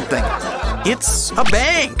caught something. It's a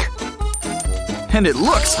bank. And it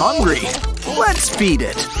looks hungry. Let's feed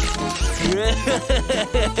it.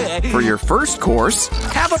 For your first course,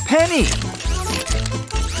 have a penny.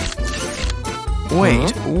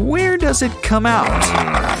 Wait, where does it come out?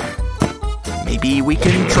 Maybe we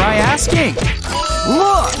can try asking.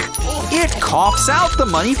 Look! It coughs out the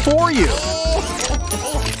money for you.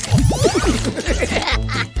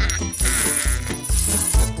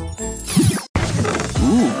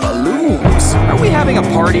 Ooh, balloons. Are we having a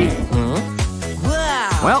party?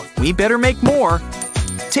 Wow! Well, we better make more.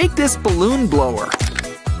 Take this balloon blower.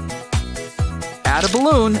 Add a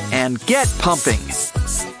balloon and get pumping.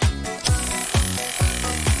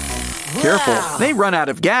 Careful, they run out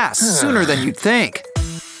of gas sooner than you'd think.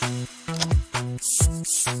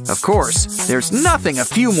 Of course, there's nothing a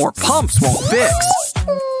few more pumps won't fix.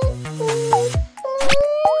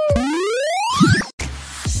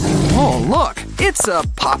 Oh, look, it's a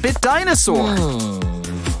Pop-It dinosaur.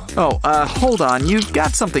 Oh, hold on, you've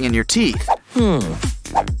got something in your teeth.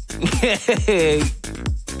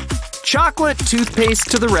 Chocolate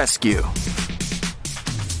toothpaste to the rescue.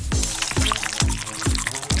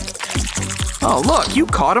 Oh, look, you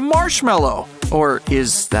caught a marshmallow. Or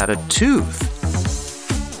is that a tooth?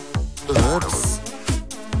 Oops.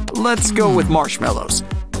 Let's go with marshmallows.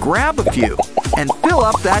 Grab a few and fill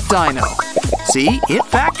up that dino. See, it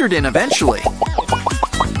factored in eventually.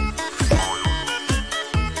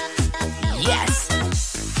 Yes!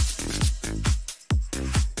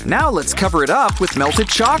 Now let's cover it up with melted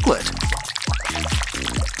chocolate.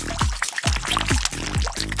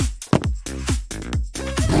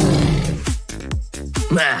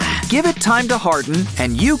 Give it time to harden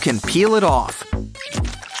and you can peel it off.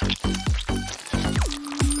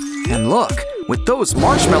 And look, with those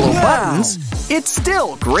marshmallow buttons, it's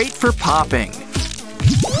still great for popping.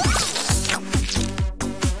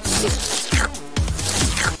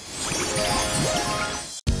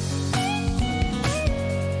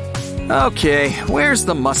 Okay, where's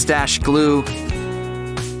the mustache glue?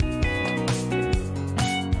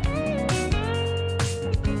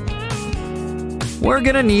 We're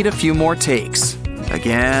gonna need a few more takes.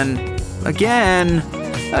 Again.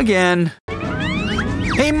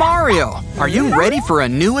 Hey Mario, are you ready for a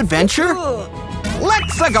new adventure?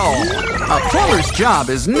 Let's go! A plumber's job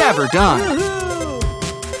is never done.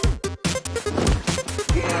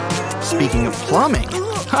 Speaking of plumbing,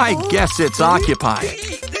 I guess it's occupied.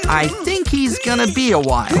 I think he's gonna be a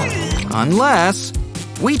while. Unless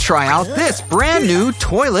we try out this brand new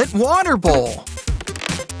toilet water bowl.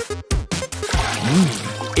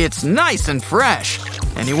 It's nice and fresh.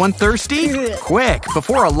 Anyone thirsty? Quick,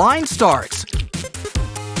 before a line starts.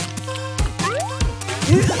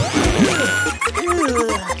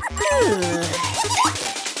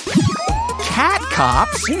 Cat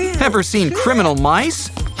cops? Ever seen Criminal Mice?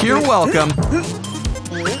 You're welcome.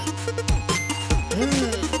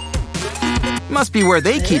 Must be where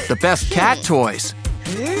they keep the best cat toys.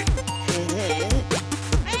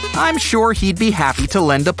 I'm sure he'd be happy to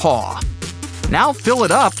lend a paw. Now fill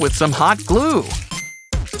it up with some hot glue.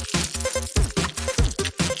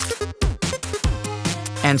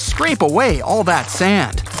 and scrape away all that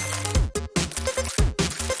sand.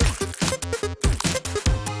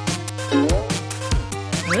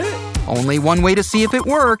 Only one way to see if it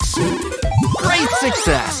works. Great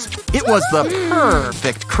success! It was the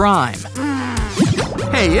perfect crime.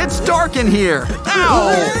 Hey, it's dark in here!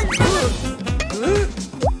 Ow!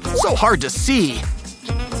 So hard to see.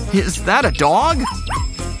 Is that a dog?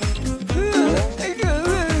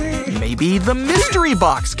 Maybe the mystery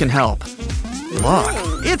box can help. Look,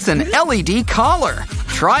 it's an LED collar.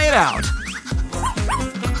 Try it out.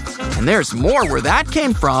 And there's more where that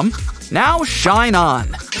came from. Now shine on.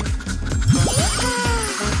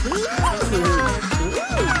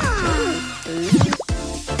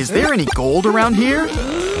 Is there any gold around here?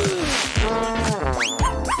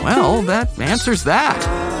 Well, that answers that.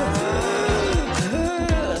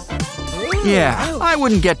 Yeah, I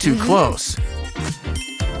wouldn't get too close.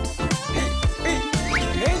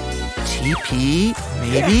 TP,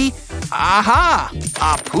 maybe? Aha!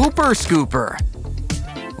 A pooper scooper.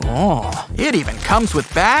 Oh, it even comes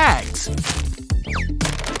with bags.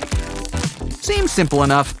 Seems simple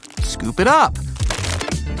enough. Scoop it up.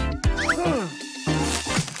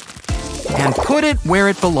 And put it where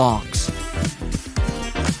it belongs.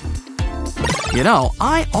 You know,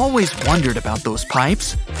 I always wondered about those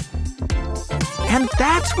pipes. And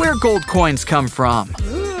that's where gold coins come from.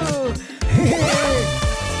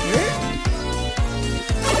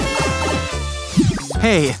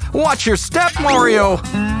 Hey, watch your step, Mario!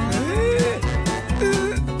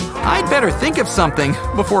 I'd better think of something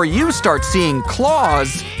before you start seeing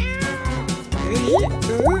claws.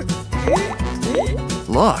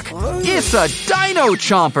 Look, it's a dino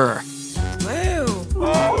chomper!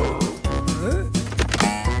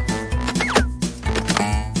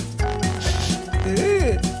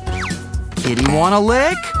 Kitty want a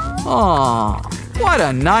lick? Aw, what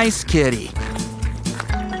a nice kitty.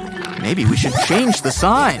 Maybe we should change the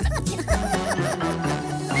sign.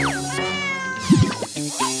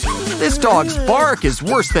 This dog's bark is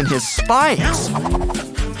worse than his spikes.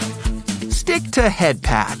 Stick to head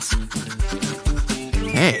pats.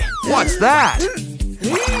 Hey, what's that?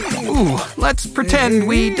 Ooh, let's pretend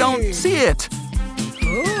we don't see it.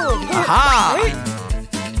 Aha!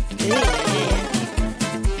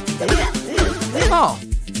 Oh,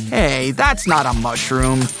 hey, that's not a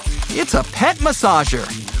mushroom. It's a pet massager.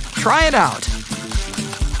 Try it out.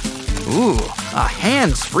 Ooh, a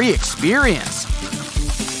hands-free experience.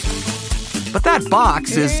 But that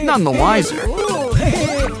box is none the wiser.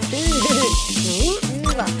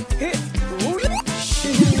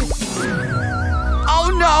 Oh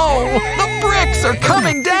no! The bricks are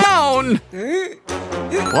coming down!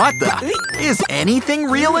 What the? Is anything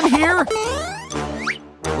real in here?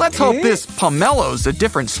 Let's hope this pomelo's a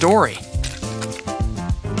different story.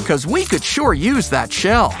 'Cause we could sure use that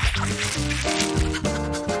shell.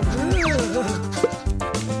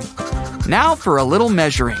 Now for a little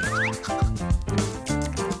measuring.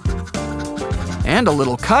 And a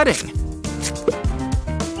little cutting.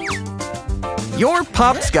 Your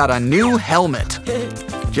pup's got a new helmet.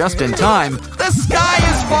 Just in time, the sky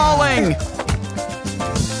is falling!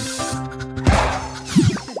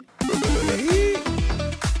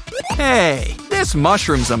 Hey, this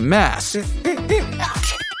mushroom's a mess.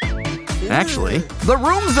 Actually, the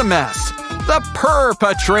room's a mess. The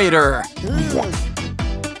perpetrator!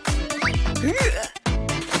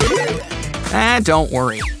 Don't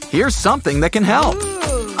worry. Here's something that can help.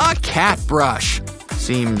 A cat brush.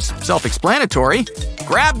 Seems self-explanatory.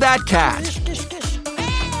 Grab that cat.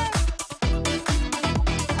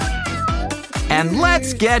 And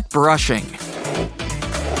let's get brushing.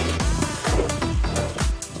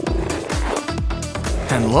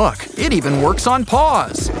 And look, it even works on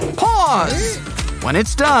paws. Paws! When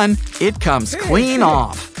it's done, it comes clean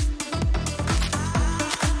off.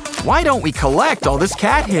 Why don't we collect all this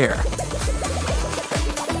cat hair?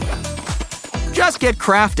 Just get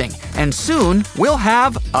crafting, and soon we'll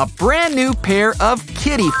have a brand new pair of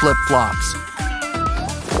kitty flip-flops.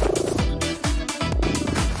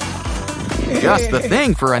 Just the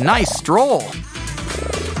thing for a nice stroll.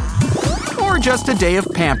 Or just a day of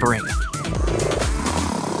pampering.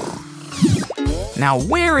 Now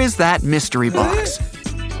where is that mystery box?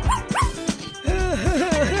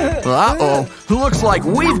 Uh-oh, looks like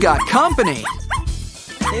we've got company.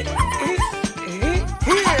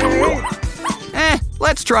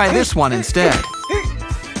 Let's try this one instead.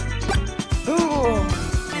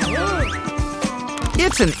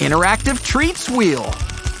 It's an interactive treats wheel.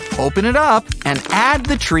 Open it up and add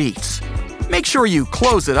the treats. Make sure you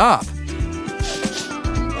close it up.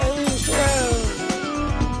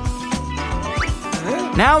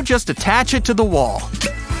 Now just attach it to the wall.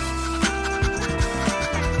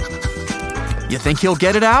 You think he'll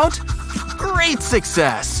get it out? Great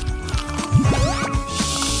success!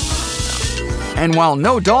 And while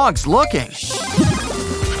no dog's looking,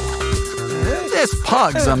 this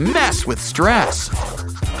pug's a mess with stress.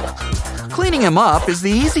 Cleaning him up is the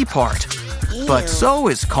easy part, but so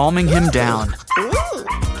is calming him down.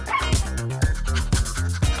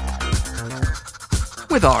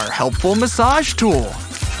 With our helpful massage tool.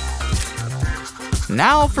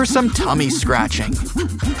 Now for some tummy scratching.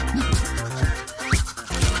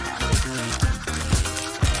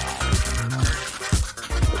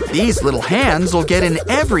 These little hands will get in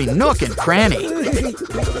every nook and cranny.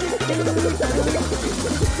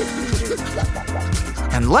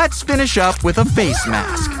 And let's finish up with a face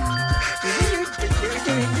mask.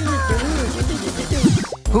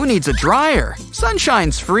 Who needs a dryer?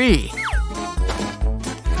 Sunshine's free.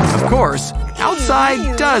 Of course,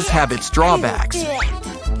 outside does have its drawbacks.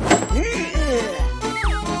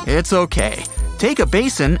 It's okay. Take a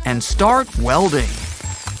basin and start welding.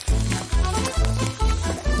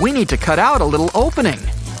 We need to cut out a little opening.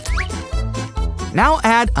 Now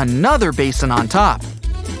add another basin on top.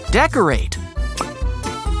 Decorate.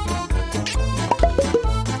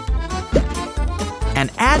 And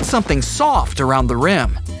add something soft around the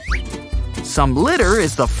rim. Some glitter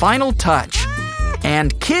is the final touch.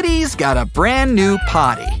 And Kitty's got a brand new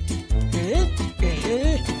potty.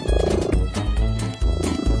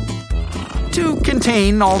 To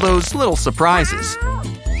contain all those little surprises.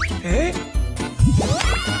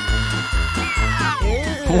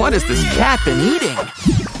 What has this cat been eating?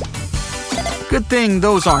 Good thing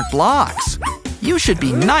those aren't blocks. You should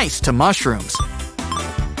be nice to mushrooms.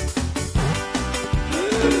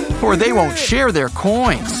 Or they won't share their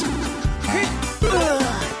coins.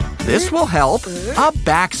 This will help. A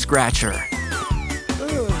back scratcher.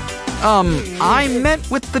 I meant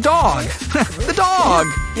with the dog. The dog!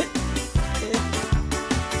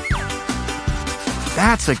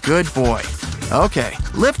 That's a good boy. Okay,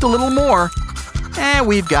 lift a little more. And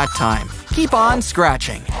we've got time. Keep on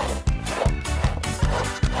scratching.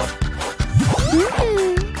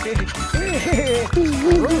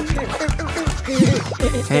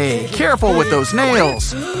 Hey, careful with those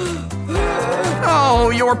nails.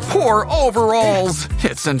 Oh, your poor overalls.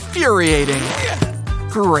 It's infuriating.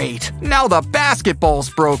 Great, now the basketball's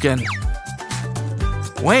broken.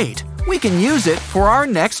 Wait, we can use it for our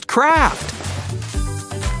next craft.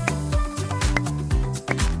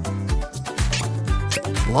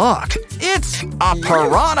 Look, it's a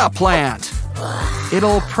piranha plant.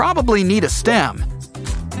 It'll probably need a stem.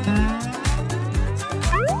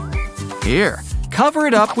 Here, cover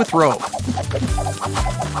it up with rope.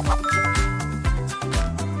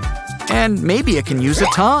 And maybe it can use a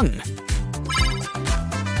tongue.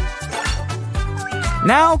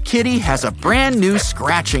 Now Kitty has a brand new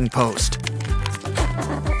scratching post.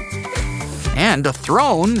 And a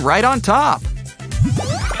throne right on top.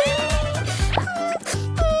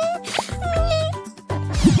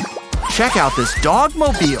 Check out this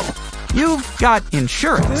dogmobile. You've got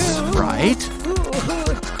insurance, right?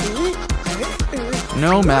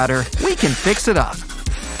 No matter, we can fix it up.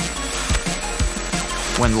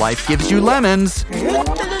 When life gives you lemons.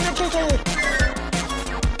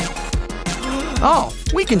 Oh,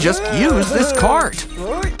 we can just use this cart.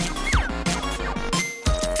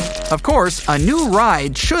 Of course, a new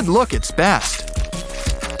ride should look its best.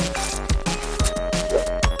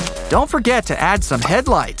 Don't forget to add some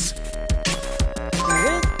headlights.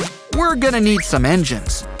 We're gonna need some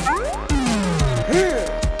engines.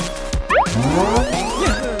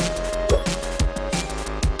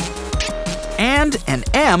 And an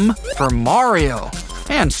M for Mario.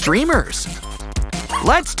 And streamers.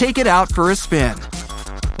 Let's take it out for a spin.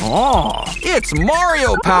 Oh, it's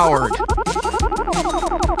Mario powered.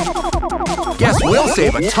 Guess we'll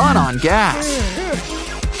save a ton on gas.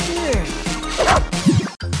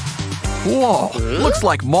 Whoa, looks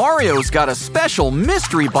like Mario's got a special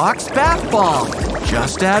mystery box bath bomb.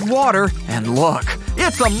 Just add water and look,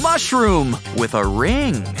 it's a mushroom with a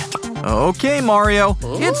ring. Okay, Mario,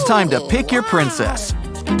 it's time to pick your princess.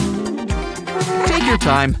 Take your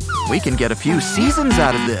time. We can get a few seasons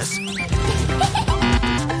out of this.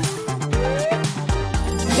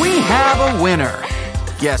 We have a winner.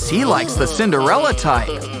 Guess he likes the Cinderella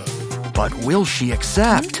type. But will she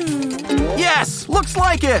accept? Yes, looks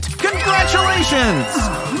like it! Congratulations!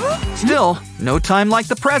 Still, no time like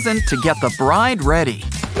the present to get the bride ready.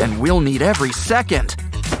 And we'll need every second.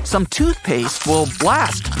 Some toothpaste will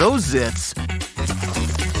blast those zits.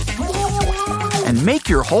 And make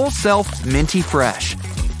your whole self minty fresh.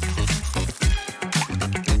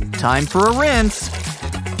 Time for a rinse.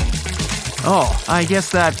 Oh, I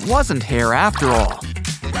guess that wasn't hair after all.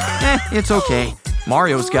 It's okay.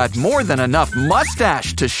 Mario's got more than enough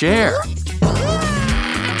mustache to share.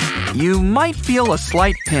 You might feel a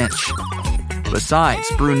slight pinch.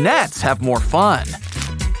 Besides, brunettes have more fun.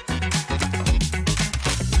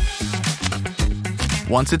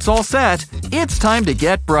 Once it's all set, it's time to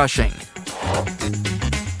get brushing.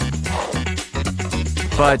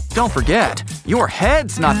 But don't forget, your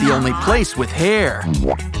head's not the only place with hair.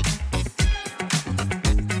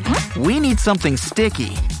 We need something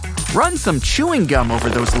sticky. Run some chewing gum over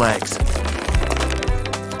those legs.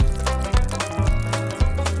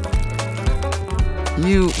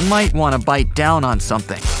 You might want to bite down on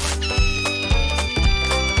something.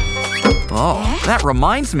 Oh, that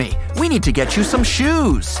reminds me. We need to get you some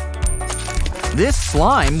shoes. This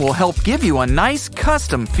slime will help give you a nice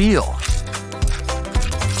custom feel.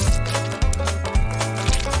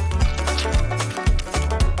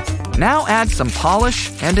 Now add some polish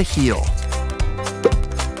and a heel.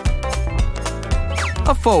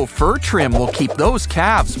 A faux fur trim will keep those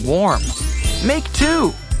calves warm. Make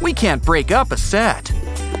two. We can't break up a set.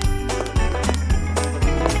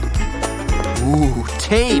 Ooh,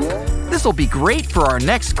 tape. This'll be great for our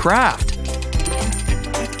next craft.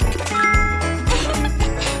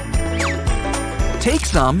 Take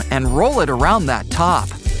some and roll it around that top.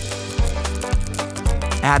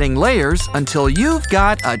 Adding layers until you've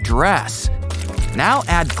got a dress. Now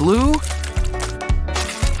add glue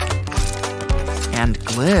and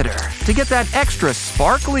glitter to get that extra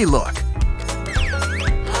sparkly look.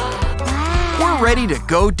 We're ready to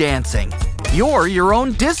go dancing. You're your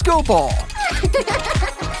own disco ball.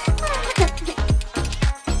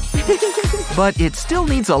 But it still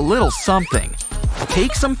needs a little something.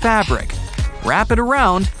 Take some fabric. Wrap it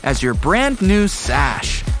around as your brand new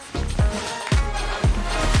sash.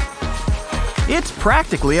 It's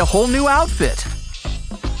practically a whole new outfit.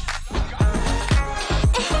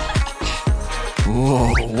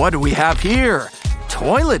 Whoa, what do we have here?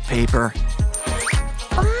 Toilet paper.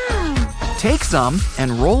 Wow. Take some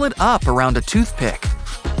and roll it up around a toothpick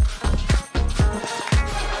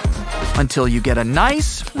until you get a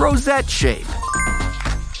nice rosette shape.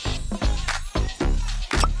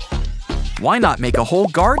 Why not make a whole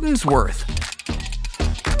garden's worth?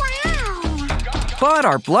 Wow. But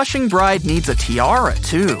our blushing bride needs a tiara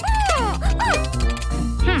too.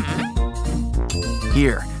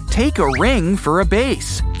 Here, take a ring for a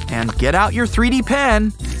base and get out your 3D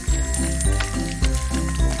pen.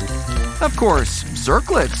 Of course,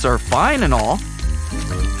 circlets are fine and all.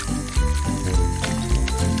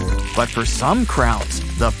 But for some crowns,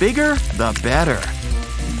 the bigger, the better.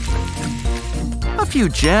 A few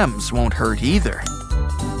gems won't hurt either.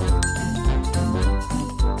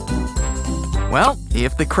 Well,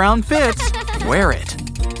 if the crown fits, wear it.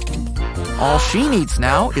 All she needs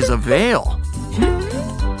now is a veil.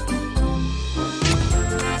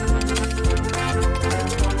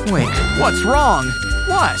 Wait, what's wrong?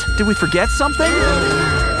 What? Did we forget something?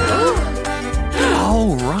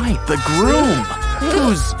 Oh, right, the groom.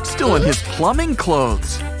 Who's still in his plumbing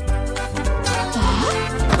clothes.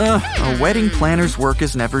 A wedding planner's work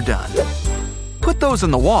is never done. Put those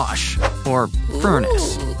in the wash, or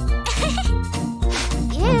furnace.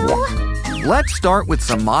 Ew. Let's start with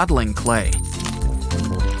some modeling clay.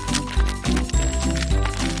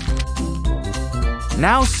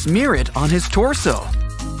 Now smear it on his torso.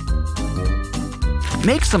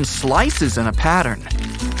 Make some slices in a pattern.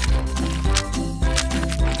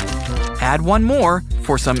 Add one more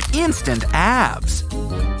for some instant abs.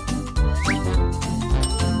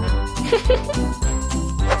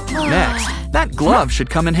 Next, that glove should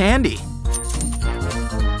come in handy.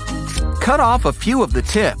 Cut off a few of the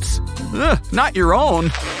tips. Ugh, not your own.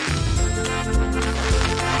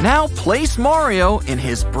 Now place Mario in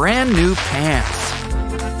his brand new pants.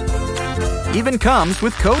 Even comes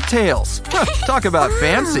with coattails. Talk about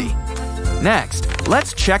fancy. Next,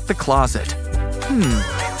 let's check the closet.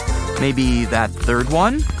 Maybe that third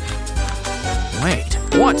one? Wait,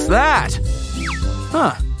 what's that?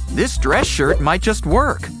 Huh, this dress shirt might just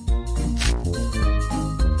work.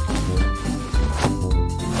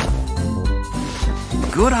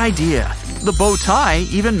 Good idea. The bow tie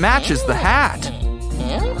even matches the hat.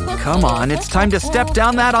 Come on, it's time to step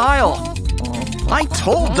down that aisle. I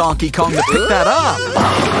told Donkey Kong to pick that up.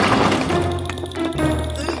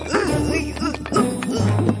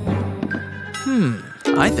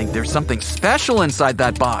 I think there's something special inside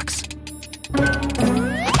that box.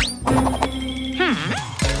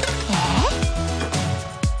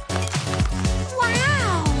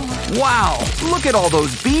 Wow. Wow, look at all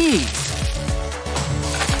those beads.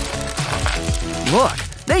 Look,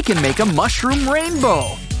 they can make a mushroom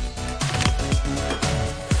rainbow.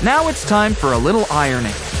 Now it's time for a little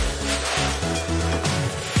ironing.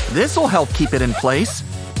 This'll help keep it in place.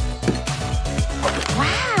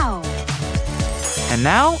 Wow! And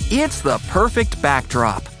now it's the perfect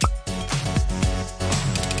backdrop.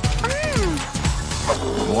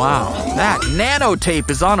 Wow, that nanotape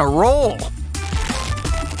is on a roll.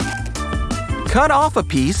 Cut off a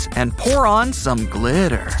piece and pour on some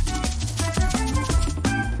glitter.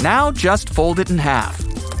 Now just fold it in half.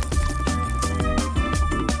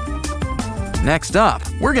 Next up,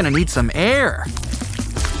 we're gonna need some air.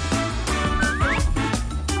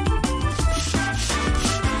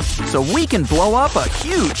 So we can blow up a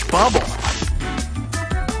huge bubble.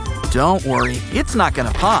 Don't worry, it's not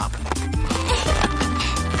gonna pop.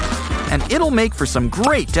 And it'll make for some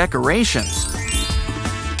great decorations.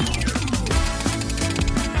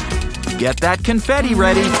 Get that confetti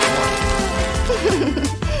ready.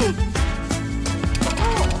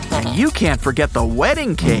 And you can't forget the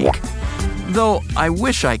wedding cake. Though I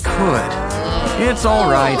wish I could. It's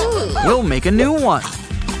all right. We'll make a new one.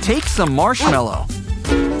 Take some marshmallow.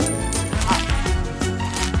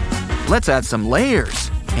 Let's add some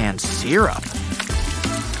layers and syrup.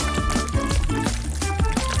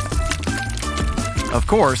 Of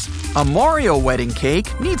course, a Mario wedding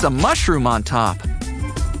cake needs a mushroom on top.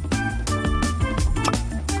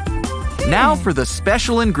 Now for the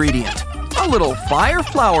special ingredient, a little fire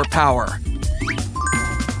flower power.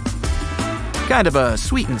 Kind of a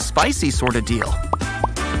sweet and spicy sort of deal.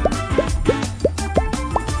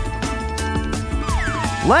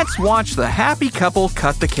 Let's watch the happy couple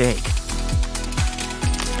cut the cake.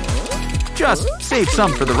 Just save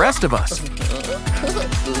some for the rest of us.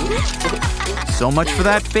 So much for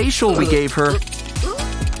that facial we gave her.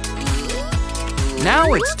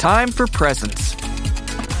 Now it's time for presents.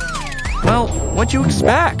 Well, what'd you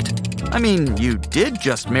expect? I mean, you did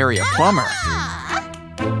just marry a plumber.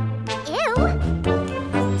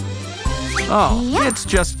 Oh, it's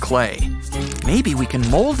just clay. Maybe we can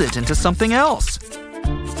mold it into something else.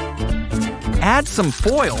 Add some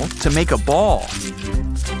foil to make a ball.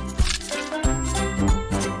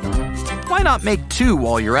 Why not make two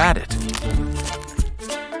while you're at it?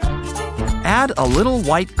 Add a little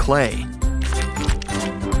white clay.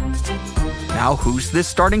 Now who's this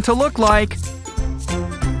starting to look like?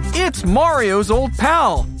 It's Mario's old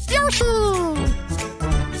pal, Yoshi!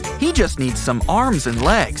 He just needs some arms and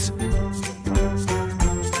legs.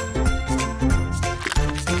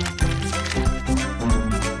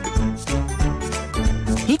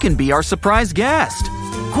 He can be our surprise guest.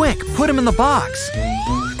 Quick, put him in the box.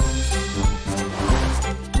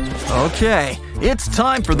 Okay, it's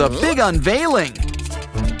time for the big unveiling.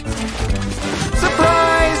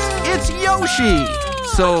 Surprise! It's Yoshi!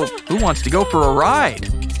 So, who wants to go for a ride?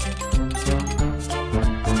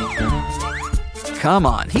 Come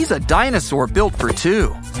on, he's a dinosaur built for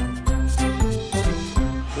two.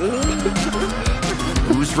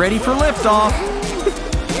 Who's ready for liftoff?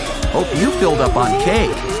 Hope you filled up on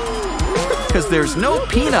cake. 'Cause there's no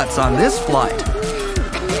peanuts on this flight.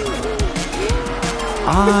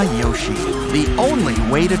 Ah, Yoshi, the only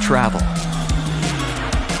way to travel.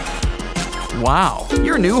 Wow,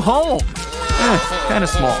 your new home. Kinda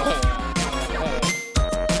small.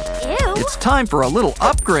 Ew. It's time for a little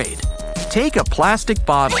upgrade. Take a plastic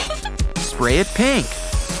bottle. Spray it pink.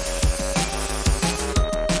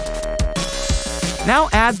 Now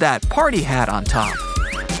add that party hat on top.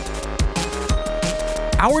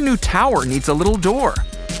 Our new tower needs a little door.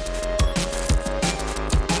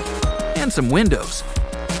 And some windows.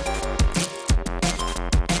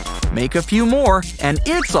 Make a few more, and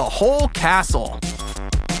it's a whole castle.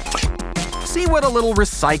 See what a little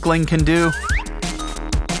recycling can do?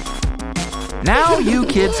 Now you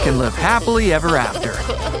kids can live happily ever after.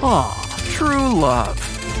 Aw, true love.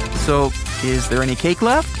 So, is there any cake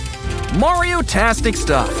left? Mario-tastic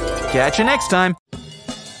stuff. Catch you next time.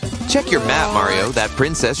 Check your map, Mario. That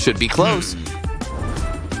princess should be close.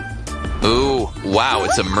 Ooh, wow,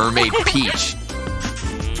 it's a mermaid Peach.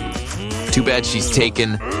 Too bad she's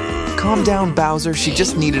taken. Calm down, Bowser. She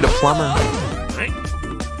just needed a plumber.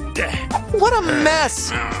 What a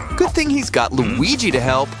mess! Good thing he's got Luigi to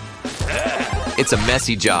help. It's a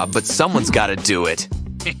messy job, but someone's got to do it.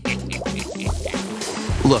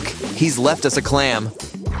 Look, he's left us a clam.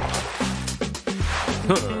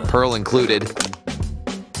 Pearl included.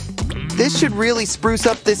 This should really spruce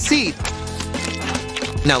up this seat.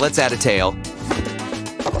 Now let's add a tail.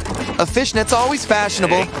 A fishnet's always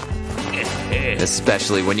fashionable.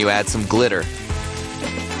 Especially when you add some glitter.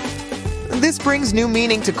 This brings new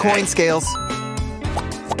meaning to coin scales.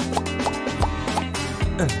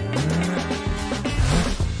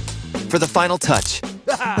 for the final touch.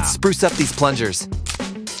 Let's spruce up these plungers.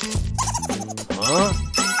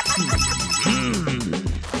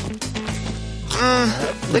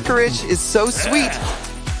 Licorice is so sweet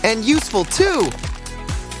and useful too.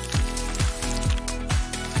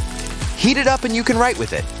 Heat it up and you can write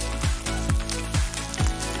with it.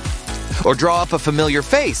 Or draw up a familiar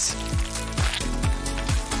face.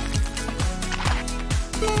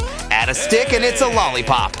 Add a stick and it's a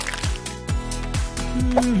lollipop.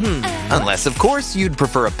 Unless, of course, you'd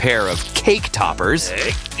prefer a pair of cake toppers.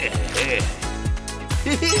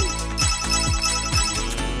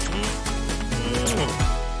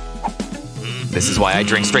 This is why I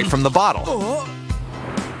drink straight from the bottle.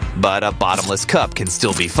 But a bottomless cup can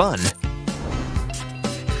still be fun.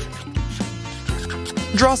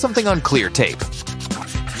 Draw something on clear tape.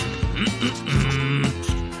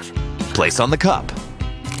 Place on the cup.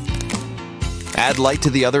 Add light to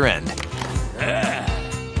the other end.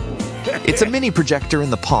 It's a mini projector in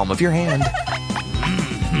the palm of your hand.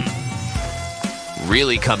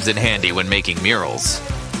 Really comes in handy when making murals.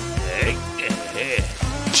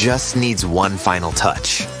 Just needs one final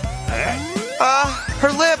touch.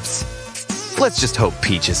 Her lips! Let's just hope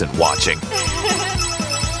Peach isn't watching.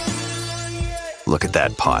 Look at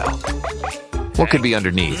that pile. What could be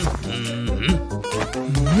underneath?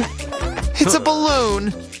 It's a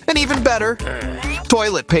balloon! And even better,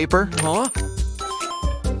 toilet paper.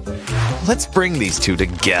 Let's bring these two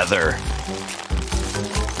together.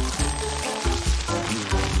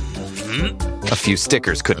 A few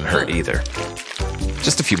stickers couldn't hurt either.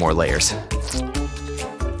 Just a few more layers.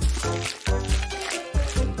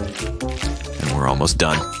 And we're almost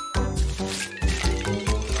done.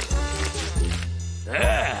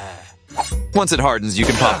 Once it hardens, you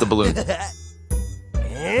can pop the balloon.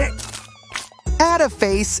 Add a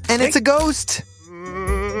face, and it's a ghost.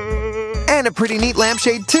 And a pretty neat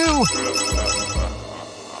lampshade, too.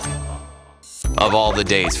 Of all the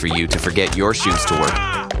days for you to forget your shoes to work,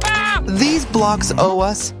 these blocks owe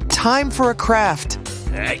us time for a craft.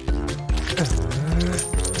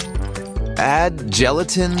 Add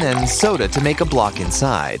gelatin and soda to make a block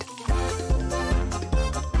inside.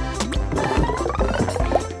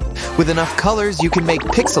 With enough colors, you can make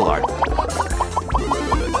pixel art.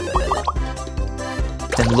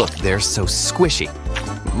 And look, they're so squishy.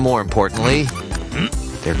 More importantly,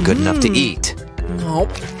 they're good enough to eat.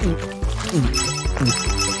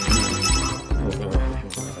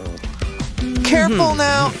 Careful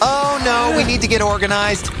now! Oh no, we need to get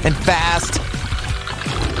organized and fast.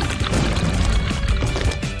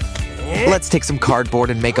 Let's take some cardboard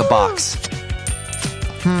and make a box.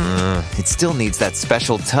 It still needs that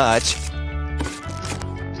special touch.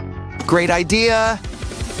 Great idea!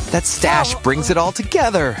 That stash brings it all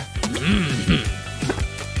together.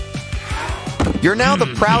 You're now the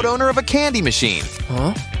proud owner of a candy machine.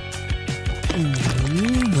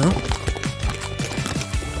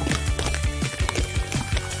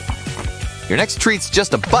 Your next treat's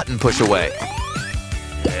just a button push away.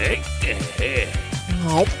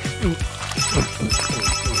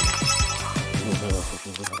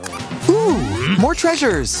 Ooh, more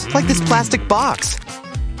treasures, like this plastic box.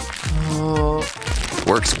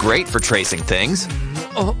 Works great for tracing things.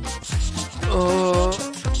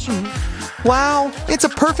 Wow, it's a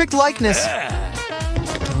perfect likeness.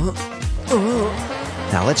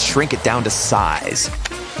 Now let's shrink it down to size.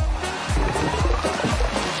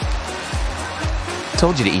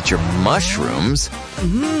 Told you to eat your mushrooms.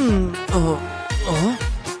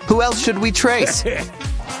 Who else should we trace?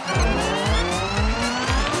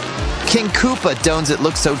 King Koopa dones it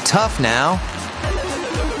looks so tough now.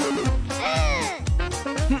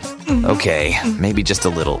 Okay, maybe just a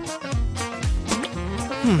little.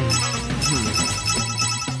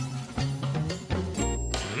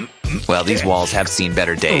 Well, these walls have seen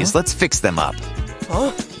better days. Let's fix them up.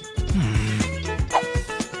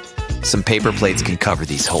 Some paper plates can cover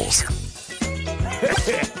these holes.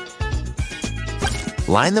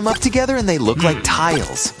 Line them up together and they look like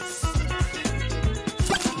tiles.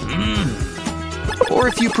 Or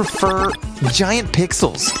if you prefer, giant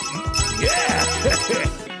pixels.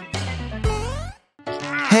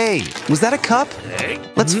 Hey, was that a cup?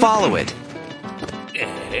 Let's follow it.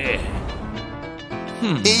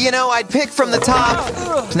 You know, I'd pick from the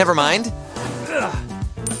top. Never mind.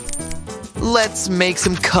 Let's make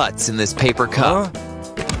some cuts in this paper cup.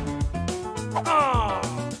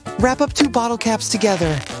 Wrap up 2 bottle caps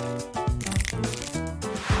together.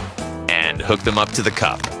 And hook them up to the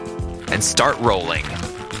cup. And start rolling.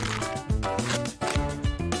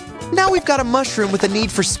 Now we've got a mushroom with a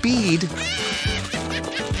need for speed.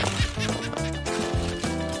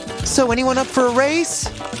 So anyone up for a race?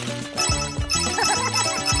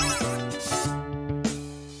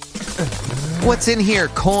 What's in here?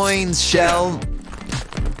 Coins, shell.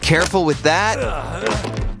 Careful with that.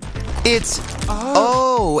 It's...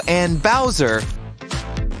 Oh, and Bowser.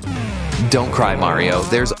 Don't cry, Mario.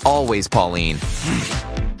 There's always Pauline.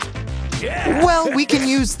 Well, we can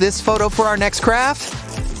use this photo for our next craft.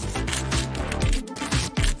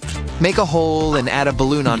 Make a hole and add a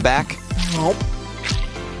balloon on back.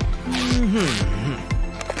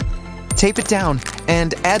 Tape it down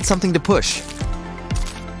and add something to push.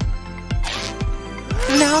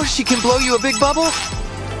 Now she can blow you a big bubble.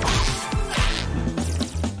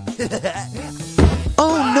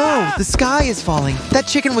 Oh no, the sky is falling. That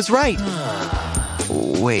chicken was right.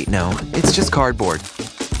 Wait, no, it's just cardboard.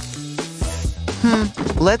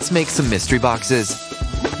 Let's make some mystery boxes.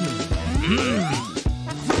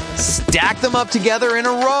 Stack them up together in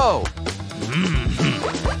a row.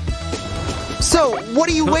 So, what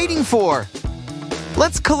are you waiting for?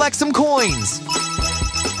 Let's collect some coins.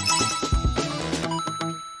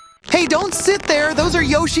 Hey, don't sit there. Those are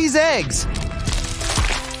Yoshi's eggs.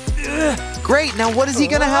 Great, now what is he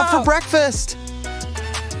gonna have for breakfast?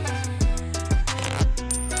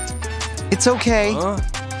 It's okay.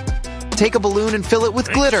 Take a balloon and fill it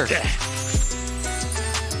with glitter.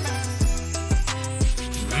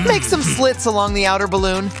 Make some slits along the outer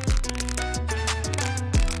balloon.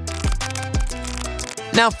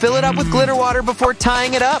 Now fill it up with glitter water before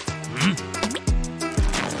tying it up.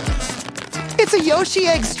 It's a Yoshi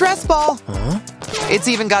egg stress ball. It's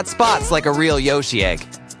even got spots like a real Yoshi egg.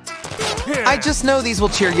 I just know these will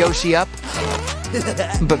cheer Yoshi up.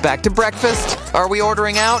 But back to breakfast. Are we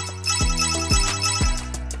ordering out?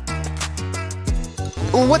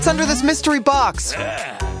 What's under this mystery box?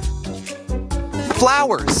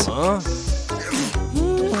 Flowers.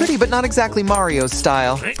 Pretty, but not exactly Mario's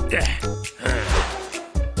style.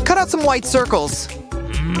 Cut out some white circles.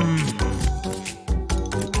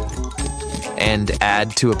 And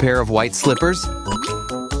add to a pair of white slippers.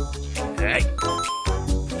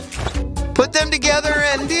 Put them together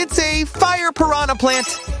and it's a fire piranha plant.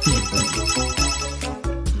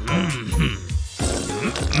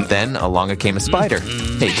 Then along came a spider.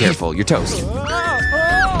 Hey, careful, your toast.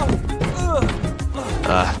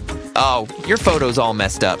 Oh, your photo's all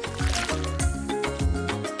messed up.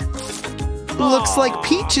 Looks like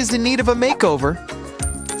Peach is in need of a makeover.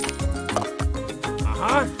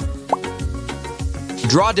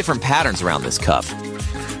 Draw different patterns around this cup.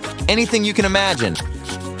 Anything you can imagine.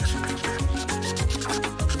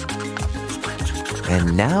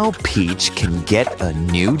 And now Peach can get a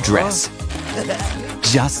new dress.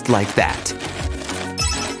 Just like that.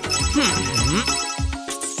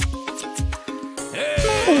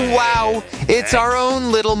 Wow, it's our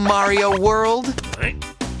own little Mario world.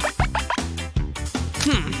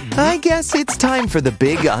 I guess it's time for the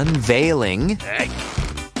big unveiling.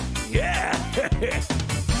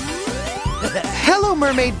 Hello,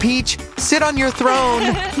 Mermaid Peach. Sit on your throne.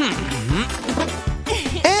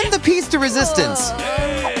 And the piece de resistance.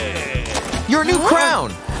 Your new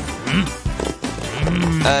crown.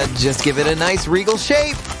 Just give it a nice regal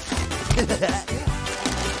shape.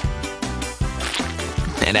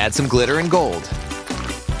 And add some glitter and gold.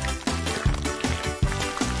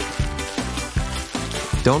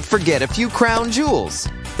 Don't forget a few crown jewels.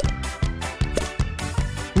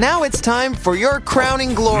 Now it's time for your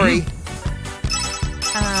crowning glory.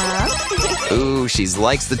 Ooh, she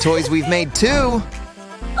likes the toys we've made too.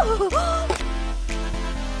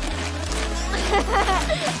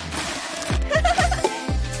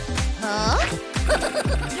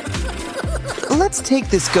 Let's take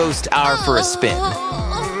this ghost hour for a spin.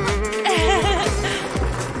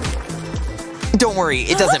 Don't worry,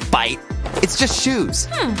 it doesn't bite. It's just shoes.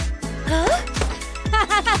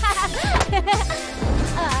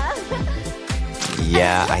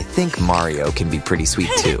 Yeah, I think Mario can be pretty sweet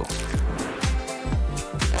too.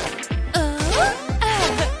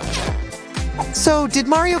 So, did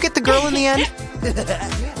Mario get the girl in the end?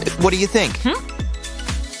 What do you think?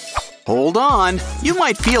 Hold on, you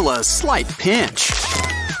might feel a slight pinch.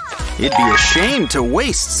 It'd be a shame to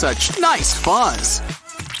waste such nice fuzz.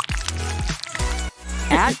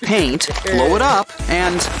 Add paint, blow it up,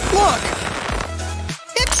 and look!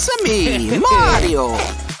 It's me, Mario!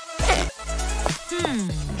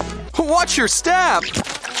 Watch your step!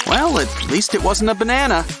 Well, at least it wasn't a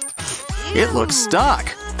banana. It looks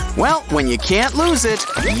stuck. Well, when you can't lose it,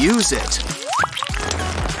 use it.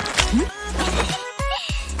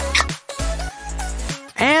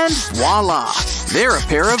 And voila! They're a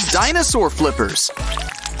pair of dinosaur flippers.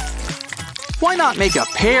 Why not make a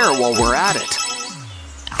pair while we're at it?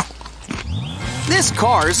 This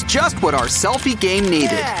car's just what our selfie game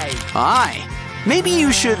needed. Aye. Maybe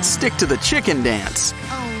you should stick to the chicken dance.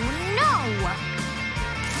 Oh,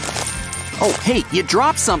 no. Oh, hey, you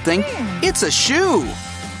dropped something. It's a shoe.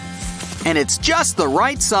 And it's just the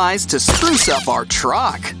right size to spruce up our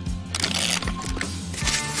truck.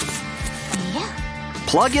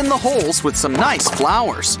 Plug in the holes with some nice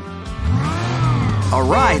flowers. All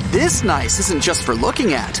right, this nice isn't just for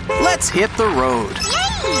looking at. Let's hit the road.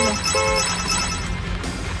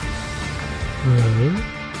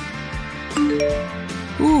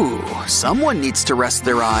 Ooh, someone needs to rest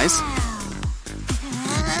their eyes.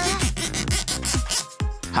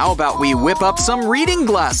 How about we whip up some reading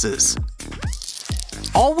glasses?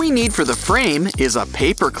 All we need for the frame is a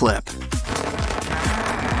paper clip.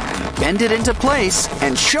 Bend it into place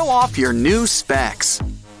and show off your new specs.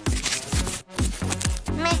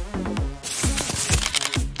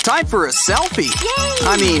 Time for a selfie. Yay!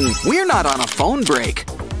 I mean, we're not on a phone break.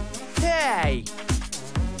 Hey!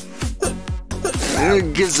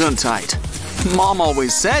 Gesundheit. Mom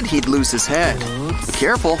always said he'd lose his head.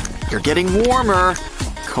 Careful, you're getting warmer.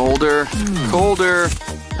 Colder, colder,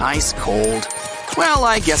 nice cold. Well,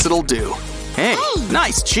 I guess it'll do. Hey,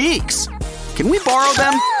 nice cheeks. Can we borrow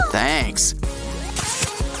them? Thanks.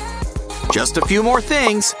 Just a few more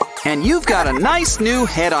things, and you've got a nice new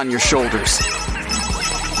head on your shoulders.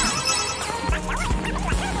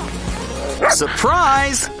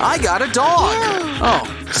 Surprise! I got a dog! Oh,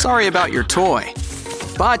 sorry about your toy.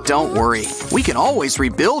 But don't worry, we can always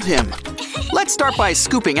rebuild him. Let's start by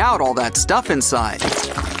scooping out all that stuff inside.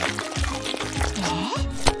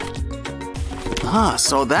 Ah,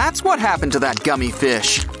 so that's what happened to that gummy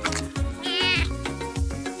fish.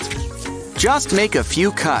 Just make a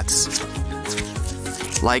few cuts.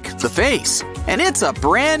 Like the face. And it's a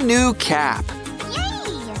brand new cap.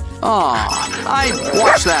 Aw, I'd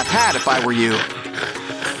wash that hat if I were you.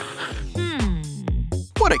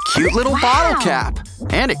 What a cute little bottle cap.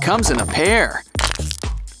 And it comes in a pair.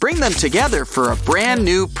 Bring them together for a brand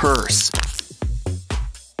new purse.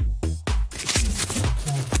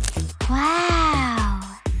 Wow.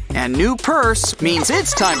 And new purse means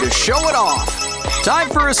it's time to show it off. Time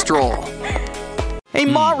for a stroll. Hey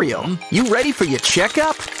Mario, you ready for your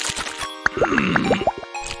checkup?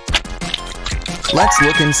 Let's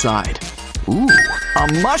look inside. Ooh, a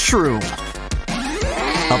mushroom.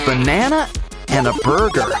 A banana and a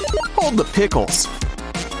burger. Hold the pickles.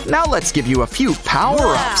 Now let's give you a few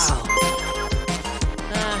power-ups.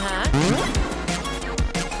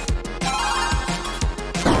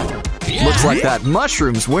 Looks like that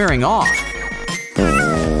mushroom's wearing off.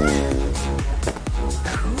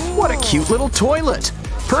 What a cute little toilet.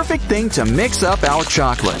 Perfect thing to mix up our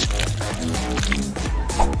chocolate.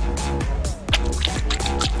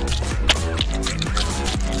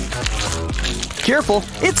 Careful,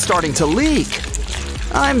 it's starting to leak.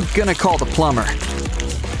 I'm gonna call the plumber.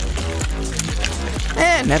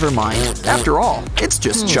 Never mind. After all, it's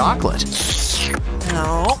just chocolate.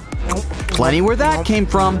 Plenty where that came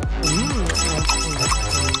from.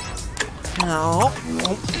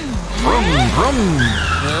 Vroom,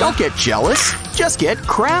 vroom. Don't get jealous, just get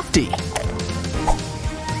crafty.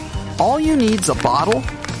 All you need's a bottle,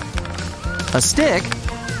 a stick,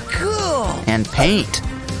 and paint.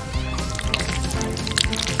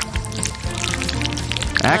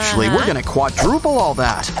 Actually, we're gonna quadruple all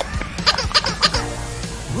that.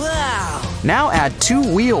 Wow! Now add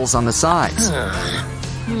 2 wheels on the sides.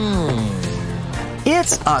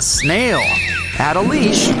 It's a snail. Add a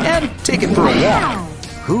leash and take it for a walk.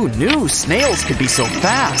 Who knew snails could be so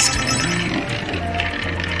fast?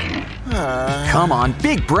 Come on,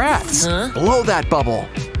 big breaths. Blow that bubble.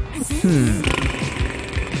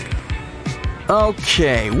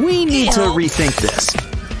 Okay, we need to rethink this.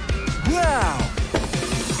 Wow!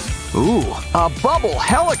 Ooh, a bubble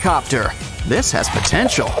helicopter. This has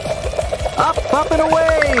potential. Up, up, and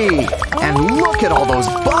away! And look at all those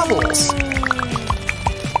bubbles!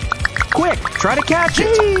 Quick, try to catch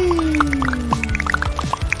it!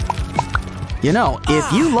 You know,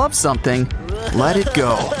 if you love something, let it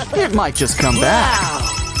go. It might just come back.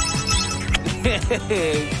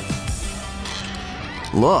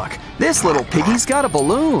 Look, this little piggy's got a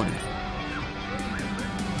balloon.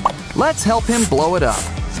 Let's help him blow it up.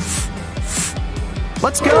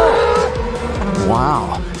 Let's go!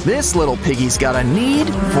 Wow, this little piggy's got a need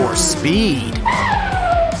for speed.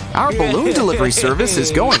 Our balloon delivery service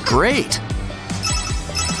is going great.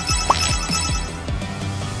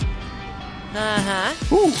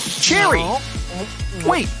 Ooh, cherry!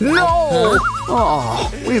 Wait, no!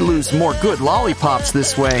 Oh, we lose more good lollipops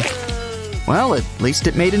this way. Well, at least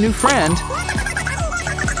it made a new friend.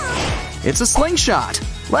 It's a slingshot.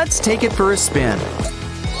 Let's take it for a spin.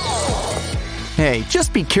 Hey,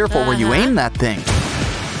 just be careful where you aim that thing.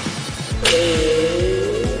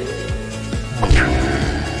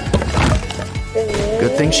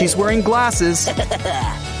 Good thing she's wearing glasses.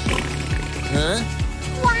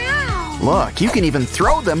 Wow. Look, you can even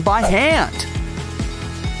throw them by hand.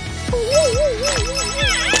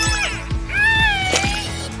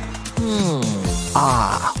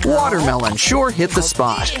 Ah, watermelon sure hit the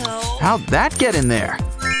spot. How'd that get in there?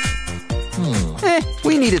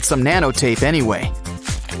 We needed some nanotape anyway.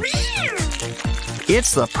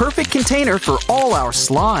 It's the perfect container for all our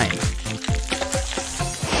slime.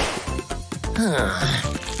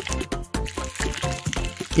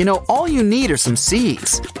 You know, all you need are some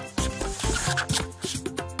seeds.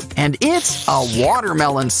 And it's a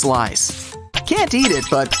watermelon slice. Can't eat it,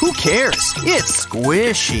 but who cares? It's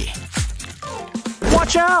squishy.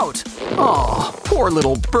 Watch out! Aw, poor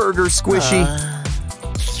little burger squishy.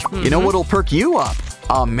 You know what'll perk you up?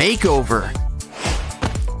 A makeover.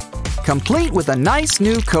 Complete with a nice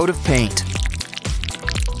new coat of paint.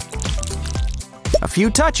 A few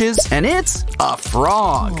touches, and it's a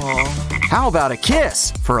frog. How about a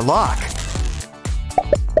kiss for luck?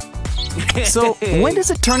 So, when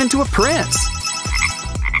does it turn into a prince?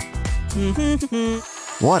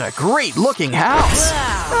 What a great looking house!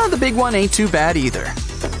 The big one ain't too bad either.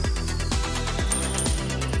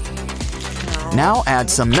 Now add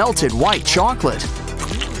some melted white chocolate.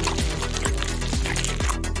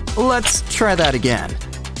 Let's try that again.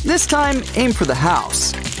 This time, aim for the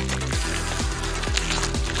house.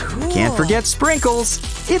 Can't forget sprinkles.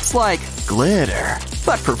 It's like glitter,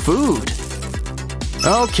 but for food.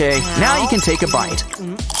 Okay, now you can take a bite.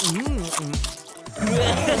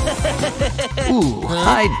 Ooh,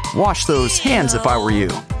 I'd wash those hands if I were you.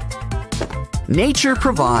 Nature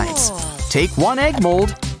provides. Take one egg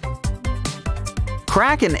mold,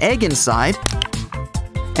 crack an egg inside,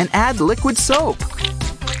 and add liquid soap.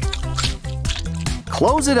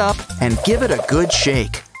 Close it up and give it a good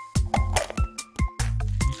shake.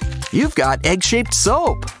 You've got egg-shaped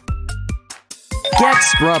soap. Get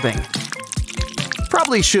scrubbing.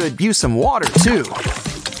 Probably should use some water too.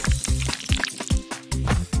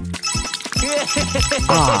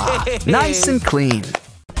 Ah, nice and clean.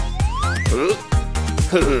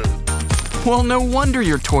 Well, no wonder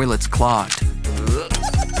your toilet's clogged.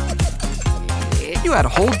 You had a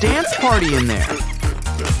whole dance party in there.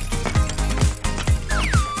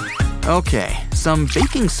 Okay, some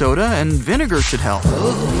baking soda and vinegar should help.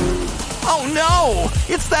 Oh no!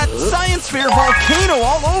 It's that science fair volcano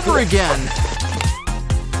all over again!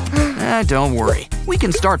 Don't worry. We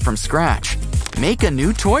can start from scratch. Make a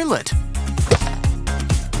new toilet.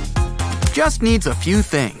 Just needs a few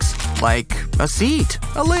things, like a seat,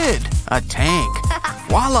 a lid, a tank.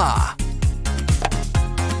 Voila!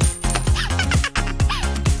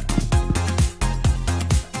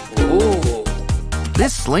 Ooh.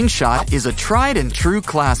 This slingshot is a tried and true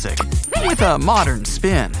classic, with a modern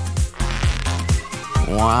spin.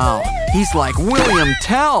 Wow, he's like William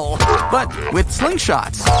Tell, but with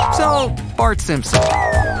slingshots. So, Bart Simpson.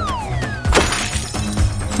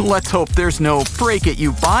 Let's hope there's no break it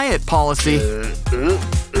you buy it policy.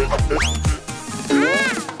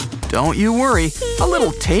 Don't you worry, a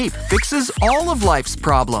little tape fixes all of life's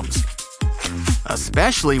problems.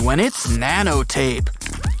 Especially when it's nanotape.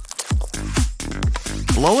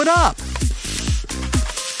 Blow it up.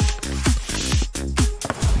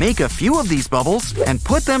 Make a few of these bubbles and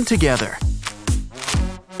put them together.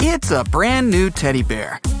 It's a brand new teddy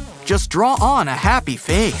bear. Just draw on a happy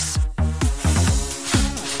face.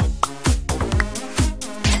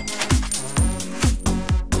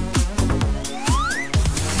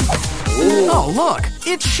 Oh, look,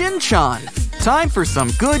 it's Shin-chan. Time for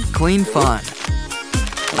some good, clean fun.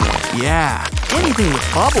 Yeah, anything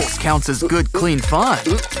with bubbles counts as good, clean fun.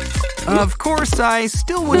 Of course, I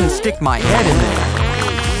still wouldn't stick my head in there.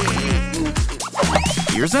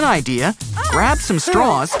 Here's an idea. Grab some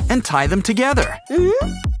straws and tie them together.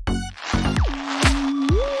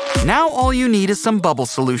 Now all you need is some bubble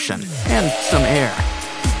solution and some air.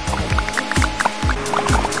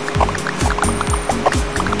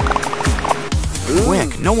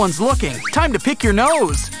 Quick, no one's looking. Time to pick your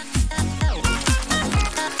nose.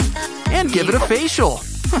 And give it a facial.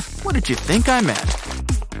 What did you think I meant?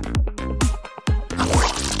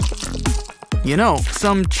 You know,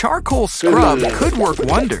 some charcoal scrub could work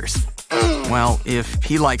wonders. Well, if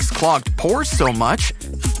he likes clogged pores so much,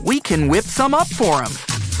 we can whip some up for him.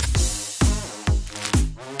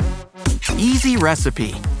 Easy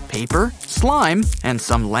recipe. Paper, slime, and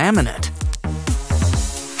some laminate.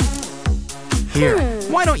 Here,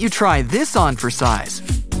 why don't you try this on for size?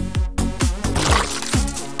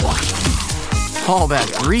 All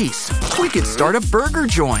that grease. We could start a burger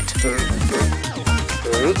joint.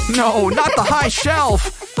 No, not the high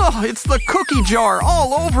shelf. Oh, it's the cookie jar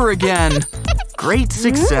all over again. Great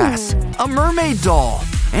success. A mermaid doll.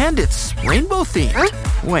 And it's rainbow themed.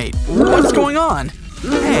 Wait, what's going on?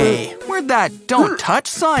 Hey, where'd that don't touch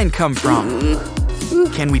sign come from?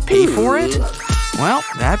 Can we pay for it? Well,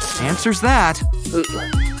 that answers that.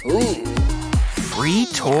 Free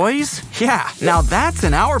toys? Yeah, now that's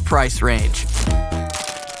in our price range.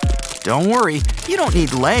 Don't worry, you don't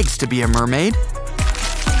need legs to be a mermaid.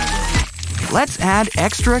 Let's add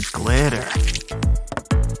extra glitter.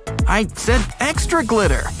 I said extra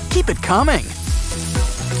glitter. Keep it coming.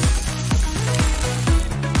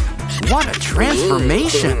 What a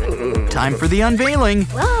transformation! Time for the unveiling.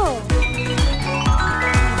 Whoa.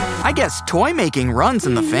 I guess toy making runs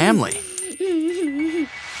in the family.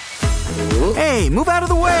 Hey, move out of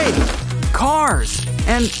the way! Cars!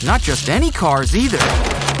 And not just any cars either.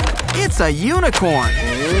 It's a unicorn!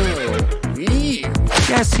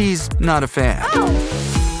 Guess he's not a fan.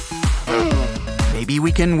 Maybe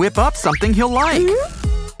we can whip up something he'll like.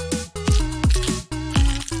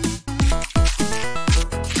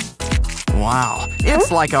 Wow,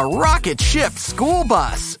 it's like a rocket ship school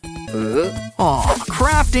bus. Aw,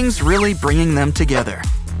 crafting's really bringing them together.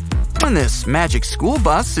 And this magic school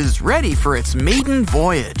bus is ready for its maiden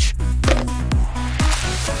voyage.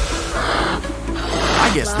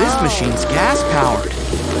 I guess this machine's gas-powered.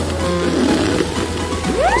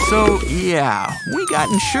 So, yeah, we got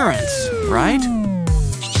insurance, right?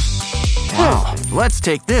 Wow, let's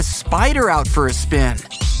take this spider out for a spin.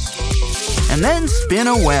 And then spin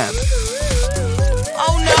a web.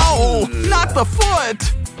 Oh no, not the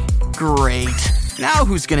foot! Great, now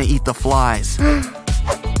who's gonna eat the flies?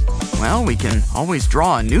 Well, we can always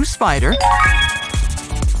draw a new spider.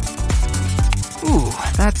 Ooh,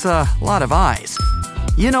 that's a lot of eyes.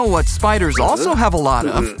 You know what spiders also have a lot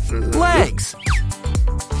of? Legs!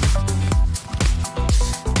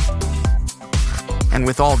 And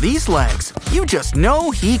with all these legs, you just know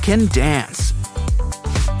he can dance.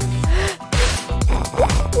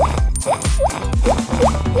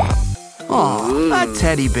 Aw, a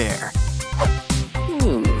teddy bear.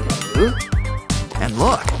 And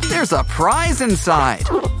look, there's a prize inside.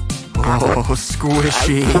 Oh,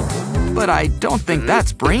 squishy. But I don't think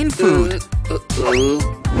that's brain food.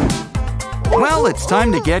 Well, it's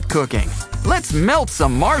time to get cooking. Let's melt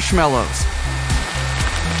some marshmallows.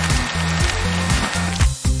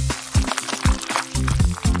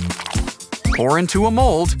 Pour into a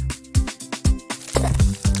mold.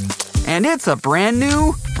 And it's a brand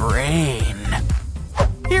new brain.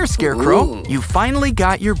 Here, Scarecrow, you finally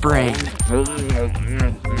got your brain.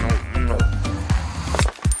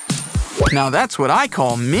 Now that's what I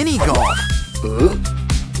call mini golf.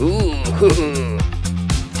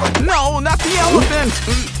 No, not the elephant!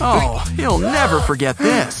 Oh, he'll never forget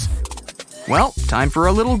this. Well, time for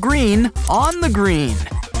a little green on the green.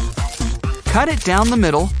 Cut it down the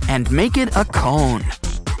middle and make it a cone.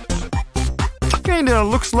 Kinda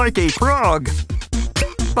looks like a frog.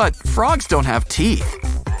 But frogs don't have teeth.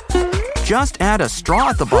 Just add a straw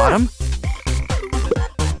at the bottom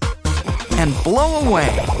and blow away.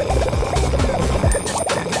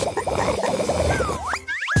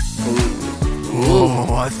 Ooh,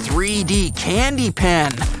 a 3D candy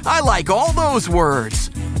pen. I like all those words.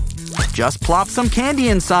 Just plop some candy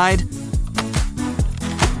inside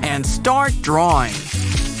and start drawing.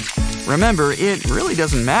 Remember, it really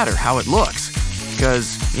doesn't matter how it looks,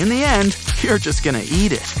 because in the end, you're just gonna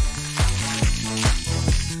eat it.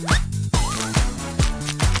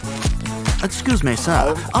 Excuse me,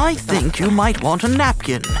 sir. I think you might want a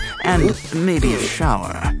napkin and maybe a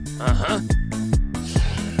shower.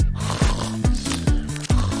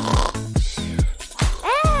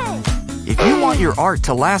 If you want your art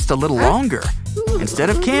to last a little longer, instead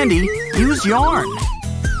of candy, use yarn.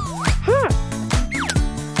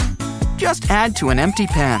 Just add to an empty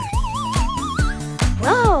pen.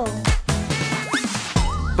 Whoa.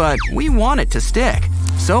 But we want it to stick,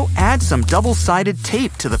 so add some double-sided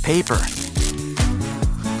tape to the paper.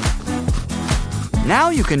 Now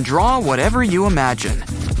you can draw whatever you imagine.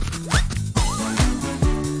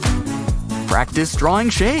 Practice drawing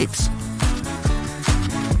shapes.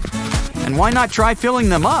 And why not try filling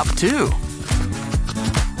them up, too?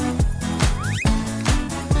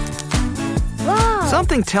 Whoa.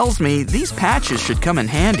 Something tells me these patches should come in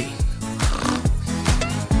handy.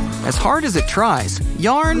 As hard as it tries,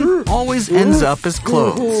 yarn always ends up as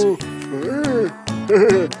clothes.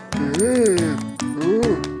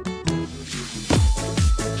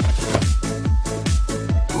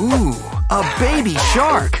 Ooh, a baby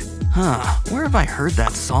shark! Where have I heard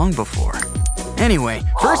that song before? Anyway,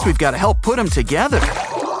 first we've got to help put them together.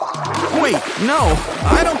 Wait, no,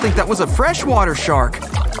 I don't think that was a freshwater shark.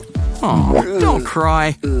 Oh, don't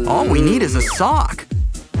cry. All we need is a sock.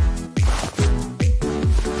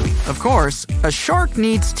 Of course, a shark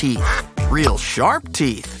needs teeth. Real sharp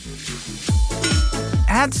teeth.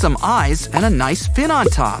 Add some eyes and a nice fin on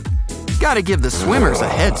top. Gotta give the swimmers a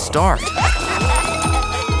head start.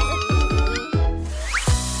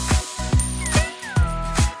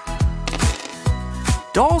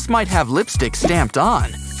 Dolls might have lipstick stamped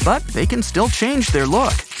on, but they can still change their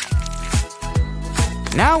look.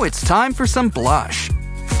 Now it's time for some blush.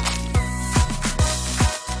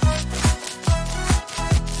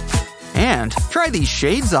 And try these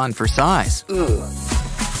shades on for size.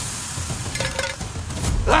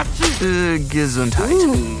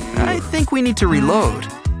 Gesundheit. I think we need to reload.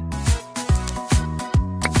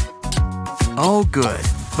 Oh, good.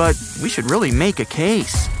 But we should really make a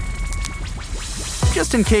case.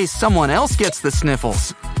 Just in case someone else gets the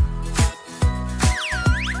sniffles.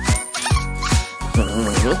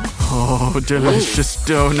 Oh, delicious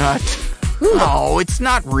donut. Oh, it's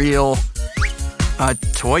not real. A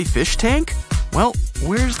toy fish tank? Well,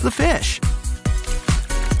 where's the fish?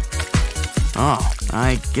 Oh,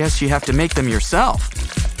 I guess you have to make them yourself.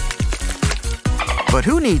 But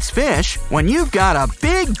who needs fish when you've got a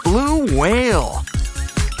big blue whale?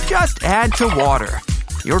 Just add to water.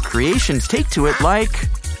 Your creations take to it like,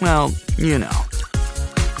 well, you know.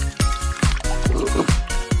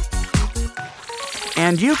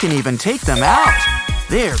 And you can even take them out.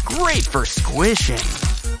 They're great for squishing.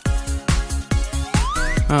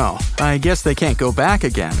 Oh, I guess they can't go back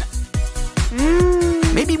again.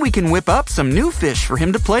 Maybe we can whip up some new fish for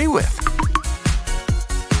him to play with.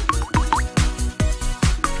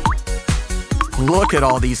 Look at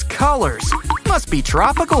all these colors. Must be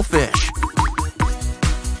tropical fish.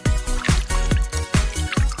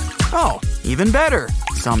 Oh, even better.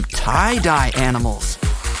 Some tie-dye animals.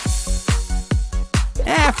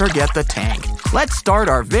 Forget the tank. Let's start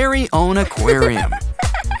our very own aquarium.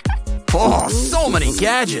 Oh, so many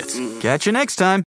gadgets. Catch you next time.